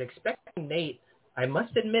because I was expecting Nate. I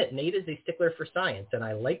must admit, Nate is a stickler for science, and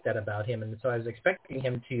I like that about him. And so I was expecting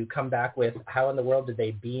him to come back with how in the world did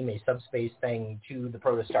they beam a subspace thing to the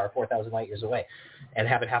protostar 4,000 light years away and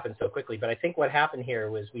have it happen so quickly. But I think what happened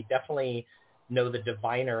here was we definitely know the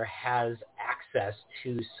diviner has access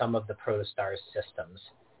to some of the protostar's systems.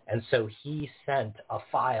 And so he sent a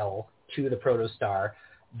file to the protostar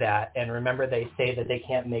that, and remember they say that they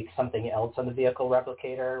can't make something else on the vehicle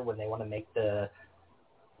replicator when they want to make the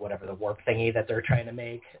warp thingy that they're trying to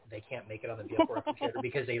make. They can't make it on the vehicle replicator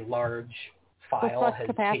because a large file has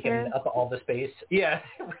taken up all the space. Yeah,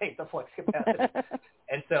 right, the flux capacitor.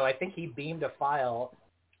 And so I think he beamed a file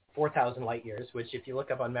 4,000 light years, which if you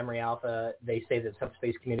look up on Memory Alpha, they say that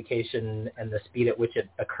subspace communication and the speed at which it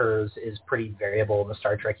occurs is pretty variable in the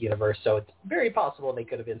Star Trek universe. So it's very possible they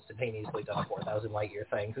could have instantaneously done a 4,000 light year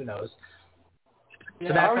thing. Who knows? So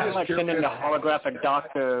that's pretty much sending a holographic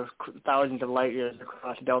doctor thousands of light years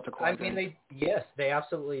across Delta Quadrant. I mean, they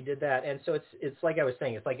absolutely did that. And so it's like I was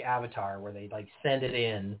saying, it's like Avatar where they like send it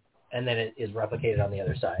in and then it is replicated on the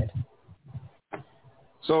other side.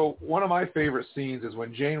 So one of my favorite scenes is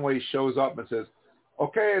when Janeway shows up and says,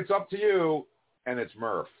 "Okay, it's up to you," and it's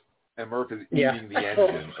Murph, and Murph is eating the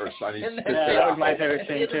engine or something. That was my favorite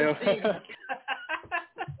scene too.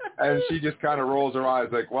 And she just kind of rolls her eyes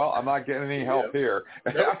like, "Well, I'm not getting any help here."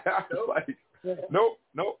 Nope,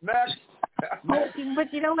 next. But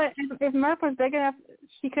you know what? If Murph was big enough,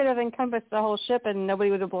 she could have encompassed the whole ship and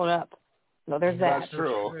nobody would have blown up. So there's that. That's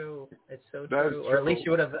true. It's so That's true. Or at least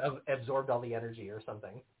you would have absorbed all the energy or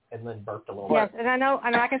something, and then burped a little Yes, bit. and I'm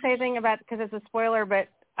not going to say anything about because it's a spoiler, but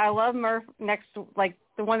I love Murph next, like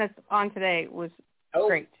the one that's on today was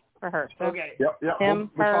great for her. So okay. Yep. We'll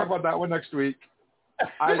talk about that one next week.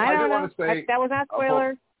 I did want to say that was not a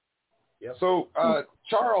spoiler. Yep. So,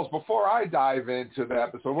 Charles, before I dive into the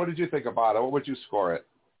episode, what did you think about it? What would you score it?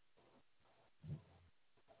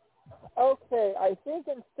 Okay, I think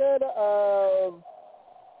instead of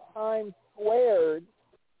time squared,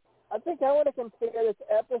 I think I want to compare this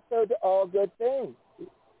episode to All Good Things.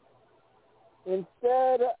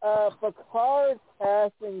 Instead of Picard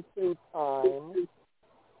passing through time,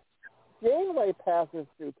 Janeway passes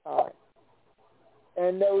through time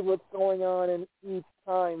and knows what's going on in each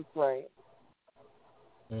time frame.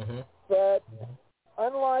 Mm-hmm. But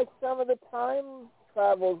unlike some of the time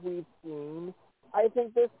travels we've seen, I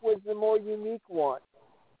think this was the more unique one,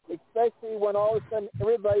 especially when all of a sudden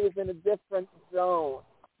everybody is in a different zone.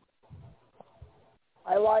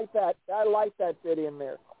 I like that bit in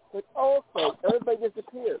there. But also, everybody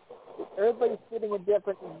disappears. Everybody's sitting in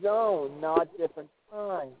different zone, not different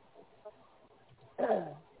time.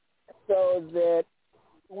 So that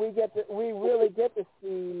we really get to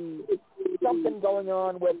see something going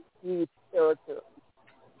on with each character.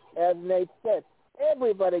 As Nate said,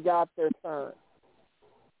 everybody got their turn.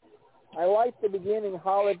 I like the beginning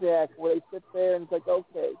holodeck where they sit there and it's like,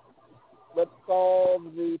 okay, let's solve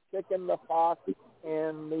the chicken, the fox,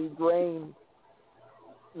 and the grain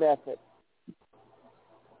method.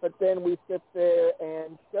 But then we sit there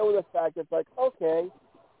and show the fact it's like, okay,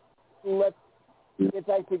 it's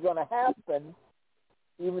actually going to happen,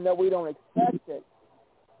 even though we don't expect it.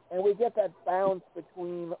 And we get that bounce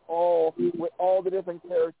between all the different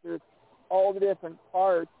characters, all the different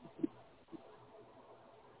parts,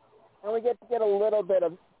 and we get to get a little bit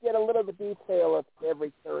of detail of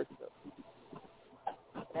every character.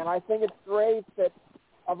 And I think it's great that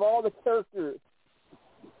of all the characters,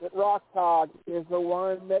 that Rocktog is the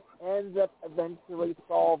one that ends up eventually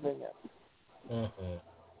solving it.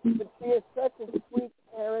 Mm-hmm. But she is such a sweet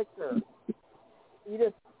character.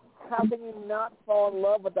 How can you not fall in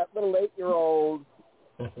love with that little 8-year-old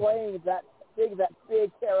playing that big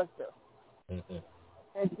character? Mm-hmm.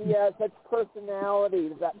 And she has such personality,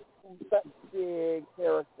 that big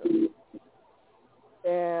character.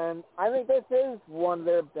 And I think this is one of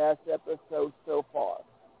their best episodes so far.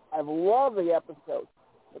 I've loved the episode,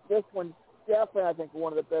 but this one's definitely, I think,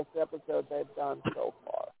 one of the best episodes they've done so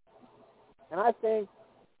far. And I think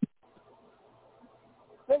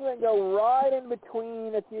they can go right in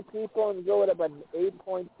between a few people and go at about an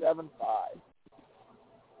 8.75.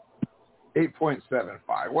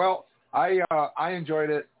 8.75. Well, I enjoyed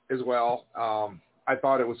it as well. I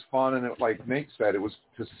thought it was fun, and like Nate said, it was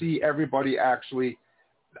to see everybody actually.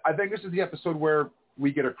 I think this is the episode where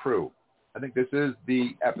we get a crew. I think this is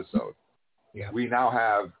the episode. Yeah. We now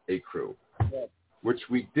have a crew, which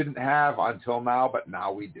we didn't have until now, but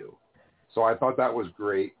now we do. So I thought that was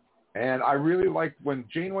great. And I really liked when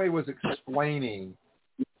Janeway was explaining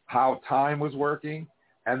how time was working,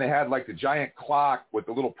 and they had like the giant clock with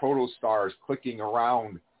the little protostars clicking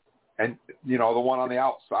around, and the one on the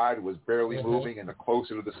outside was barely moving, and the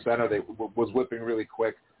closer to the center was whipping really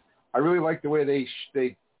quick. I really liked the way they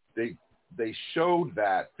showed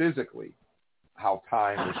that physically, how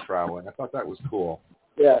time was traveling. I thought that was cool.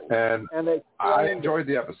 Yeah, and I enjoyed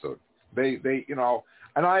the episode. They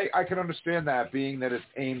and I can understand that, being that it's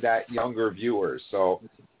aimed at younger viewers. So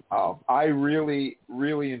I really,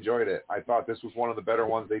 really enjoyed it. I thought this was one of the better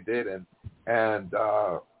ones they did, and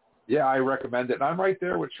I recommend it. And I'm right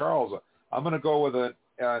there with Charles. I'm going to go with an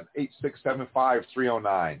 8.675/309.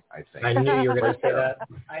 I think. I knew you were going to say that.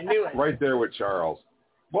 I knew it. Right there with Charles.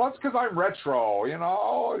 Well, it's because I'm retro.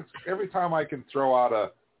 It's, every time I can throw out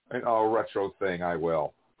a retro thing, I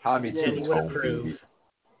will. Tommy Two-Tone.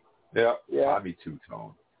 Yep, Tommy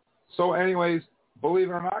Two-Tone. So anyways, believe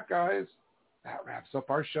it or not, guys, that wraps up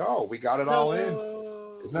our show. We got it all in.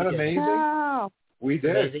 Isn't that amazing? No. We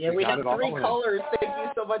did. Amazing. And we have 3 in. callers. Thank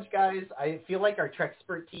you so much, guys. I feel like our Trek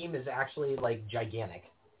Spurt team is actually like gigantic.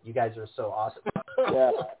 You guys are so awesome.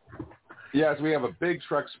 Yeah. Yes, we have a big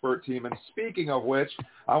Trek Spurt team. And speaking of which,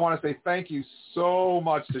 I want to say thank you so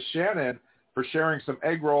much to Shannon for sharing some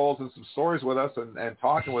egg rolls and some stories with us and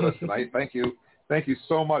talking with us tonight. Thank you. Thank you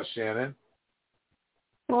so much, Shannon.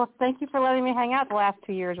 Well, thank you for letting me hang out the last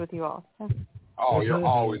 2 years with you all. Oh, you're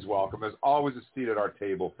always welcome. There's always a seat at our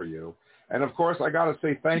table for you. And, of course, I got to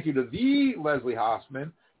say thank you to the Leslie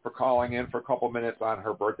Hossman for calling in for a couple minutes on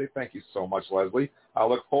her birthday. Thank you so much, Leslie. I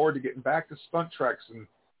look forward to getting back to Stunt Treks and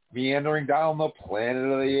meandering down the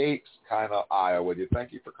Planet of the Apes kind of aisle with you.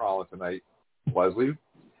 Thank you for calling tonight, Leslie.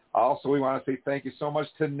 Also, we want to say thank you so much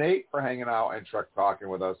to Nate for hanging out and Trek Talking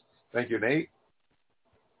with us. Thank you, Nate.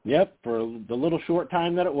 Yep, for the little short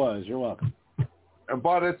time that it was. You're welcome.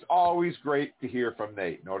 But it's always great to hear from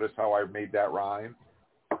Nate. Notice how I made that rhyme?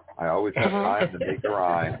 I always have time to make the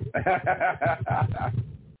rhyme.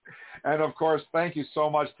 And, of course, thank you so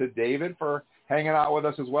much to David for hanging out with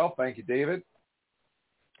us as well. Thank you, David.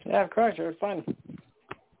 Yeah, of course. It was fun.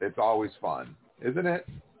 It's always fun, isn't it?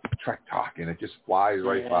 Trek Talking. It just flies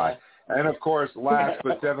right by. And, of course, last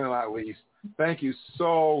but definitely not least, thank you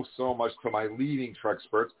so much to my leading Trek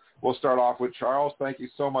Spurts. We'll start off with Charles. Thank you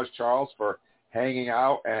so much, Charles, for hanging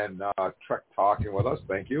out and Trek Talking with us.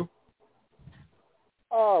 Thank you.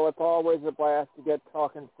 Oh, it's always a blast to get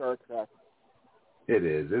talking Star Trek. It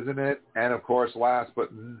is, isn't it? And, of course, last but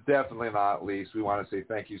definitely not least, we want to say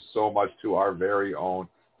thank you so much to our very own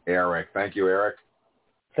Eric. Thank you, Eric.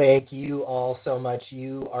 Thank you all so much.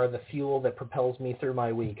 You are the fuel that propels me through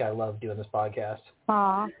my week. I love doing this podcast.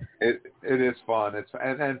 Aw. It is fun.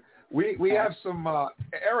 And we have some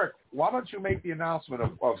Eric, why don't you make the announcement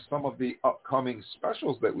of some of the upcoming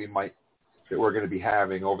specials that we're going to be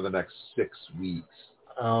having over the next 6 weeks?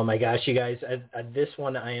 Oh my gosh, you guys, this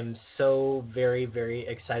one I am so very, very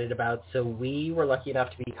excited about. So we were lucky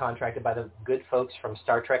enough to be contracted by the good folks from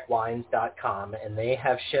StarTrekWines.com, and they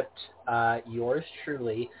have shipped yours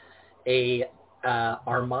truly a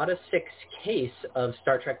Armada 6 case of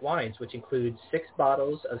Star Trek wines, which includes 6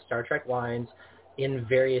 bottles of Star Trek wines in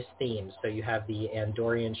various themes. So you have the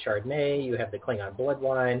Andorian Chardonnay, you have the Klingon Blood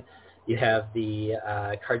wine, you have the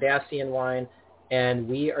Cardassian wine, and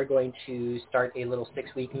we are going to start a little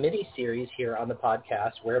 6-week mini-series here on the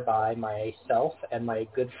podcast whereby myself and my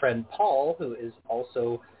good friend Paul, who is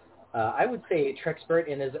also, I would say, a Trek Spurt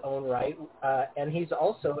in his own right, and he's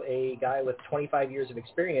also a guy with 25 years of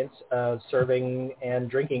experience of serving and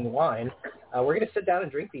drinking wine. We're going to sit down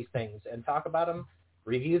and drink these things and talk about them,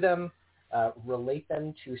 review them, relate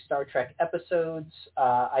them to Star Trek episodes.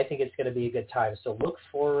 I think it's going to be a good time. So look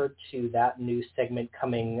forward to that new segment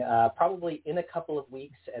coming probably in a couple of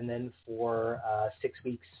weeks, and then for 6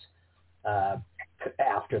 weeks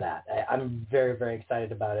after that. I'm very, very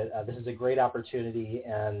excited about it. This is a great opportunity,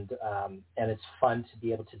 and it's fun to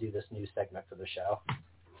be able to do this new segment for the show.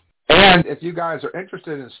 And if you guys are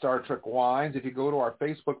interested in Star Trek wines, if you go to our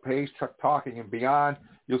Facebook page, Trek Talking and Beyond,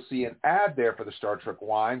 you'll see an ad there for the Star Trek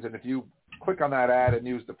wines. And if you click on that ad and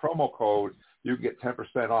use the promo code, you get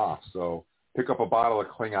 10% off. So pick up a bottle of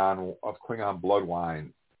Klingon blood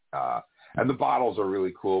wine. And the bottles are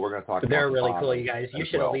really cool. We're going to talk about They're really bottles cool, you guys. You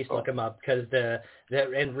should at least look them up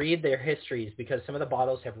and read their histories, because some of the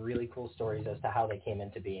bottles have really cool stories as to how they came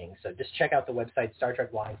into being. So just check out the website,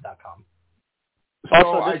 StarTrekWines.com.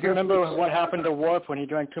 Also, just remember what happened to Worf when he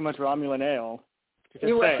drank too much Romulan ale.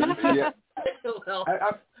 Yeah.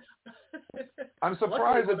 I'm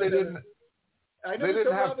surprised that they didn't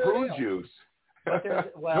have prune juice.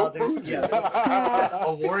 Well, no prune juice.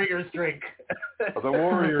 A warrior's drink. The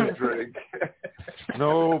warrior's drink.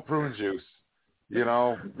 No prune juice. You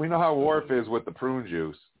know, we know how Worf is with the prune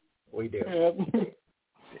juice. We do.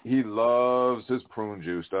 He loves his prune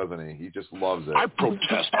juice, doesn't he? He just loves it. I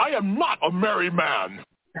protest. I am not a merry man.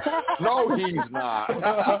 No, he's not.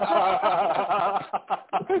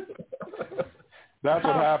 That's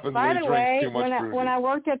what happens when he drinks too much prune juice. When I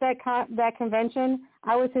worked at that convention,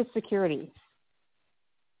 I was his security.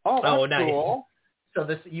 Oh, that's nice. cool. So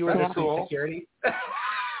you were the cool security?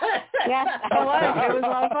 Yes, I was. It was a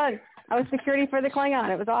lot of fun. I was security for the Klingon.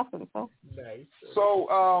 It was awesome. So. Nice.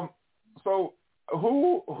 So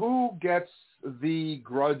who gets the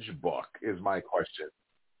Grudge book is my question.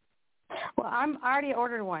 Well, I already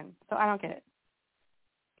ordered one, so I don't get it.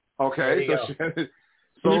 Okay,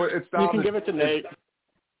 so it's down. You can give it to Nate.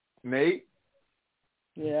 Nate?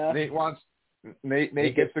 Yeah. Nate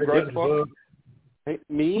gets the Grudge book? Hey,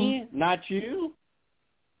 me? Not you?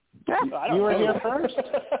 You were here first?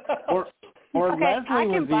 Or okay, Leslie I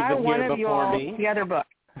can was buy even one here of you before all me. the other book.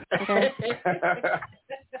 Okay.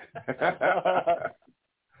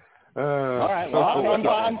 All right.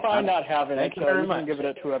 Well, I'm fine not having it. Thank you very You much. can give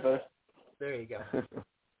it to whoever. There you go.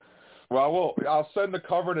 Well, I'll send the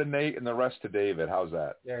cover to Nate and the rest to David. How's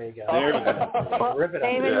that? There you go. There you go. Well,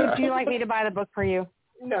 David, would you like me to buy the book for you?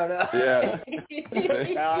 No. Yeah.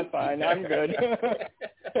 No, I'm fine. I'm good.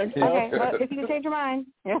 Okay, well, if you can change your mind.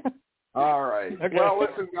 Yeah. All right. Okay. Well,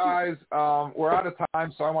 listen, guys, we're out of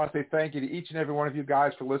time, so I want to say thank you to each and every one of you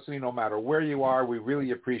guys for listening, no matter where you are. We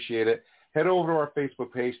really appreciate it. Head over to our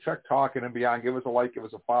Facebook page, Trek Talking and Beyond. Give us a like, give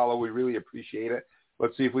us a follow. We really appreciate it.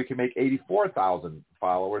 Let's see if we can make 84,000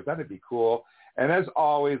 followers. That'd be cool. And as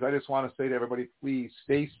always, I just want to say to everybody, please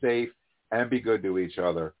stay safe and be good to each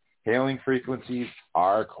other. Hailing frequencies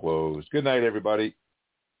are closed. Good night, everybody.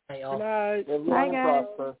 Hey, y'all. Good night. Bye,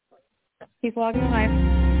 guys. Keep logging live.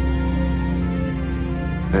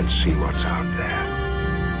 Let's see what's out there.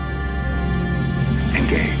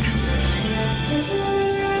 Engage.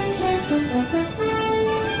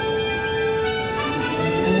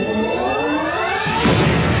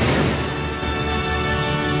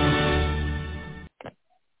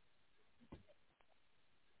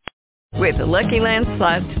 With the Lucky Land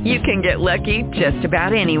Slots, you can get lucky just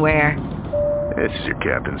about anywhere. This is your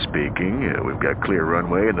captain speaking. We've got clear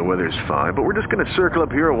runway and the weather's fine, but we're just going to circle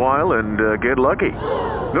up here a while and get lucky.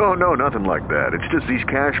 No, nothing like that. It's just these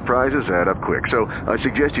cash prizes add up quick. So I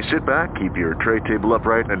suggest you sit back, keep your tray table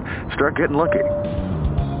upright, and start getting lucky.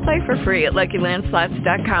 Play for free at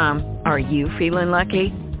LuckyLandSlots.com. Are you feeling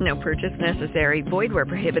lucky? No purchase necessary. Void where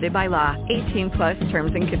prohibited by law. 18+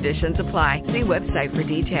 terms and conditions apply. See website for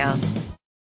details.